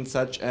legislation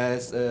such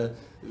as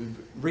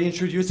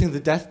reintroducing the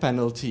death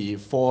penalty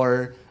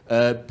for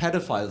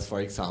pedophiles,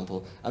 for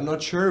example, I'm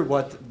not sure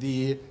what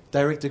the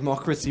direct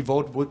democracy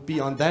vote would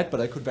be on that,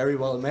 but I could very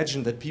well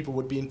imagine that people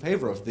would be in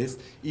favor of this,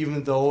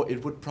 even though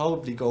it would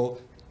probably go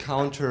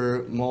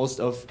counter most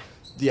of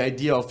the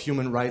idea of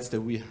human rights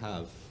that we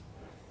have.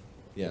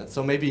 Yeah,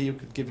 so maybe you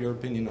could give your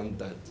opinion on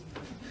that.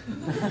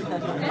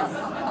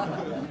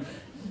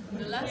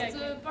 The last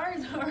part,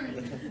 or?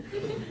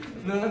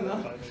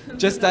 No.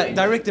 Just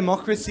direct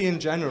democracy in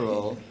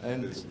general,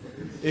 and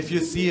if you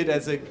see it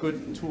as a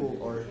good tool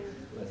or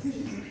less.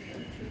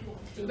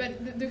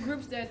 But the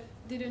groups that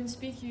didn't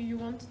speak, you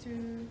want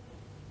to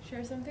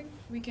share something?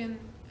 We can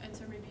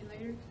answer maybe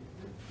later.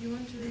 You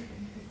want to?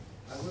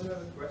 I would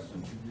have a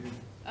question to you.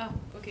 Ah,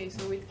 okay,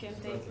 so we can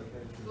take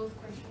both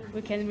questions.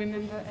 We can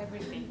remember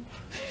everything.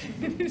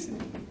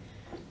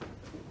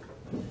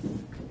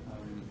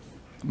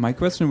 My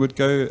question would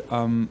go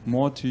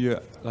more to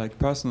your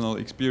personal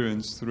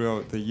experience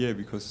throughout the year,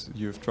 because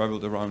you've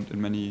traveled around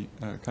in many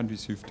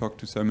countries, you've talked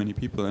to so many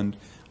people, and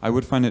I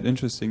would find it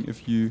interesting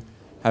if you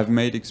have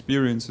made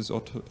experiences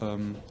or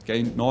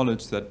gained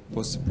knowledge that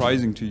was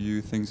surprising to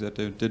you, things that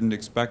you didn't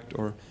expect,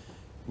 or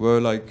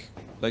were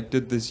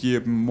did this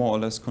year more or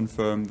less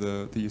confirm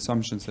the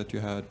assumptions that you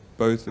had,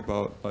 both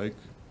about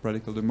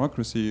radical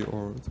democracy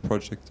or the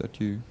project that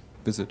you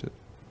visited?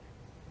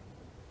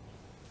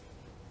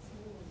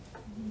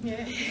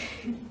 Yeah.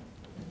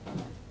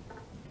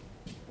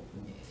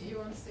 You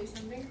want to say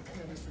something?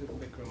 Yeah, just a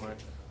quick remark.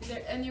 Is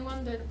there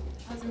anyone that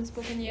hasn't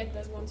spoken yet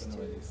that wants to?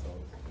 Are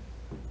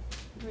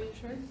you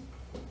sure?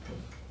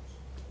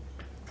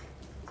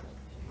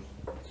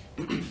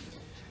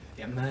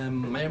 Yeah,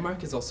 my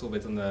remark is also a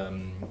bit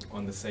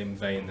on the same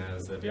vein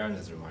as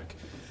Bjarne's remark.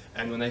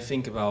 And when I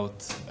think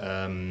about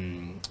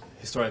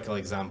historical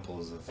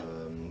examples of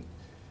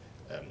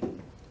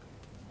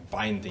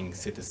binding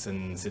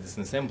citizen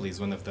assemblies,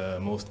 one of the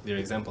most clear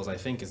examples I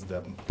think is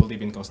the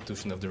Polybian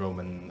Constitution of the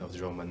Roman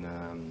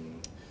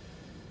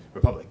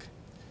Republic.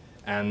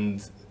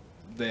 And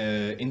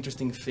the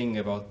interesting thing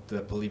about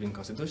the Polybian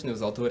Constitution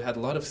is, although it had a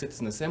lot of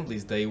citizen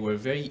assemblies, they were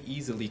very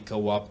easily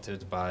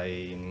co-opted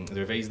by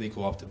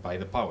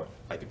the power,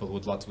 by people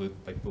with lots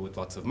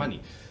of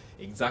money,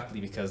 exactly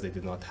because they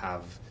did not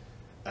have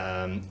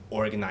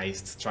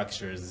organized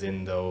structures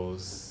in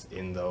those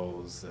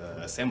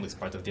assemblies.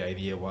 Part of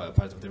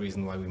the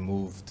reason why we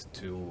moved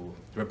to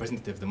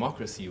representative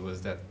democracy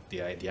was that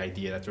the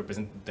idea that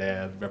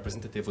the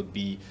representative would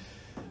be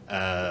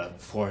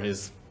for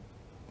his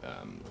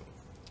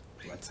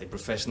let's say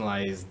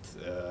professionalized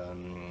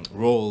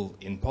role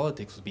in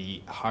politics would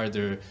be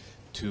harder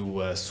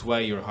to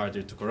sway or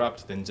harder to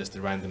corrupt than just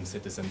a random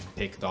citizen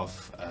picked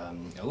off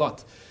a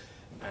lot.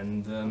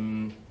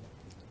 And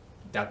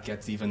that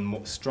gets even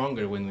more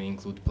stronger when we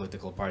include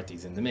political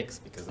parties in the mix,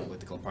 because a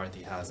political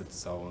party has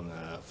its own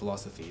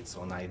philosophy, its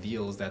own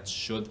ideals that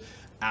should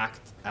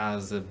act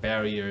as a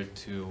barrier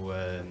to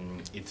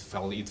it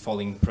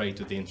falling prey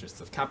to the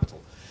interests of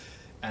capital.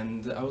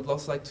 And I would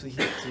also like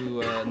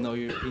to know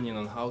your opinion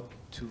on how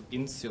to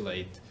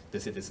insulate the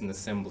citizen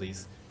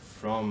assemblies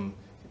from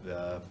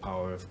the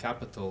power of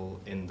capital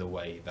in the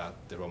way that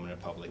the Roman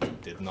Republic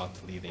did not,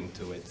 leading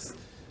to its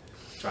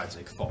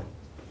tragic fall.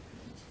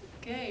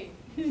 Okay,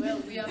 well,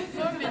 we have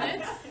 4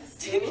 minutes.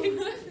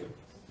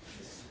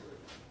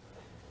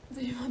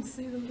 Do you want to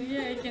say something?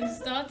 Yeah, I can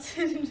start.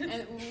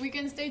 And we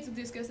can stay to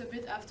discuss a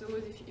bit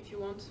afterwards if you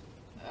want.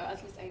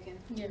 At least I can.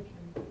 Yeah.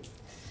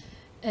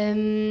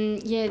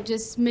 Yeah,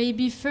 just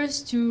maybe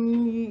first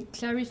to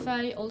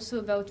clarify also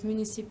about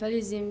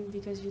municipalism,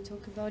 because you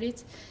talk about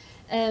it.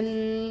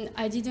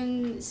 I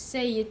didn't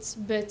say it,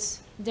 but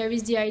there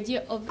is the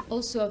idea of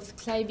also of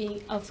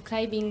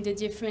climbing the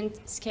different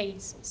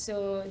scales.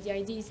 So the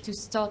idea is to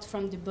start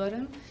from the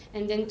bottom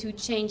and then to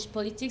change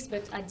politics,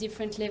 but at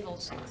different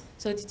levels.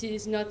 So it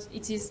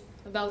is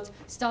about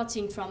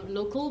starting from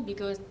local,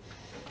 because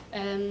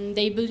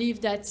they believe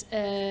that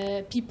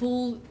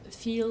people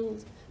feel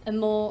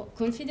more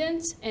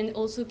confident, and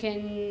also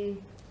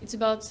it's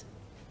about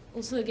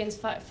also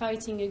against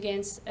fighting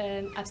against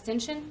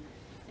abstention.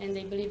 And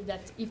they believe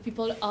that if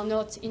people are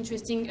not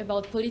interested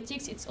about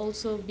politics, it's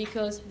also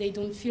because they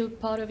don't feel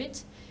part of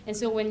it. And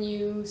so when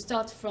you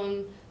start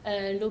from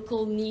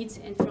local needs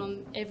and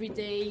from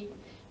everyday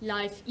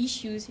life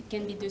issues, it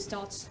can be the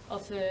start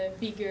of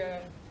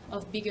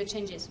bigger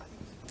changes.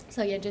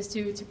 So yeah, just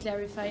to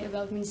clarify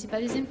about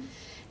municipalism.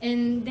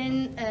 And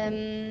then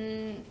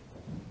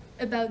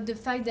about the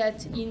fact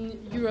that in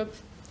Europe,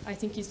 I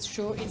think it's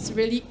true, it's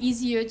really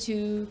easier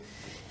to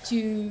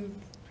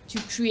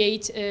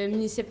create a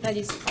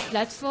municipalist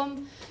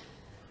platform.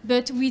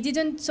 But we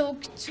didn't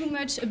talk too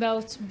much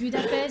about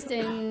Budapest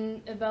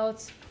and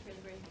about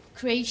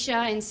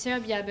Croatia and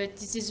Serbia, but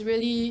this is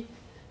really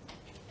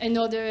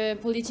another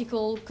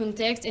political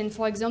context. And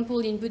for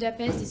example, in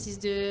Budapest, this is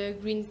the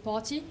Green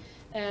Party,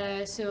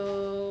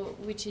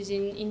 which is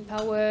in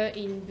power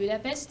in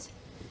Budapest.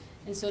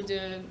 And so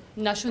the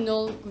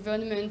national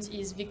government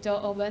is Viktor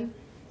Orban.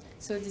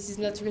 So this is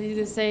not really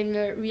the same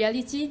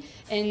reality.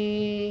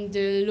 And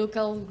the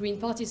local Green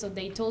Party, so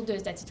they told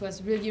us that it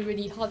was really,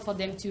 really hard for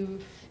them to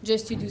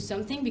do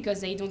something,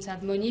 because they don't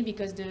have money,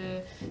 because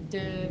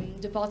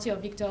the party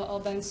of Viktor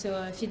Orban, so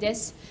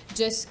Fidesz,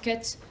 just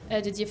cut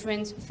the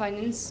different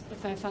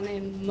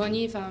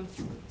money,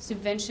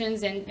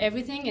 subventions and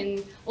everything.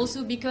 And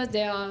also because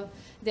they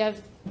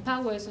have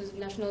powers as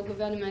national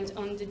government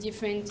on the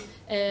different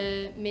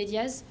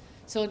medias.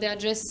 So they are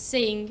just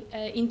saying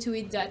into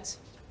it that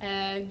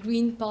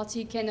Green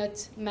Party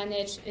cannot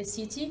manage a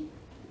city.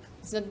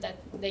 It's not that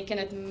they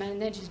cannot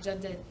manage, it's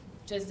just that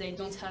they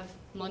don't have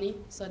money,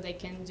 so they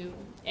can do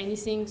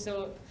anything.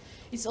 So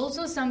it's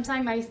also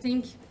sometimes, I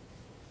think,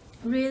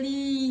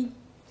 really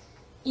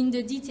in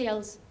the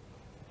details.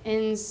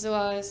 And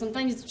so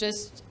sometimes it's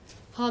just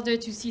harder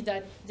to see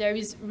that there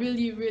is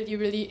really, really,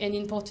 really an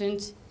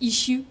important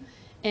issue,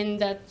 and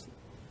that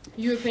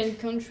European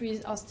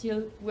countries are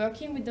still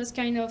working with those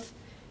kind of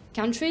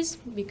countries,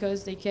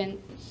 because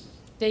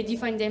they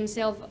define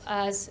themselves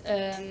as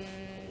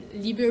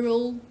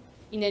liberal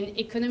in an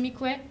economic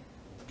way,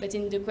 but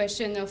in the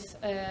question of,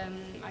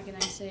 how can I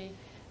say,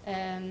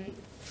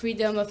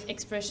 freedom of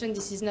expression,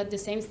 this is not the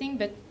same thing.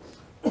 But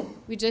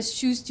we just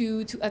choose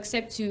to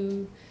accept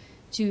to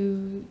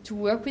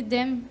work with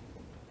them,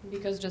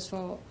 because just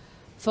for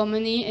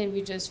money, and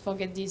we just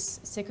forget this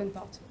second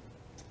part.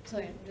 So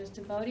yeah, just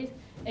about it.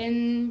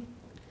 And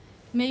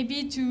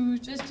maybe to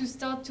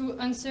start to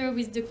answer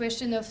with the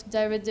question of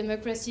direct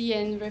democracy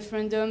and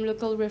referendum,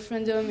 local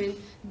referendum, and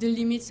the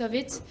limits of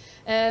it.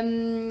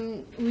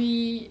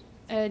 We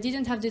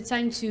didn't have the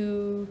time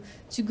to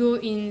go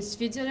in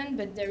Switzerland,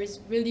 but there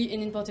is really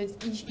an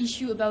important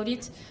issue about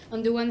it.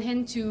 On the one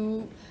hand,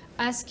 to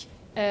ask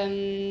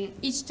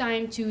each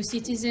time to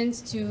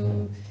citizens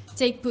to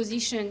take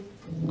position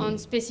on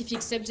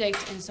specific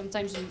subjects, and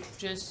sometimes you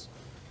just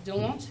don't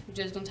want, you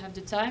just don't have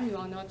the time, you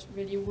are not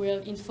really well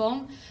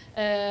informed,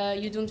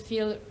 you don't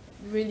feel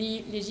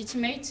really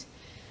legitimate.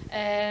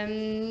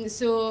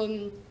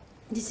 So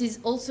this is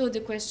also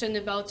the question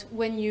about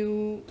when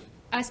you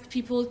ask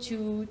people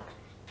to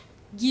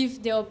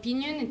give their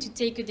opinion and to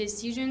take a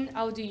decision,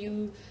 how do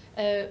you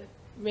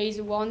raise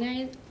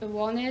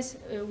awareness,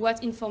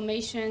 what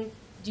information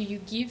do you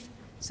give?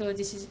 So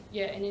this is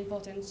an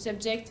important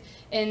subject.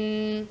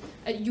 And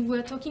you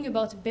were talking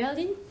about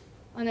Berlin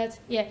on that?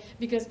 Yeah,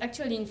 because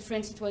actually in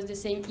France it was the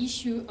same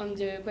issue on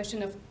the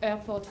question of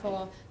airport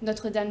for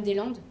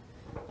Notre-Dame-des-Landes.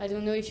 I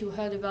don't know if you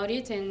heard about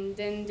it, and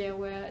then there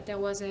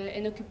was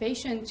an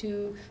occupation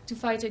to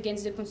fight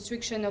against the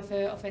construction of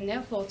an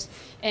airport,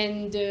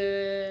 and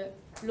the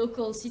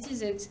local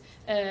citizens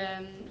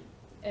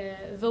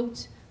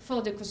vote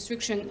for the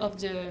construction of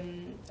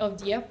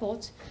the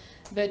airport.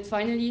 But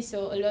finally,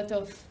 so a lot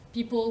of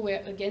people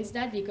were against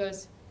that,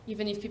 because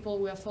even if people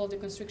were for the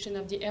construction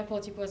of the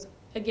airport, it was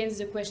against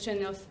the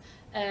question of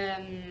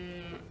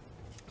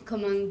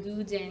common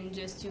good and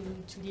just to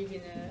live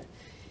in a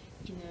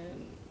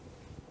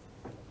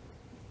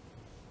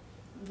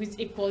with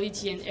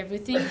equality and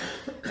everything.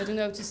 I don't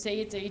know how to say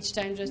it each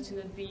time, just to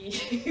not be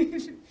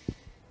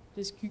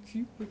just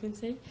cuckoo, we can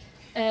say.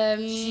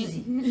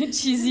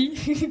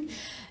 cheesy.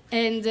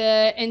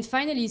 And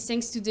finally,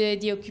 thanks to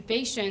the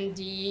occupation,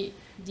 the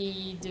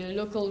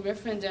local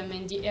referendum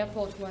and the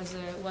airport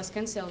was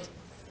cancelled.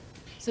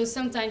 So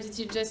sometimes it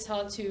is just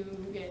hard to,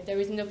 there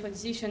is no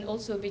opposition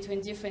also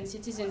between different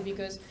citizens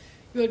because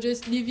you're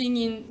just living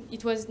in,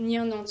 it was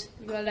near Nantes.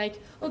 You are like,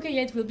 okay,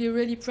 yeah, it will be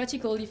really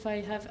practical if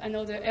I have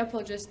another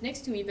airport just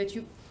next to me, but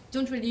you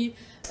don't really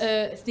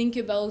think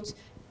about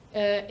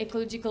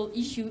ecological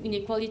issue,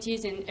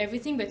 inequalities and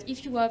everything. But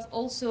if you have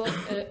also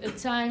a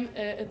time,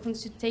 a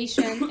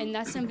consultation and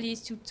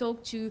assemblies to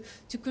talk to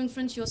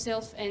confront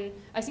yourself, and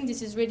I think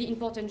this is really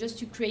important just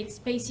to create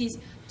spaces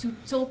to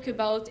talk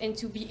about and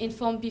to be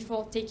informed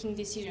before taking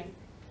decision.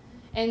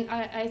 And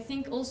I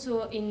think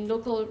also in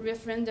local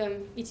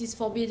referendum, it is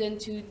forbidden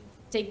to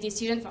take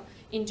decision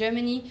in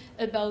Germany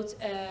about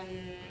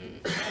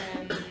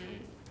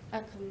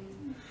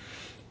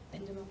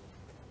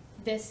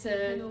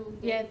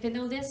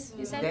penal death,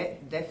 you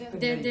said?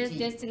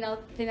 Death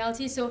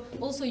penalty. So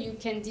also you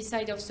can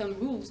decide of some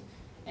rules,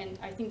 and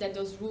I think that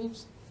those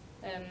rules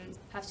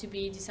have to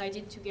be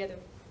decided together.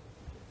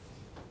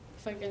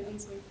 If I can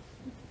answer.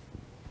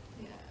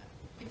 Yeah.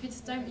 If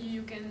it's time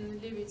you can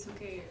leave, it's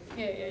okay.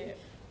 Yeah.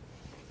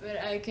 But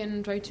I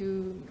can try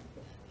to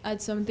add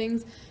some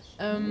things.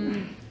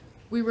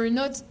 We were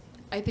not,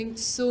 I think,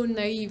 so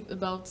naive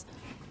about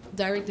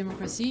direct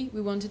democracy.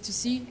 We wanted to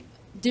see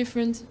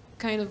different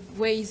kind of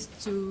ways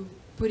to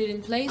put it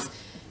in place,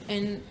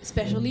 and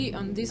especially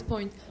on this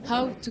point,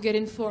 how to get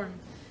informed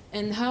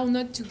and how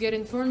not to get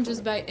informed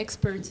just by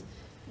experts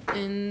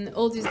and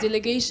all this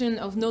delegation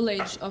of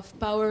knowledge, of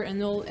power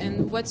and all.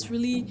 And what's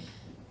really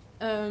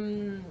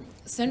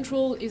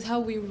central is how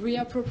we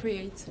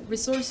reappropriate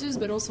resources,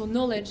 but also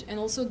knowledge and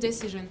also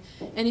decision.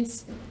 And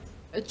it's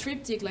a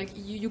triptych, like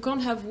you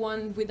can't have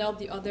one without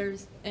the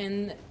others.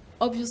 And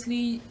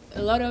obviously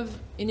a lot of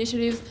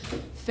initiatives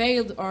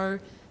failed or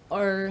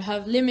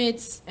have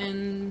limits,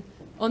 and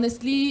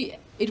honestly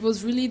it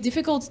was really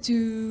difficult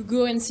to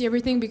go and see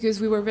everything because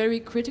we were very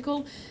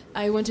critical.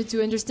 I wanted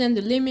to understand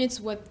the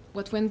limits, what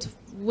went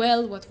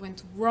well, what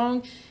went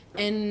wrong,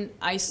 and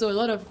I saw a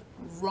lot of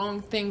wrong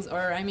things,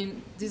 or I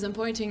mean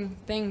disappointing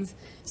things.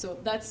 So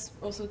that's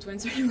also to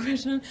answer your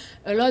question.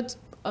 A lot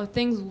of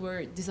things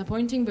were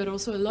disappointing, but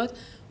also a lot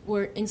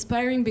were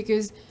inspiring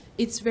because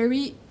it's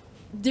very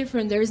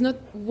different. There is not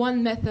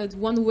one method,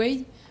 one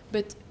way,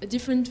 but a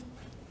different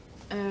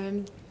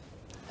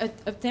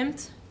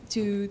attempt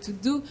to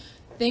do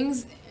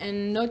things,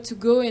 and not to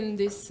go in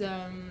this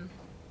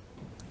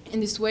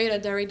way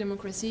that direct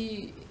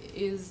democracy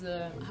is,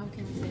 how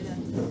can we say that,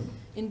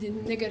 in the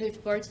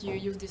negative part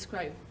you've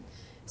described.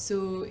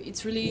 So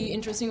it's really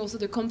interesting also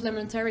the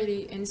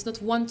complementarity, and it's not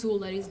one tool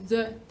that is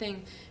the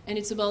thing, and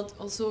it's about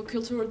also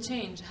cultural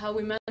change, how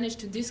we manage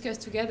to discuss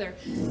together,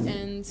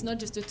 and it's not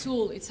just a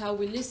tool, it's how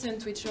we listen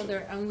to each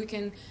other and we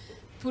can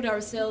put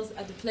ourselves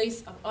at the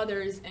place of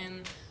others.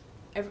 And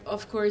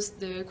of course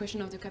the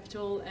question of the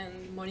capital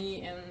and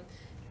money and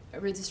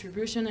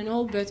redistribution and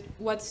all. But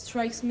what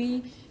strikes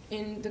me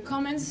in the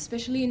comments,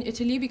 especially in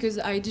Italy, because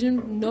I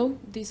didn't know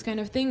this kind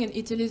of thing, and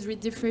Italy is really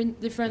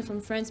different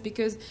from France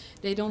because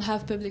they don't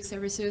have public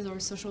services or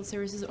social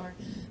services, or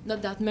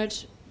not that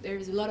much. There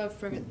is a lot of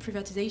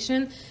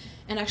privatization,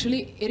 and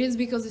actually it is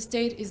because the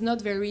state is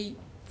not very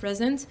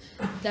present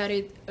that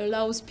it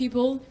allows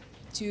people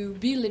to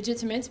be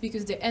legitimate,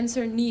 because they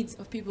answer needs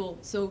of people.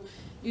 So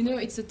you know,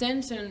 it's a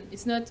tension,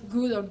 it's not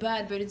good or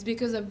bad, but it's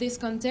because of this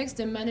context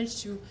they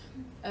managed to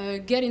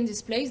get in this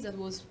place that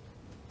was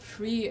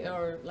free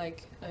or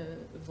like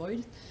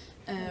void,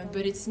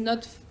 but it's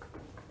not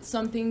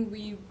something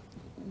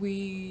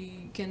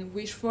we can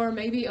wish for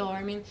maybe, or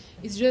I mean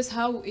it's just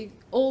how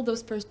all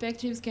those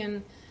perspectives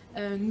can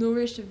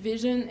nourish a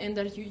vision, and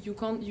that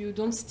you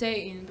don't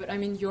stay in. But I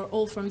mean you're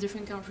all from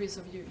different countries,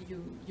 so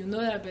you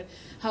know that, but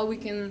how we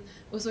can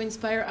also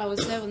inspire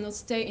ourselves and not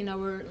stay in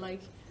our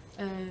like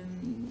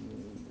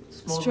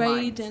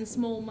straight and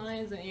small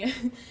minds, and yeah.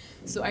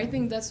 So I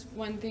think that's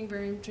one thing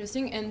very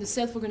interesting, and the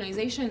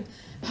self-organization,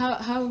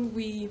 how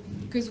we,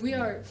 because we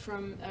are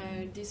from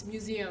this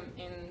museum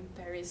in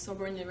Paris,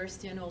 Sorbonne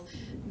University, and all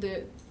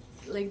the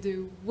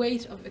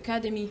weight of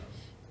academy,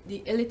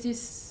 the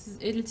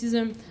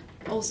elitism,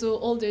 also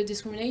all the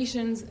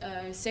discriminations,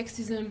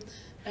 sexism,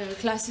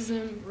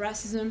 classism,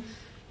 racism,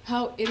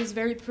 how it is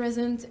very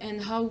present,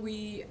 and how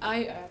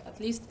I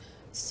at least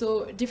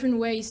saw different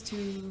ways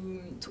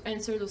to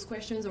answer those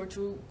questions, or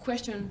to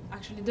question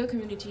actually the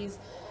communities,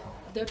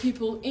 the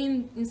people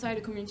inside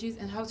the communities,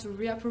 and how to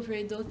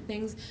reappropriate those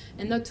things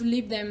and not to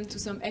leave them to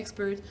some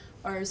expert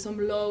or some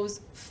laws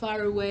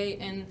far away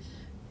and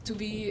to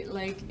be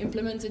like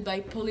implemented by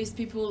police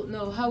people.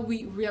 No, how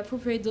we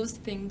reappropriate those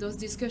things, those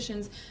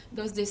discussions,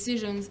 those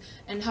decisions,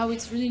 and how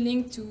it's really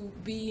linked to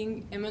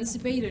being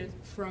emancipated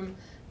from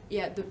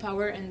the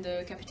power and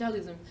the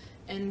capitalism.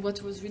 And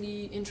what was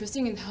really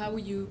interesting, and how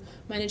you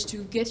manage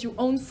to get your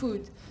own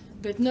food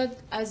but not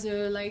as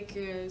a like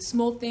a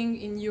small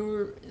thing in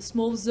your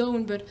small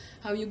zone, but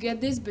how you get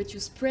this, but you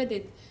spread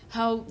it.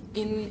 How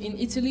in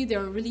Italy they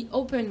are really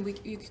open.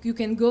 You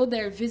can go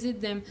there, visit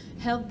them,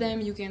 help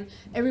them.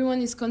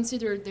 Everyone is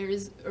considered. There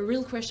is a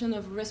real question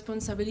of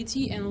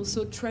responsibility and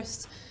also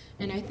trust.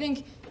 And I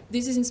think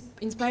this is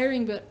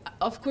inspiring. But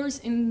of course,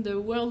 in the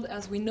world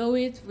as we know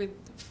it, with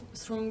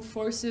strong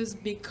forces,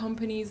 big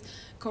companies,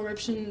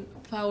 corruption,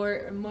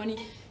 power, money,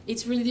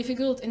 it's really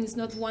difficult. And it's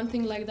not one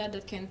thing like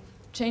that can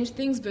change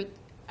things. But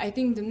I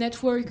think the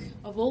network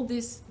of all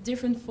these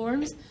different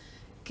forms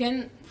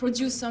can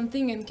produce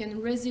something and can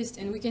resist.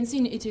 And we can see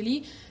in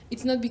Italy,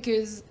 it's not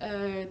because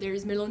there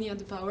is Meloni at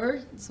the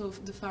power, so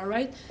the far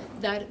right,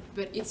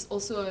 but it's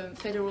also a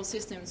federal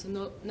system,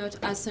 so not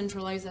as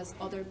centralized as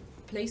other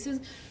places,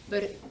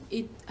 but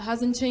it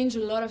hasn't changed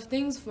a lot of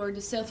things for the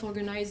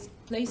self-organized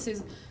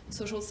places,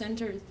 social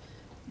centers,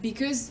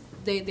 because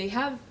they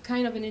have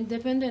kind of an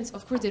independence.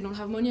 Of course, they don't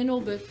have money and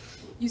all, but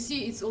you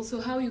see, it's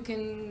also how you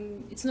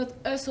can, it's not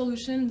a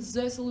solution,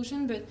 the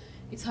solution, but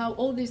it's how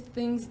all these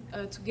things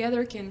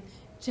together can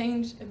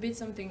change a bit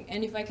something.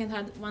 And if I can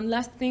add one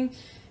last thing,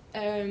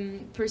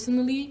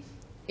 personally,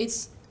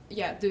 it's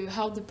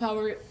how the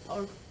power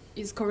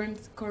is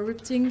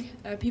corrupting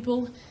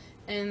people,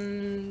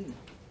 and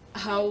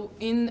how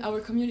in our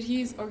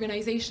communities,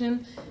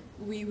 organization,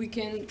 we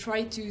can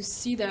try to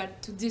see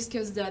that, to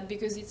discuss that,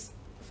 because it's,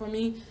 for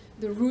me,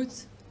 the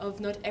root of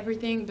not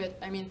everything, but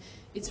I mean,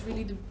 it's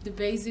really the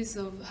basis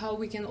of how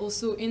we can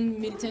also, in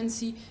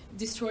militancy,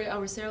 destroy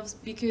ourselves,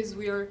 because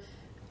we are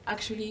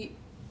actually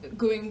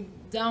going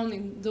down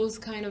in those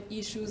kind of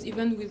issues.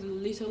 Even with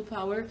little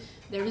power,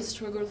 there is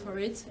struggle for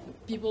it.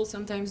 People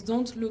sometimes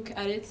don't look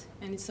at it,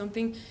 and it's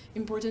something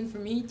important for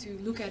me to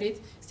look at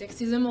it.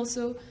 Sexism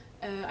also,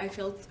 I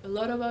felt a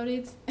lot about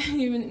it.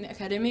 Even in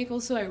academic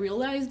also, I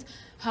realized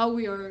how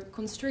we are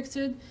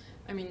constructed.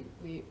 I mean,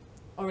 we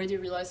already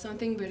realized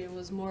something, but it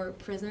was more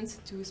present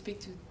to speak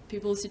to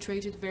people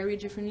situated very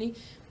differently.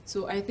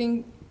 So I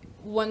think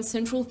one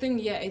central thing,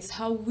 it's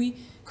how we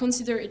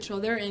consider each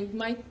other, and it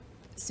might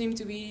seem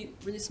to be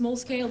really small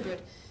scale,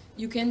 but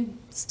you can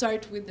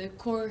start with the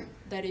core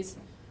that is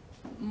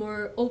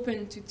more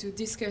open to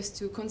discuss,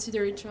 to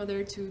consider each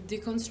other, to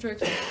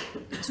deconstruct,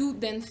 to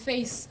then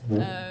face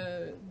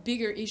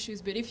bigger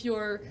issues. But if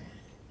you're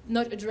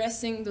not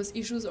addressing those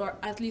issues, or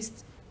at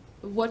least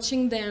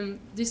watching them,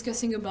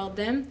 discussing about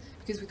them,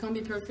 because we can't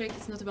be perfect,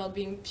 it's not about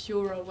being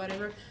pure or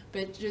whatever,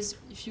 but just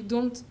if you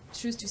don't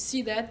choose to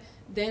see that,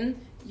 then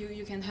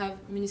you can have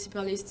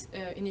municipalist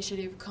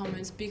initiative,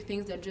 commons, big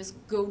things that just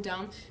go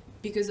down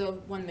because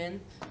of one man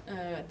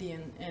at the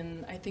end.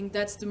 And I think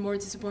that's the more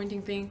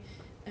disappointing thing,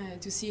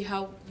 to see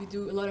how you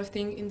do a lot of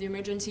things in the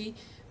emergency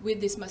with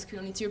this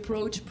masculinity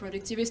approach,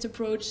 productivist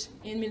approach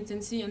in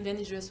militancy, and then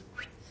it just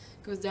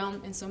goes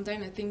down. And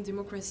sometimes I think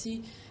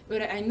democracy,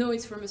 but I know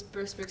it's from a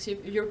perspective,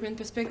 a European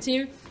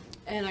perspective,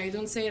 and I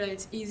don't say that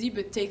it's easy,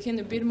 but taking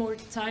a bit more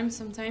time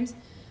sometimes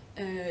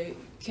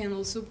can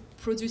also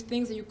produce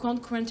things that you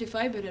can't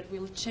quantify, but that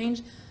will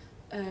change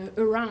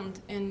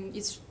around. And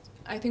it's,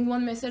 I think,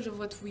 one message of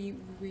what we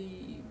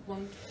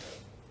want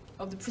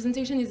of the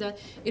presentation is that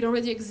it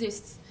already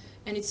exists,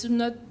 and it's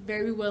not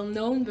very well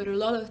known, but a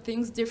lot of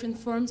things, different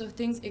forms of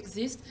things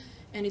exist,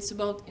 and it's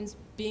about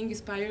being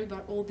inspired by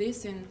all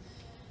this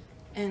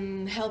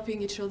and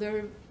helping each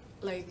other,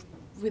 like,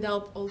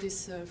 without all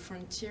this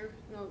frontier.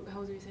 No,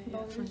 how do you say?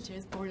 Borders.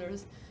 Frontiers,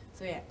 borders.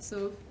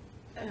 So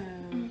I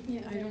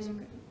don't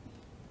know.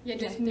 Yeah,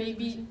 just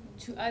maybe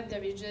to add,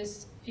 there is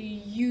just a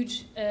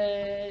huge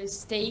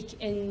stake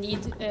and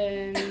need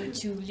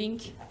to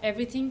link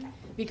everything,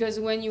 because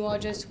when you are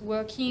just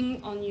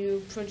working on your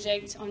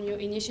project, on your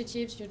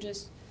initiatives, you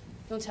just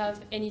don't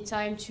have any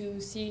time to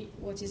see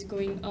what is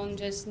going on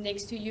just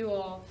next to you,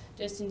 or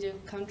just in the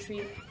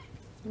country,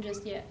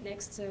 just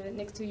next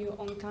to your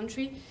own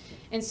country.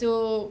 And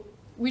so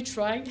we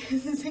tried,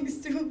 thanks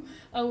to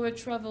our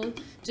travel,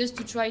 just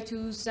to try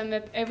to sum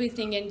up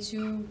everything and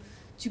to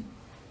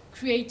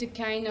create a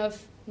kind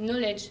of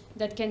knowledge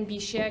that can be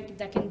shared,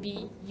 that can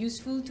be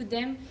useful to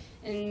them,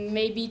 and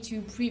maybe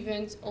to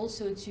prevent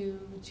also to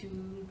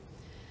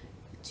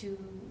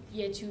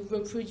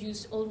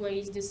reproduce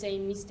always the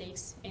same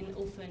mistakes, and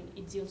often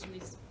it deals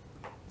with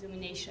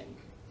domination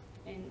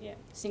and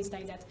things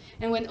like that.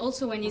 And when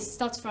it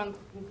starts from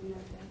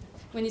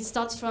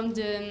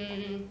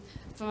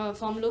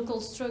from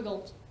local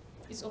struggle,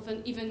 it's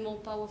often even more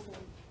powerful,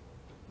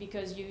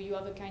 because you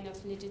have a kind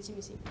of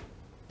legitimacy.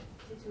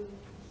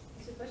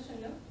 It's a question,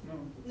 no? No.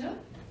 No?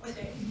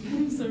 Okay.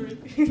 Sorry.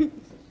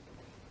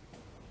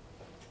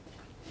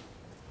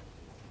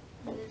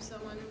 If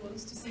someone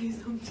wants to say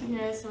something.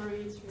 Yeah,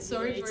 sorry.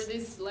 Sorry for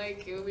this,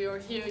 like, we are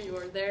here, you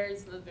are there,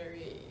 it's not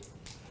very...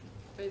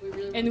 But we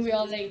really and we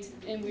are late,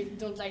 and we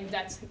don't like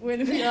that.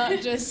 When we are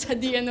just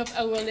at the end of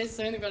our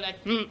lesson, we're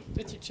like,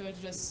 the teacher is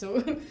just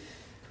so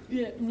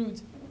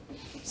rude.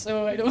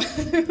 So I don't...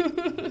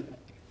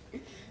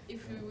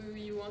 If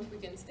you want, we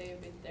can stay a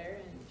bit there,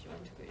 and if you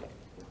want to go.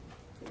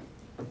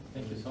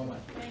 Thank you so much.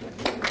 Thank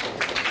you.